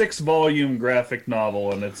it's a 6-volume graphic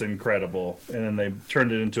novel, and it's incredible. And then they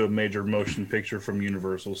turned it into a major motion picture from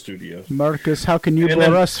Universal Studios. Marcus, how can you And bore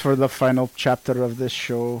then- us for the final chapter of this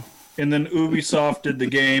show? And then Ubisoft did the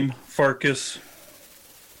game, Farkas.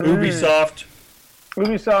 Ubisoft.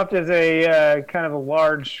 Ubisoft is a kind of a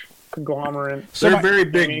large conglomerate. They're a my- very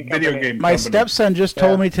gaming big video company. game My company. stepson just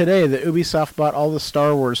told me today that Ubisoft bought all the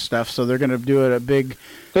Star Wars stuff, so they're going to do it a big...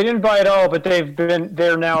 They didn't buy it all, but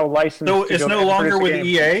they're now licensed. So to it's go no and longer produce with a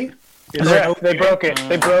game. EA? Is Correct. it They broke it.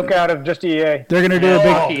 They broke out of just EA. They're going to do a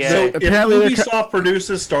big... Yeah. So apparently if they're Ubisoft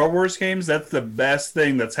produces Star Wars games, that's the best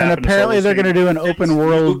thing that's And happened. apparently to Star they're Wars going to games do an open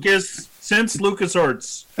world... since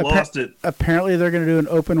LucasArts lost it. Apparently they're going to do an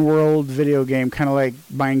open world video game, kind of like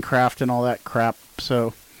Minecraft and all that crap,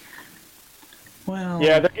 so... Well,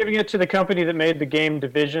 Yeah, they're giving it to the company that made the game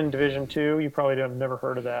Division 2. You probably have never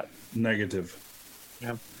heard of that. negative.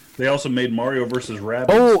 Yeah. They also made Mario vs. Rabbids.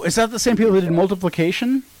 Oh, is that the same people that did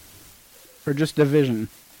Multiplication? Or just Division?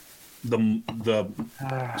 the Michael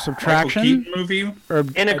Subtraction? Keaton movie. Or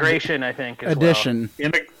Integration, I think. As addition?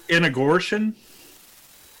 Integration.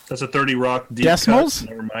 That's a 30 Rock deep Decimals? cut.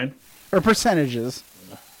 Never mind. Or percentages?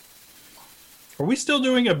 Are we still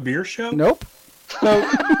doing a beer show? Nope. So,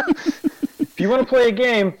 if you want to play a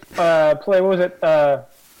game, play, what was it?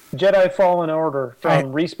 Jedi Fallen Order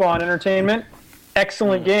from Respawn Entertainment.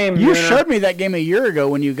 Excellent game. You showed me that game a year ago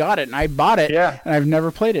when you got it, and I bought it, Yeah. and I've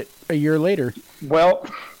never played it a year later. Well,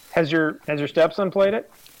 has your stepson played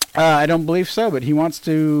it? I don't believe so, but he wants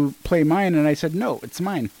to play mine, and I said, no, it's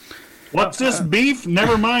mine. What's this beef?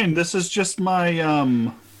 Never mind. This is just my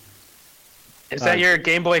well. Is that your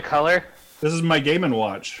Game Boy Color? This is my Game &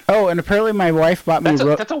 Watch. Oh, and apparently my wife bought me...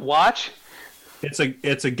 That's a watch? It's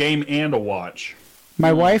a game and a watch.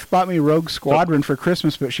 My wife bought me Rogue Squadron for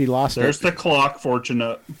Christmas, but she lost There's it. the clock portion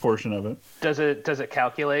of it. Does it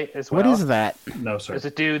calculate as well? What is that? No, sir. Does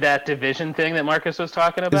it do that division thing that Marcus was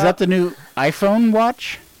talking about? Is that the new iPhone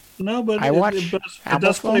watch? No, but iWatch? it Apple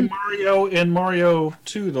does play phone? Mario and Mario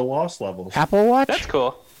 2, The Lost Levels. Apple Watch? That's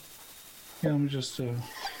cool. Yeah, I'm just...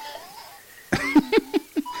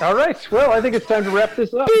 All right. Well, I think it's time to wrap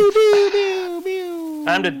this up.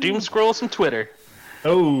 Time to doom scroll some Twitter.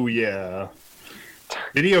 Oh, yeah.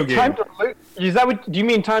 Video game. Do you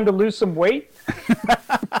mean time to lose some weight?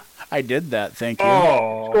 I did that, thank you.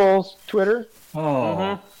 Oh. Scrolls, Twitter.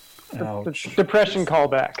 Oh. The Ouch. depression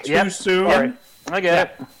callback. Too soon? Sorry. I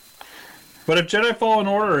get it. But if Jedi Fallen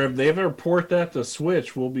Order, if they ever port that to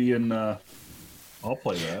Switch, we'll be in. I'll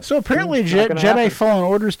play that. So apparently, Jedi Fallen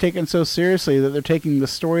Order is taken so seriously that they're taking the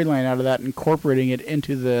storyline out of that and incorporating it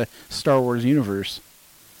into the Star Wars universe.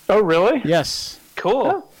 Oh, really? Yes. Cool.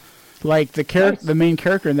 Oh. Like the main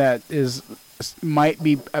character in that might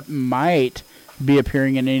be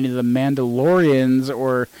appearing in any of the Mandalorians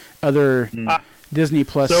or other Disney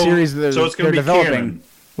Plus series that they're developing. Canon.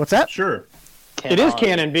 What's that? Sure. It is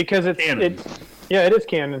canon because it is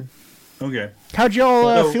canon. Okay. How'd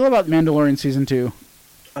y'all feel about Mandalorian Season 2?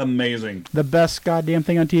 Amazing. The best goddamn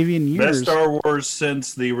thing on TV in years. Best Star Wars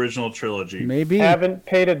since the original trilogy. Maybe. Haven't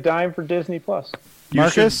paid a dime for Disney Plus.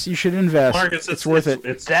 Marcus, you should invest. Marcus, it's worth it.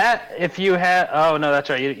 It's that if you had. Oh no, that's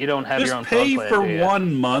right. You don't have your own. Just pay for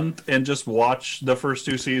 1 month and just watch the first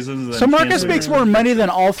 2 seasons. So Marcus makes more money than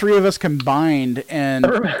all 3 of us combined, and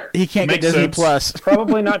he can't get Disney Plus.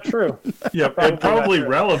 Probably not true. Yeah, probably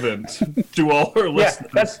relevant to all our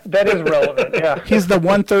listeners. Yeah, that is relevant. Yeah, he's the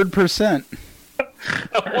 1/3%.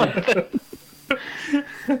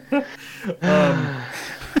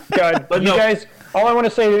 God, but you guys. All I want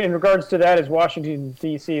to say in regards to that is Washington,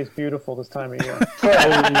 D.C. is beautiful this time of year.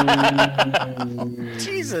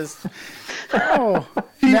 Jesus. Oh,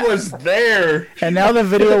 he was there. And now the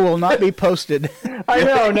video will not be posted. I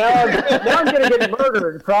know. Now I'm going to get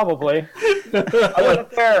murdered, probably. I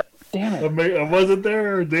wasn't there. Damn it. I wasn't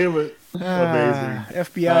there. Damn it. Amazing.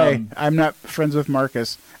 FBI. I'm not friends with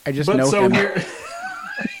Marcus. I just know him.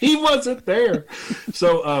 He wasn't there.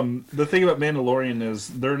 So the thing about Mandalorian is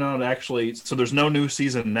they're not actually. So there's no new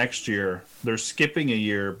season next year. They're skipping a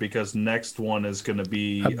year because next one is going to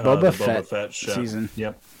be a Boba Fett season.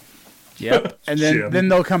 Yep. And then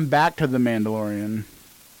they'll come back to the Mandalorian.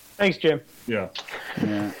 Thanks, Jim. Yeah.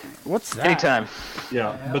 What's that? Anytime.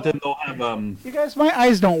 Yeah, but then they'll have You guys, my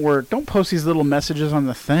eyes don't work. Don't post these little messages on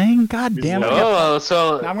the thing. God damn it! Oh,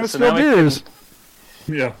 so now I'm gonna spill beers.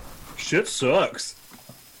 Yeah. Shit sucks.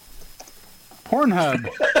 Pornhub.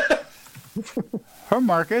 Her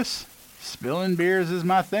Marcus. Spilling beers is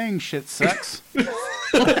my thing. Shit sucks.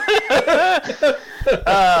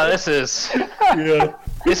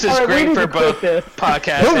 This is great for both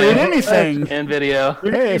podcasts Don't read anything and video.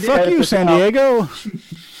 Hey, fuck you, San Diego.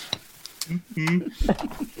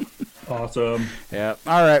 Awesome. Yeah.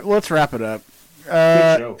 All right, let's wrap it up.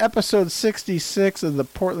 Episode 66 of the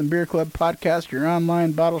Portland Beer Club podcast, your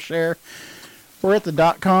online bottle share. We're at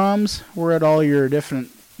the .coms. We're at all your different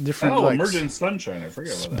Emergent Sunshine. I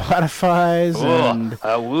forgot about that. Spotify's and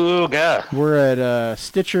we're at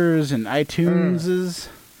Stitchers and iTunes.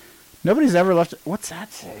 Nobody's ever left. What's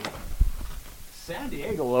that say? San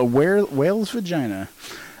Diego, a whale's vagina.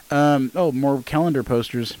 More calendar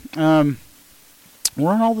posters. We're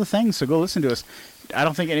on all the things, so go listen to us. I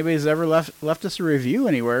don't think anybody's ever left us a review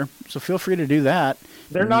anywhere, so feel free to do that.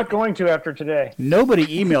 They're not going to after today. Nobody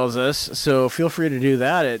emails us, so feel free to do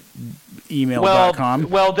that at email.com.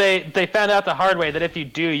 Well, they found out the hard way that if you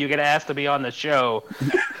do, you get asked to be on the show.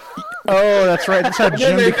 Oh, that's right. That's how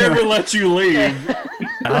Jim never let you leave.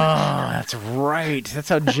 Oh, that's right. That's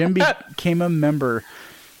how Jim became a member.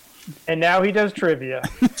 And now he does trivia.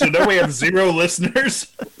 So now we have 0 listeners.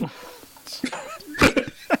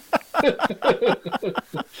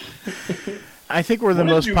 I think we're the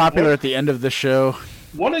most popular at the end of the show.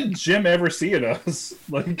 What did Jim ever see in us?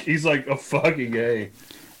 Like, he's like a fucking A.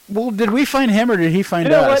 Well, did we find him or did he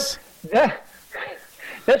find us? What?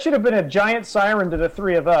 That should have been a giant siren to the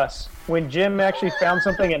 3 of us. When Jim actually found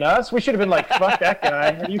something in us, we should have been like, fuck that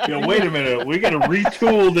guy. Wait a minute. We got to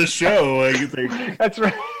retool the show. That's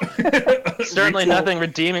right. Certainly nothing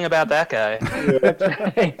redeeming about that guy. That's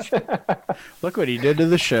right. Look what he did to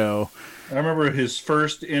the show. I remember his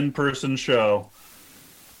first in-person show.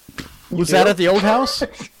 Was that at the old house?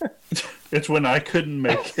 It's when I couldn't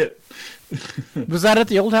make it. Was that at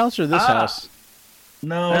the old house or this house?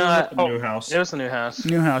 No, it was the new house. It was the new house.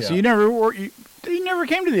 New house. Yeah. You never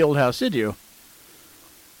came to the old house, did you?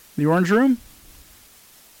 The orange room?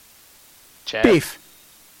 Chad? Beef.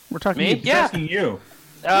 We're talking Me? to Yeah. You.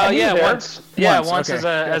 Once. Yeah, once okay.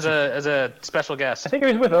 as a special guest. I think it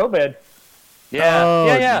was with Obed.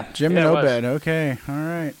 Yeah. Jim and Obed. Okay. All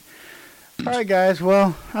right. All right, guys.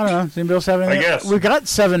 Well, I don't know. Does anybody else have anything? I guess. We've got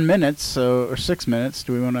 7 minutes, or 6 minutes.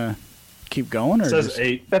 Do we want to keep going? Or It says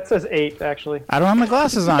 8. That says 8, actually. I don't have my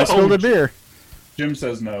glasses on. I spilled a beer. Jim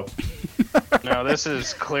says no. No, this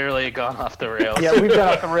has clearly gone off the rails. Yeah, we've gone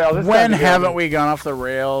off the rails. When haven't we gone off the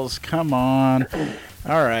rails? Come on.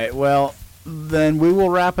 All right. Well, then we will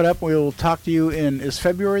wrap it up. We will talk to you is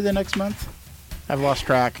February the next month? I've lost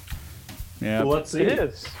track. Yeah. Well, let's see. It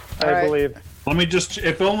is, I believe. Let me just,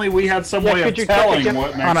 if only we had some way of telling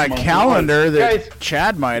what on a calendar that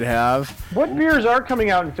Chad might have. What beers are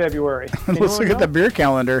coming out in February? Let's look at the beer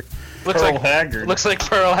calendar. Looks like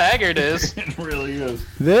Pearl Haggard is. It really is.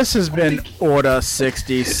 This has been Order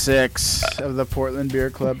 66 of the Portland Beer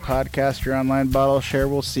Club podcast, your online bottle share.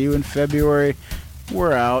 We'll see you in February.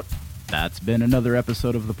 We're out. That's been another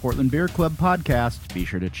episode of the Portland Beer Club podcast. Be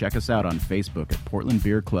sure to check us out on Facebook at Portland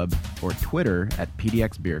Beer Club or Twitter at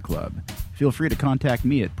PDX Beer Club. Feel free to contact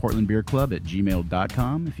me at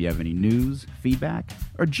portlandbeerclub@gmail.com if you have any news, feedback,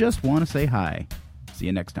 or just want to say hi. See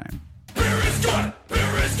you next time. Beer is good.